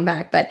coming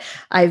back. But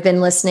I've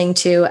been listening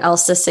to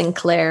Elsa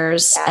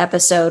Sinclair's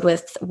episode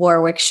with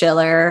Warwick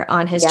Schiller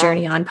on his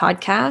Journey On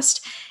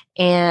podcast.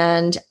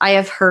 And I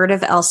have heard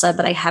of Elsa,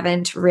 but I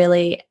haven't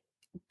really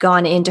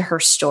gone into her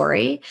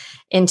story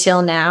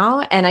until now.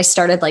 And I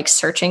started like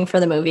searching for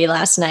the movie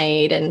last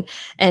night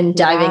and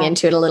diving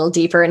into it a little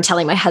deeper and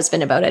telling my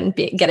husband about it and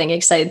getting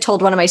excited.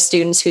 Told one of my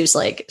students who's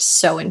like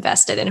so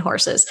invested in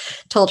horses,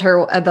 told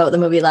her about the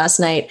movie last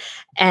night.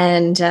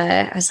 And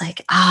I was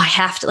like, I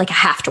have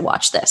to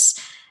watch this.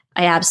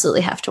 I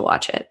absolutely have to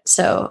watch it.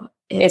 So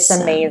it's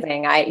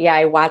amazing.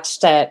 I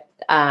watched it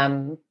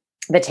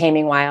the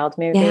Taming Wild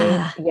movie.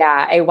 Yeah.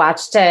 Yeah. I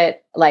watched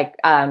it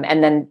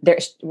and then there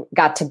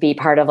got to be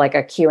part of like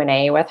a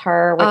Q&A with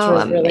her, which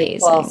was really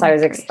cool. So I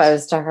was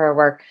exposed to her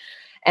work,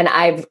 and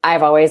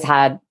I've always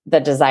had the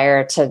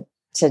desire to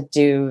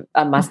do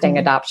a Mustang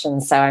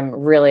adoption. So I'm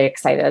really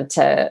excited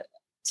to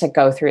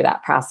go through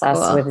that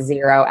process with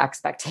zero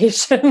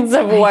expectations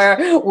of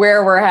where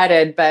we're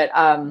headed. But,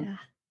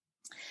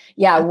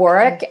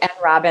 Warwick and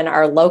Robin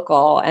are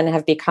local and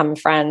have become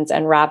friends.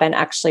 And Robin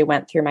actually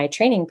went through my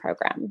training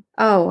program.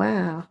 Oh,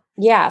 wow.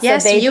 Yeah.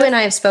 Yes, so you and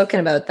I have spoken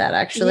about that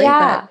actually.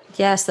 Yeah. But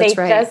yes, that's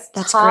right.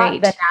 That's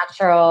great. The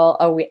natural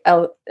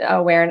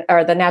awareness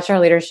or the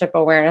natural leadership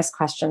awareness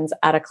questions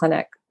at a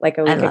clinic like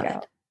a week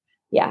ago.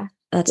 Yeah.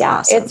 That's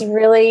awesome. It's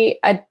really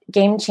a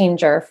game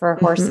changer for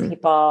horse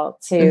people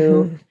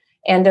to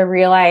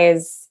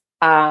realize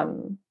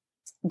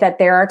that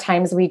there are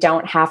times we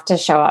don't have to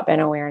show up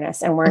in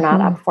awareness and we're not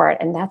up for it.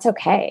 And that's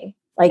okay.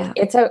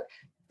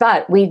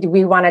 But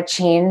we want to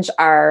change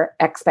our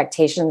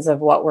expectations of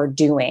what we're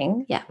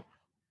doing. Yeah.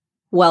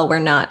 Well, we're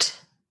not.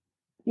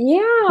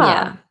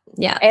 Yeah.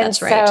 Yeah. And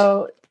that's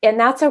right. And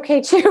that's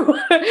okay too.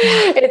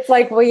 It's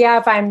like, well, yeah,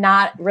 if I'm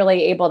not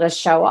really able to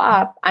show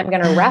up, I'm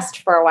going to rest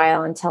for a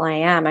while until I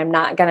am. I'm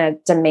not going to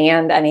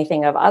demand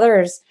anything of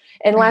others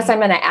unless I'm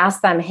going to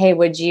ask them, hey,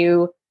 would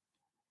you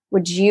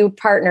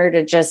partner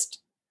to just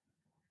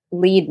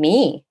lead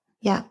me?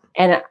 Yeah.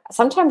 And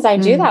sometimes I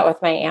do that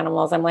with my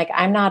animals. I'm like,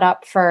 I'm not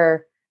up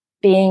for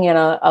being in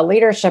a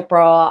leadership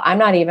role. I'm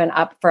not even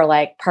up for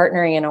like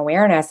partnering in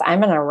awareness. I'm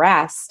going to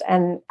rest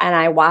and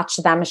I watch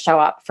them show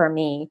up for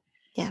me.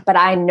 Yeah. But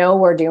I know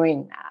we're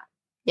doing that.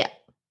 Yeah.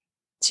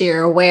 So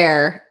you're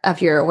aware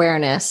of your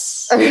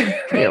awareness. Your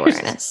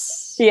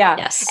awareness. Yeah.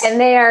 Yes. And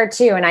they are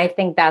too. And I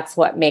think that's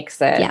what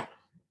makes it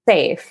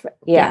safe.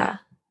 Yeah.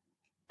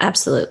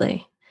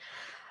 Absolutely.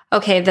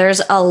 Okay.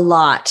 There's a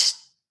lot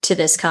to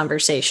this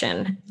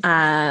conversation.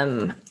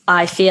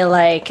 I feel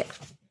like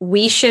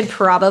we should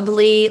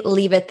probably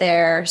leave it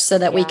there so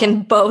that we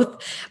can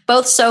both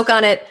soak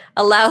on it,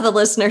 allow the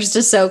listeners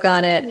to soak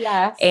on it.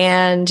 Yes.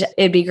 And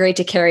it'd be great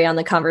to carry on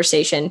the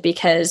conversation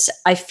because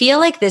I feel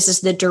like this is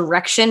the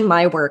direction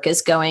my work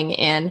is going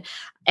in.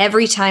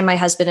 Every time my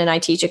husband and I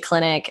teach a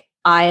clinic,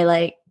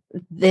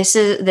 this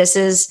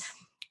is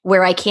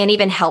where I can't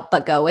even help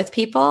but go with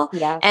people.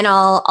 Yes. And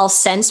I'll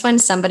sense when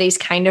somebody's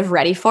kind of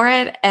ready for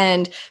it.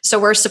 And so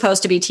we're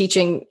supposed to be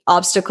teaching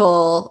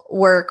obstacle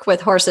work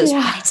with horses,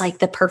 but it's like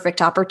the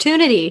perfect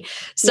opportunity.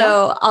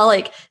 So I'll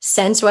like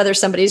sense whether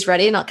somebody's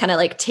ready and I'll kind of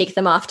like take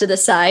them off to the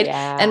side.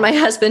 Yeah. And my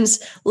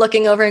husband's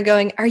looking over and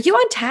going, are you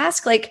on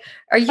task? Like,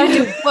 are you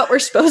doing what we're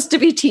supposed to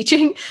be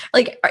teaching?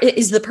 Like,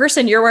 is the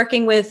person you're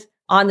working with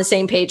on the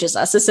same page as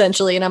us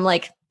essentially? And I'm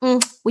like,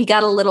 we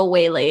got a little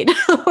waylaid.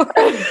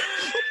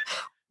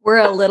 We're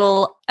a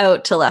little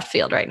out to left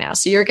field right now.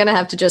 So you're going to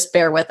have to just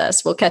bear with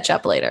us. We'll catch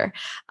up later.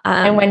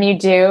 And when you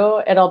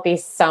do, it'll be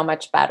so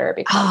much better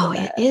because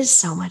it is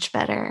so much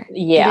better.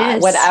 Yeah.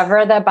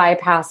 Whatever the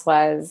bypass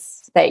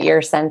was that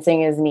you're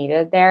sensing is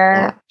needed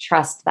there,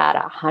 trust that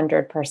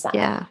 100%.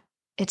 Yeah.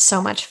 It's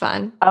so much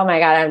fun. Oh my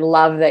God. I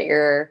love that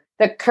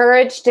the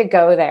courage to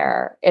go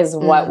there is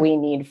what we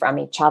need from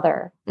each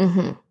other.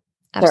 Mm-hmm.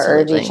 To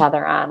urge each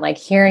other on. Like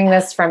hearing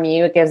this from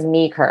you, it gives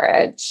me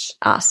courage.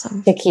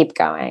 Awesome. To keep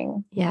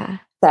going. Yeah.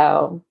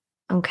 So.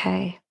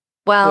 Okay.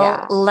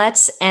 Well,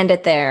 let's end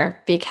it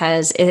there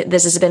because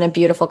this has been a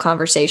beautiful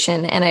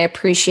conversation and I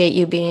appreciate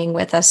you being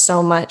with us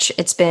so much.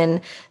 It's been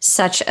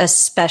such a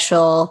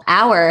special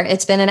hour.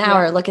 It's been an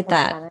hour. Look at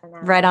that.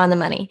 Right on the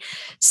money.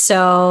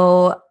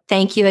 So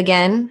thank you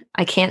again.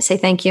 I can't say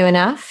thank you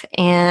enough.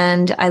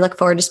 And I look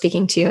forward to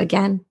speaking to you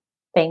again.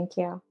 Thank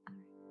you.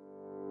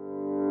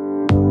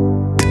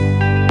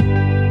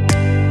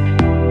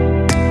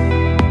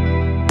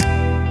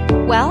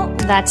 Well,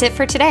 that's it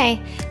for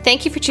today.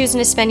 Thank you for choosing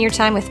to spend your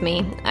time with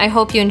me. I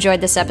hope you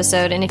enjoyed this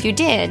episode, and if you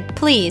did,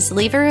 please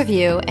leave a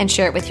review and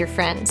share it with your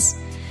friends.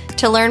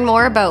 To learn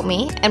more about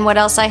me and what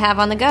else I have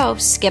on the go,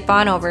 skip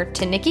on over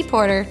to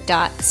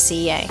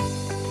nikkiporter.ca.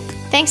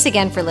 Thanks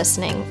again for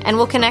listening, and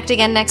we'll connect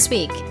again next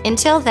week.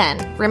 Until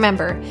then,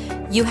 remember,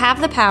 you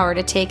have the power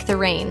to take the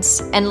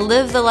reins and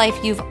live the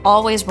life you've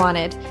always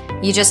wanted.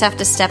 You just have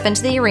to step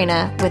into the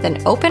arena with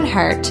an open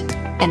heart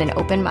and an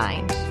open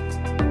mind.